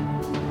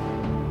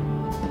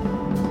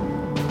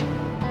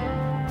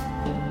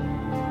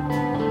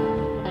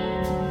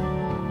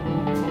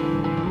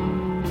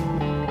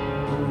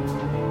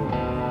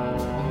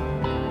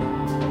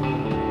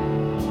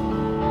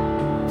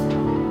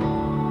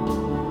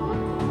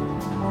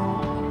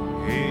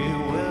 It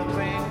will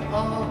bring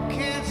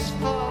orchids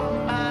for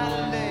my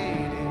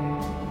lady,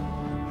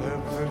 her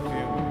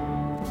perfume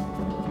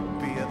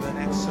be of an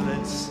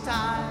excellent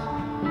style.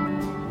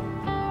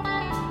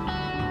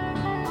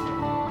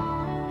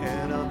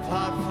 And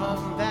apart from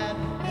that,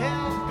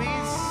 he'll be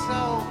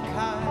so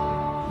kind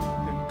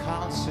and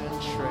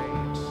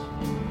concentrate,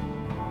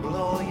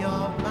 blow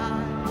your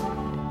mind.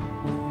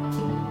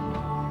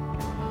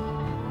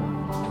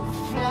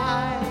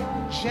 Fly,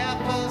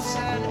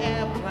 Jefferson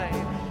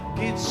Airplane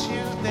gets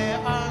you there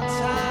on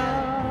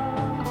time.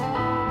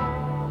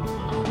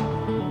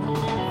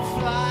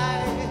 Fly,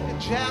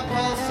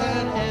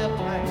 Jefferson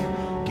Airplane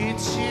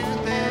gets you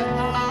there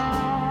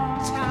on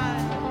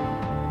time.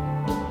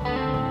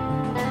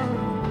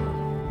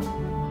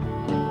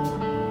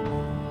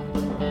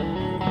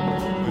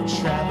 We're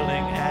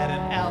traveling at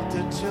an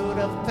altitude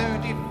of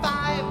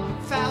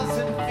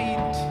 35,000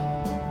 feet.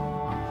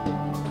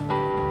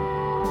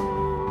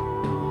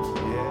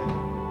 Yeah.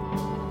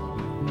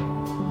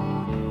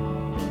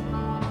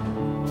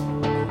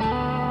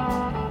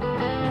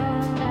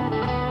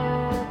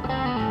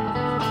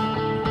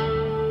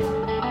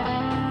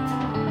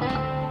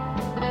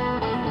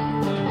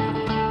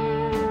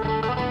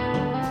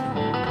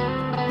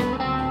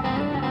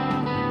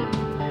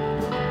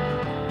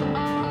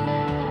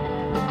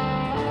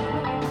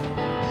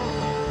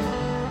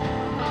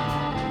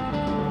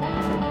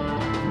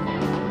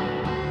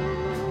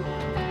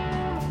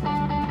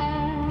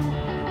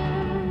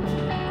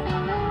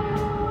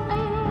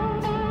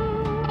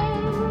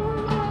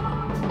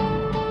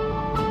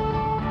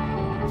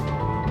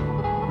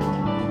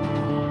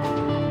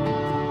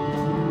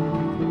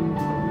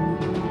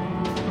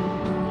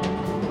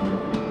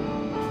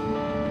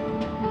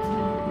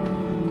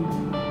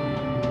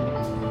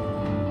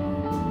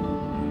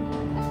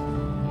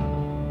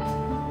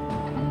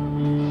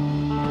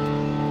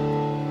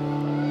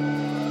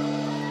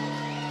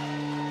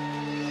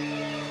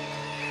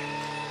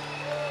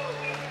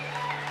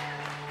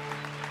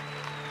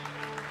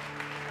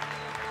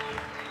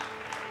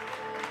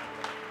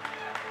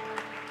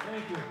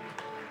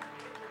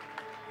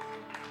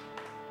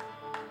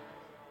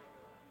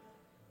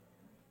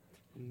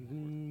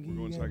 We're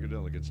going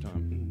psychedelic. It's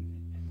time.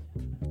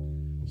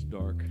 It's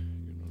dark.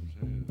 You know what I'm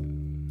saying?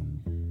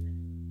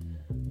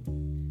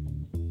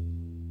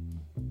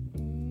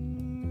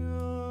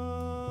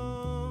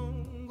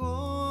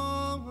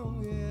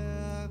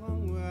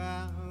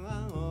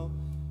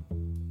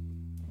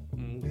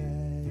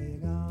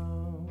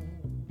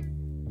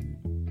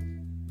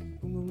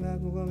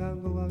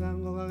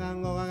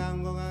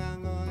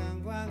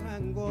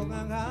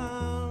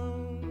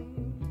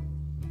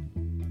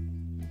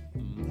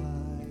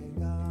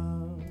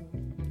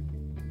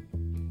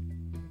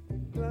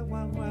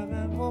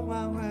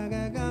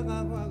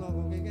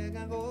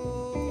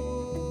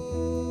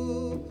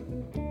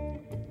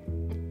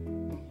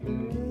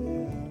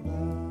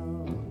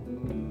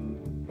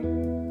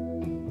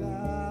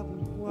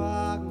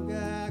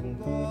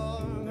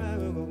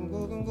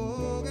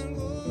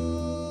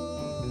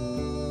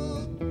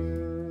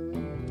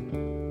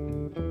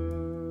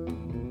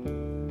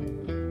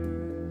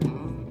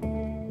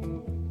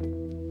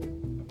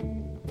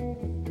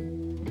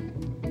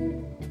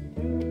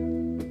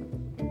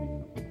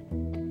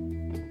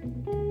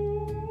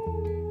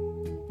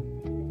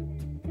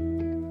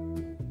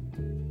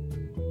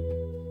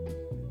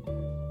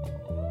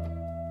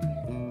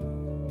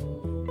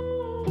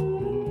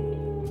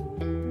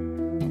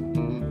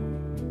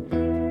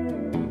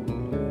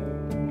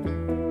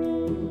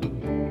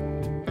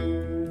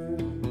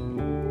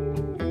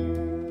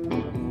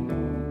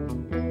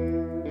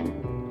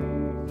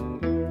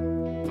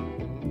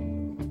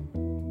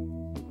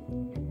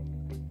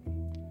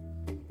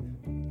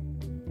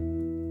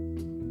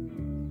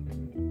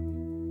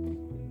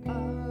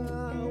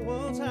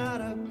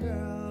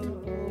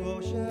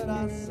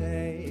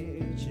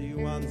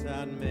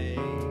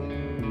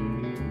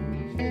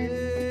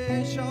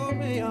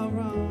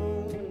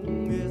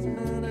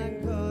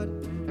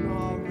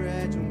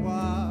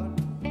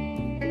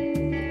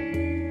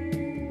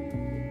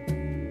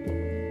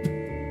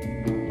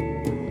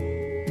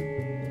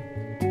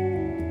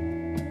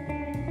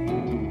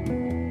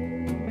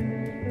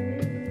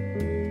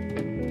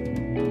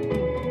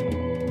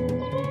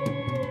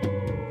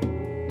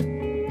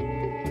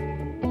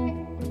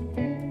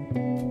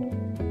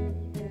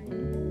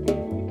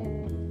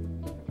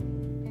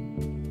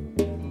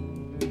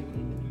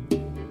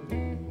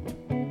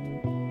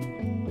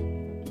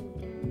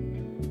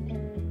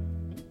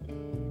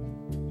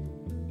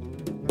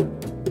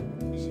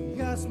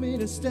 Me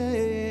to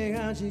stay,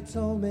 and she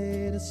told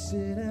me to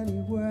sit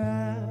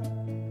anywhere.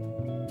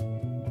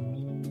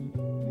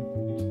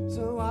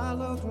 So I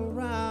looked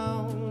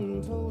around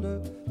and told her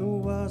there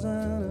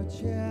wasn't a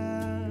chair.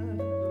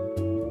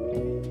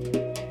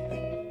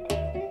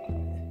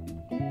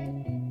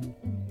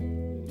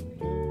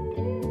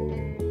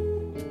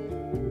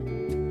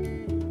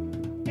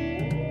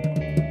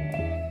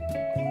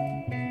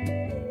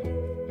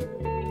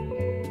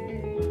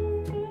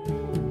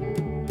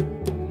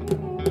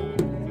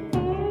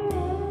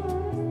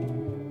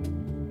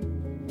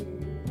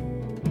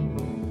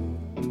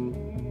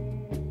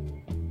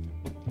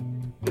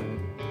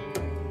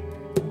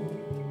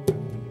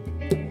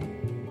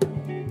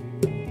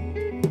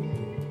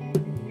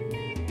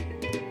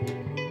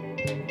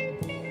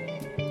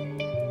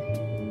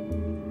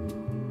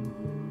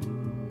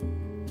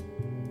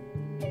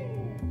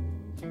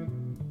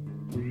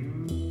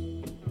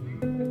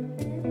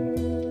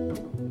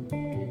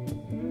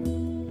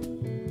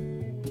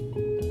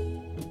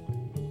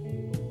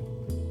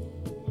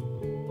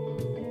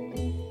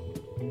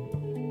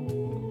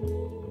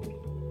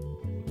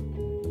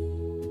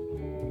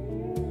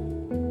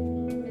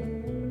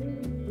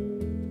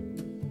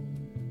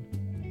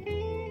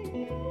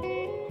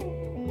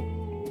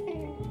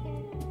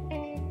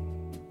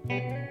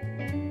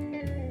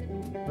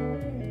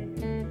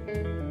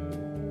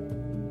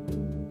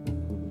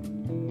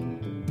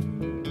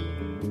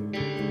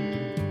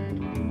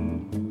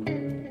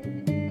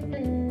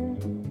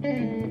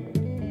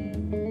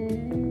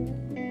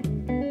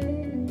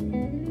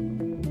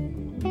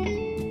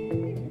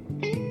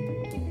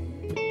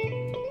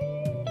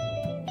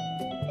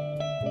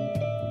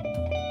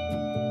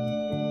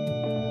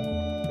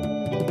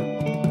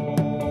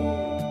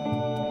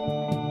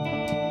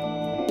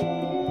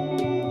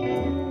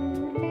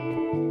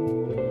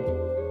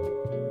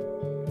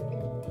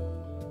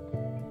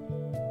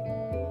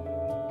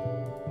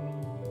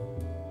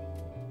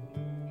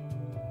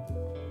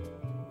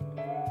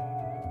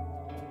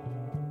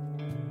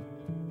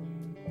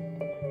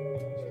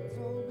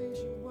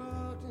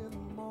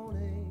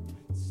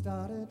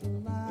 Started to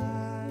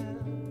lie.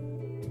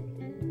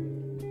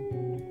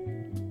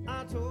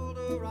 I told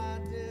her I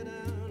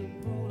didn't,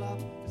 and rolled up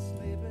to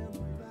sleep in the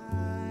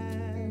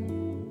bed.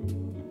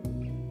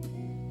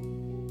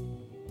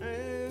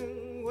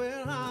 And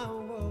when I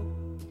woke,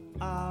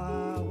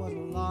 I was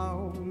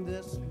alone,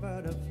 this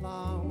bird had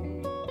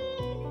flown.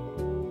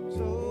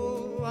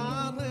 So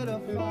I lit a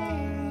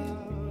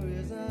fire,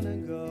 isn't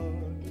it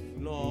good?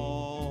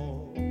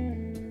 No,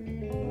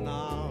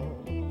 no,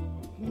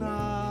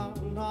 no.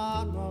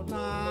 No, no,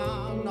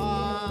 no, no.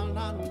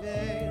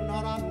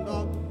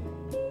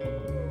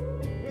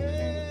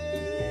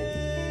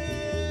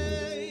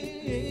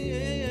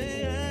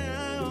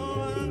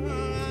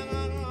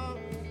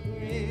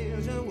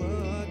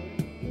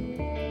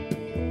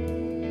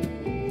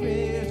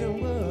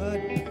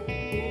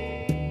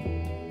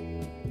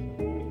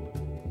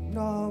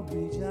 no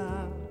bija,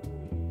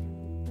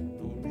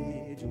 no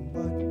region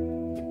what,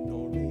 no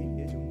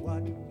region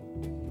what,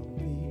 no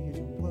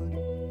region what,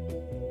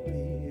 no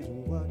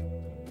region what,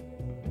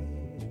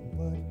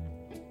 no region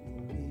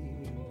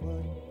what,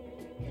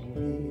 no region what, no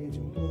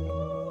region what.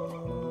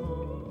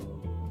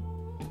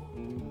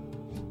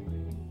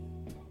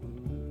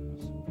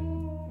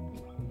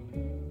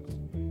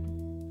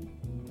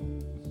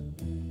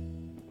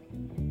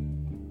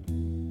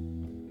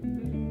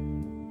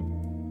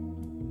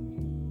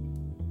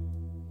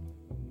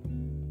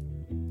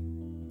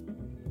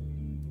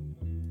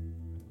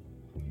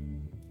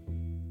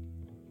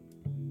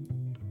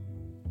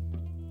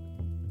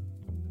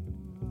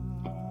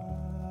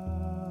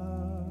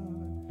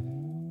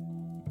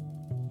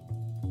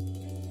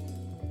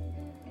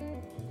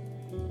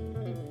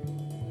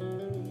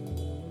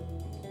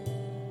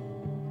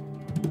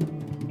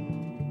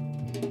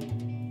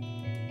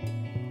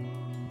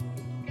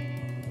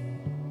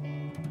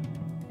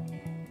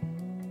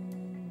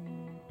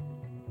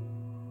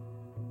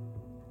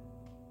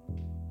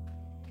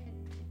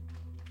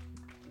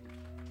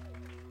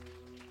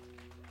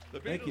 The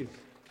Thank you. Beatles.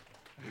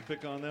 We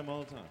pick on them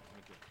all the time.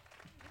 Thank you.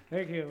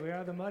 Thank you. We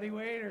are the Muddy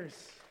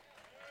Waiters.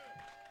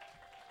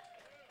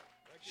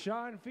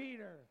 Sean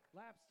Feeder,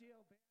 Lap Steel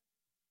Band.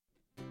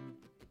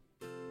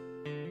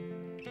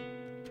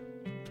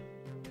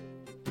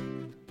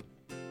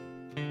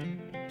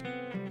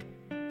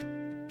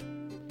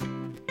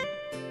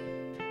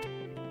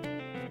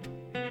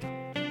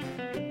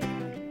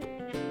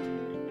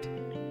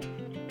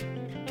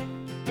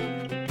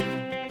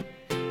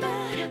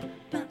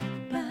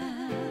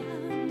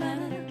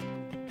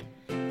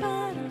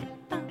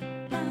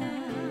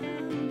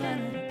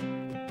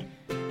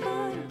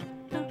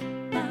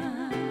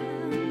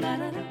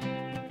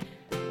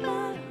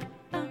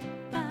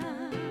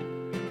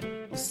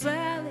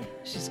 Sally,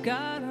 she's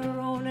got her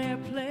own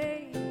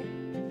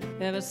airplane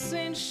ever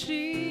since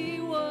she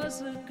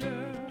was a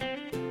girl.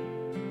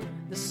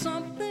 There's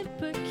something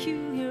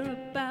peculiar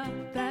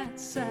about that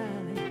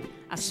Sally.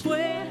 I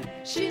swear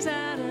she's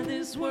out of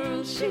this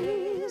world.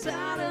 She's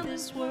out of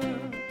this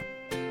world.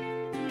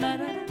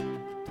 La-da-da,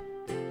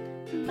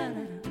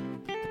 la-da-da,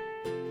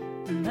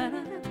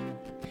 la-da-da.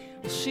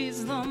 Well,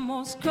 she's the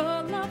most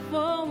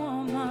colorful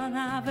woman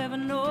I've ever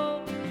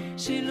known.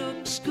 She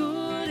looks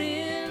good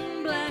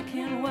in black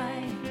and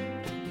white.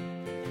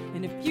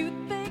 And if you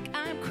think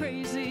I'm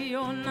crazy,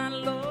 you're not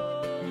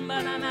alone.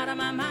 But I'm out of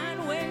my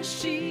mind when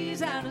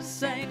she's out of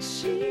sight.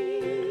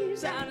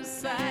 She's out of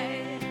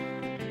sight.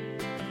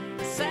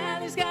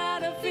 Sally's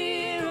got a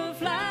fear of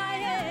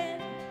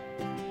flying.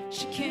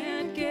 She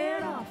can't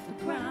get off the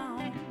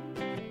ground.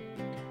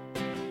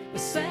 But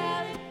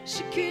Sally,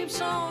 she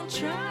keeps on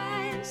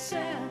trying.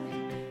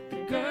 Sally,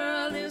 the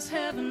girl is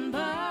heaven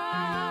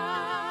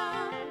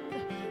bound.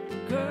 The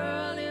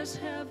girl is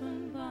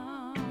heaven bound.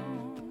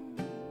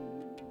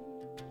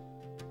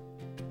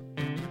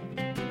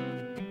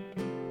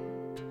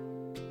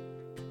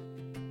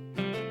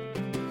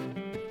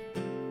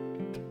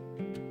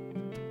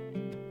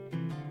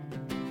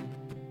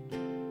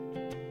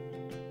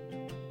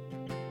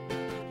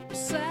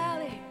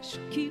 Sally, she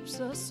keeps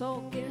us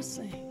all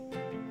guessing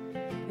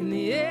in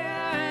the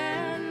air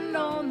and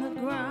on the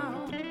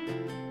ground,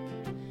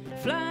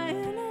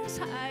 flying as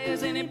high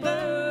as any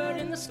bird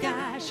in the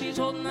sky. She's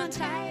holding on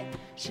tight.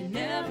 She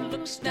never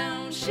looks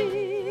down.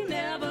 She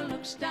never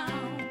looks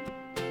down.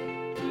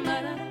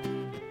 La-da-da,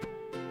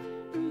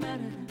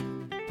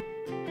 la-da-da,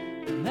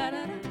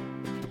 la-da-da.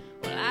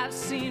 Well, I've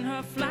seen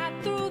her fly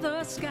through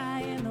the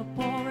sky in the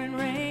pouring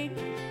rain,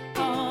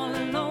 all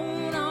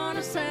alone on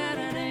a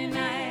Saturday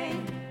night.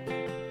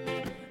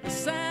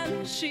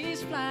 Sally,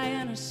 she's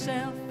flying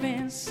herself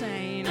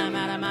insane. I'm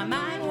out of my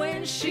mind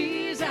when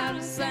she's out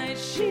of sight.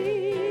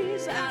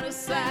 She's out of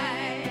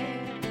sight.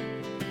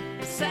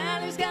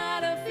 Sally's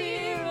got a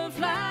fear of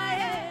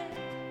flying.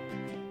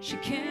 She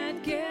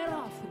can't get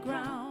off the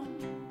ground.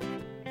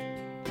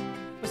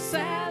 But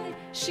Sally,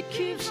 she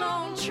keeps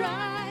on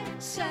trying.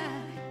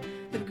 Sally,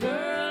 the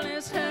girl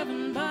is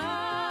heaven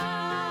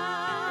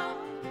bound.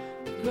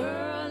 The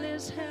girl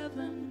is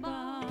heaven bound.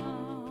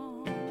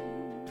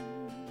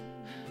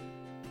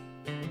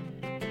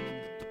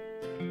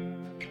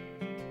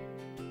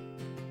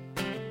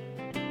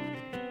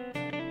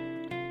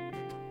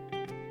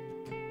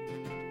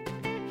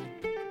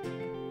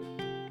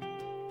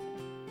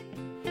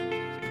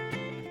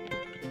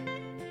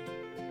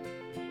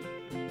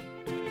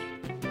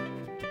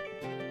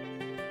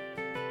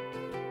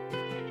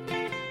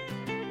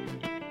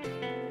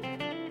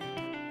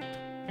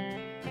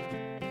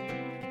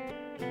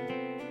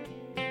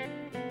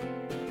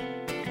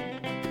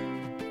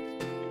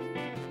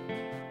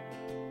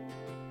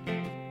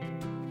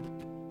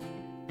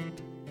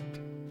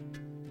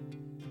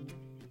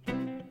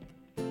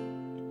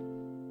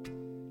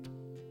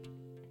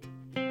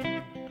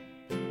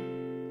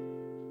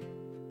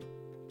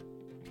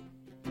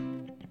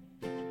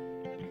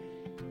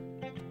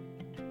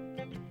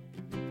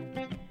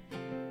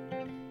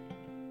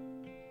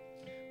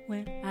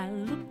 When I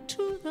look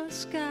to the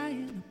sky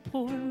in the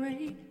pouring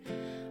rain.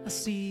 I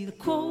see the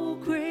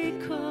cold gray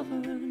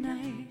covered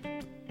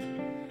night,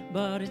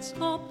 but it's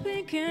all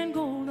pink and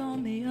gold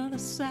on the other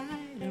side.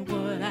 And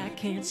what I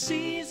can't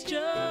see is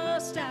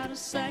just out of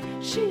sight.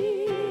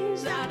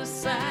 She's out of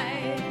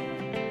sight.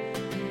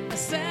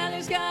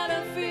 Sally's got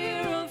a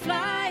fear of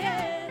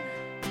flying.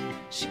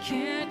 She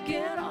can't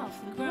get off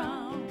the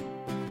ground.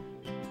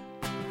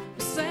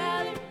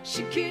 Sally,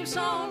 she keeps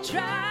on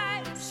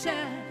trying.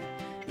 Sally,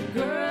 the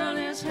girl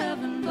is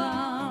heaven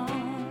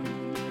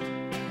bound.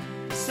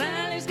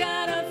 Sally's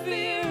got a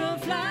fear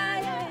of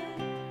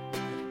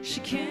flying. She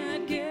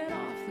can't get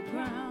off the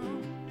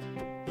ground.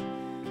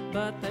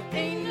 But there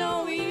ain't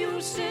no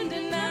use in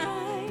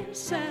denying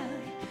Sally,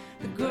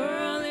 the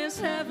girl is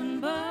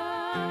heaven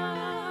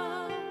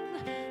bound.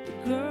 The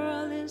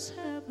girl is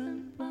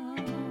heaven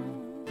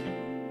bound.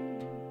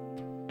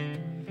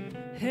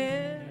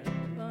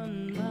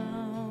 Heaven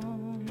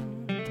bound.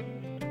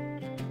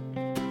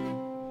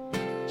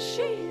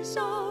 She's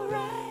all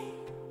right.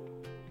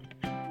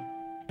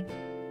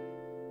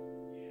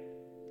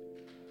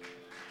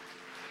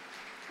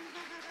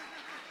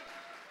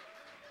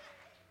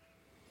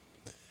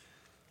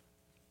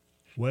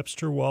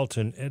 Webster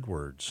Walton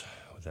Edwards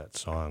with that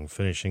song,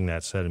 finishing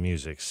that set of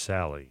music,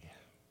 Sally.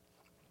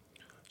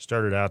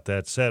 Started out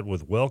that set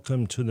with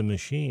Welcome to the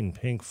Machine,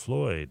 Pink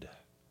Floyd,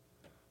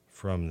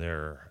 from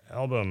their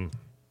album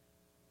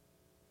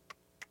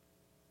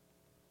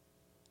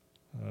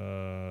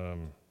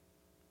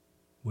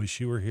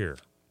Wish You Were Here.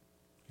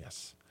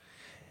 Yes.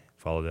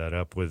 Followed that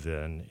up with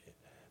a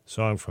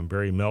song from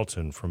Barry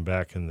Melton from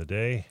back in the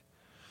day,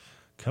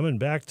 Coming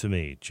Back to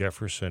Me,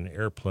 Jefferson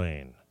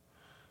Airplane.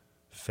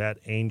 Fat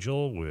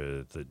Angel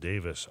with the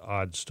Davis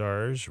Odd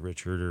Stars,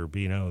 Richard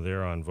Urbino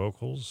there on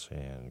vocals,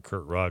 and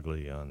Kurt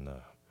Rogley on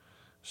the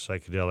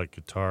psychedelic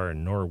guitar,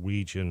 and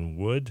Norwegian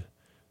Wood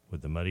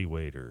with the Muddy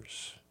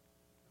Waters.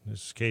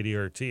 This is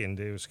KDRT in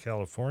Davis,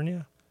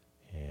 California,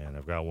 and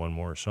I've got one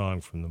more song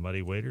from the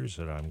Muddy Waters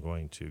that I'm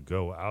going to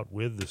go out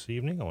with this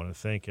evening. I want to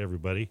thank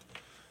everybody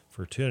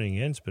for tuning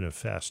in. It's been a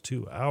fast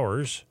 2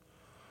 hours,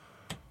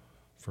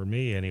 for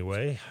me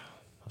anyway.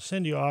 I'll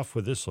send you off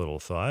with this little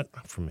thought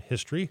from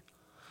history.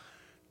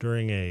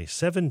 During a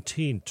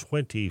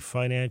 1720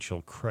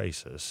 financial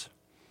crisis,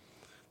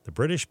 the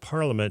British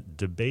Parliament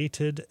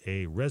debated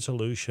a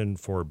resolution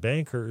for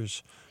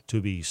bankers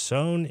to be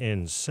sewn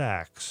in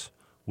sacks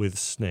with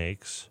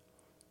snakes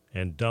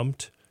and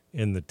dumped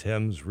in the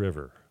Thames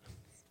River.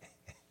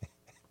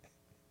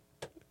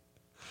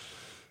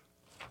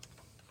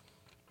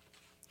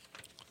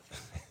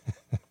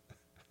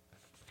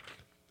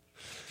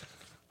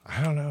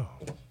 I don't know.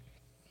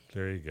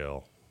 There you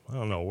go. I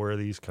don't know where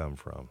these come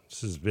from.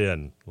 This has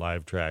been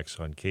Live Tracks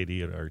on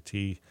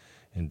KDRT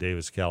in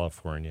Davis,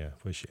 California.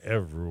 Wish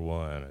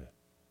everyone a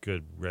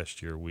good rest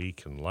of your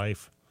week and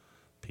life.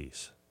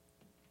 Peace.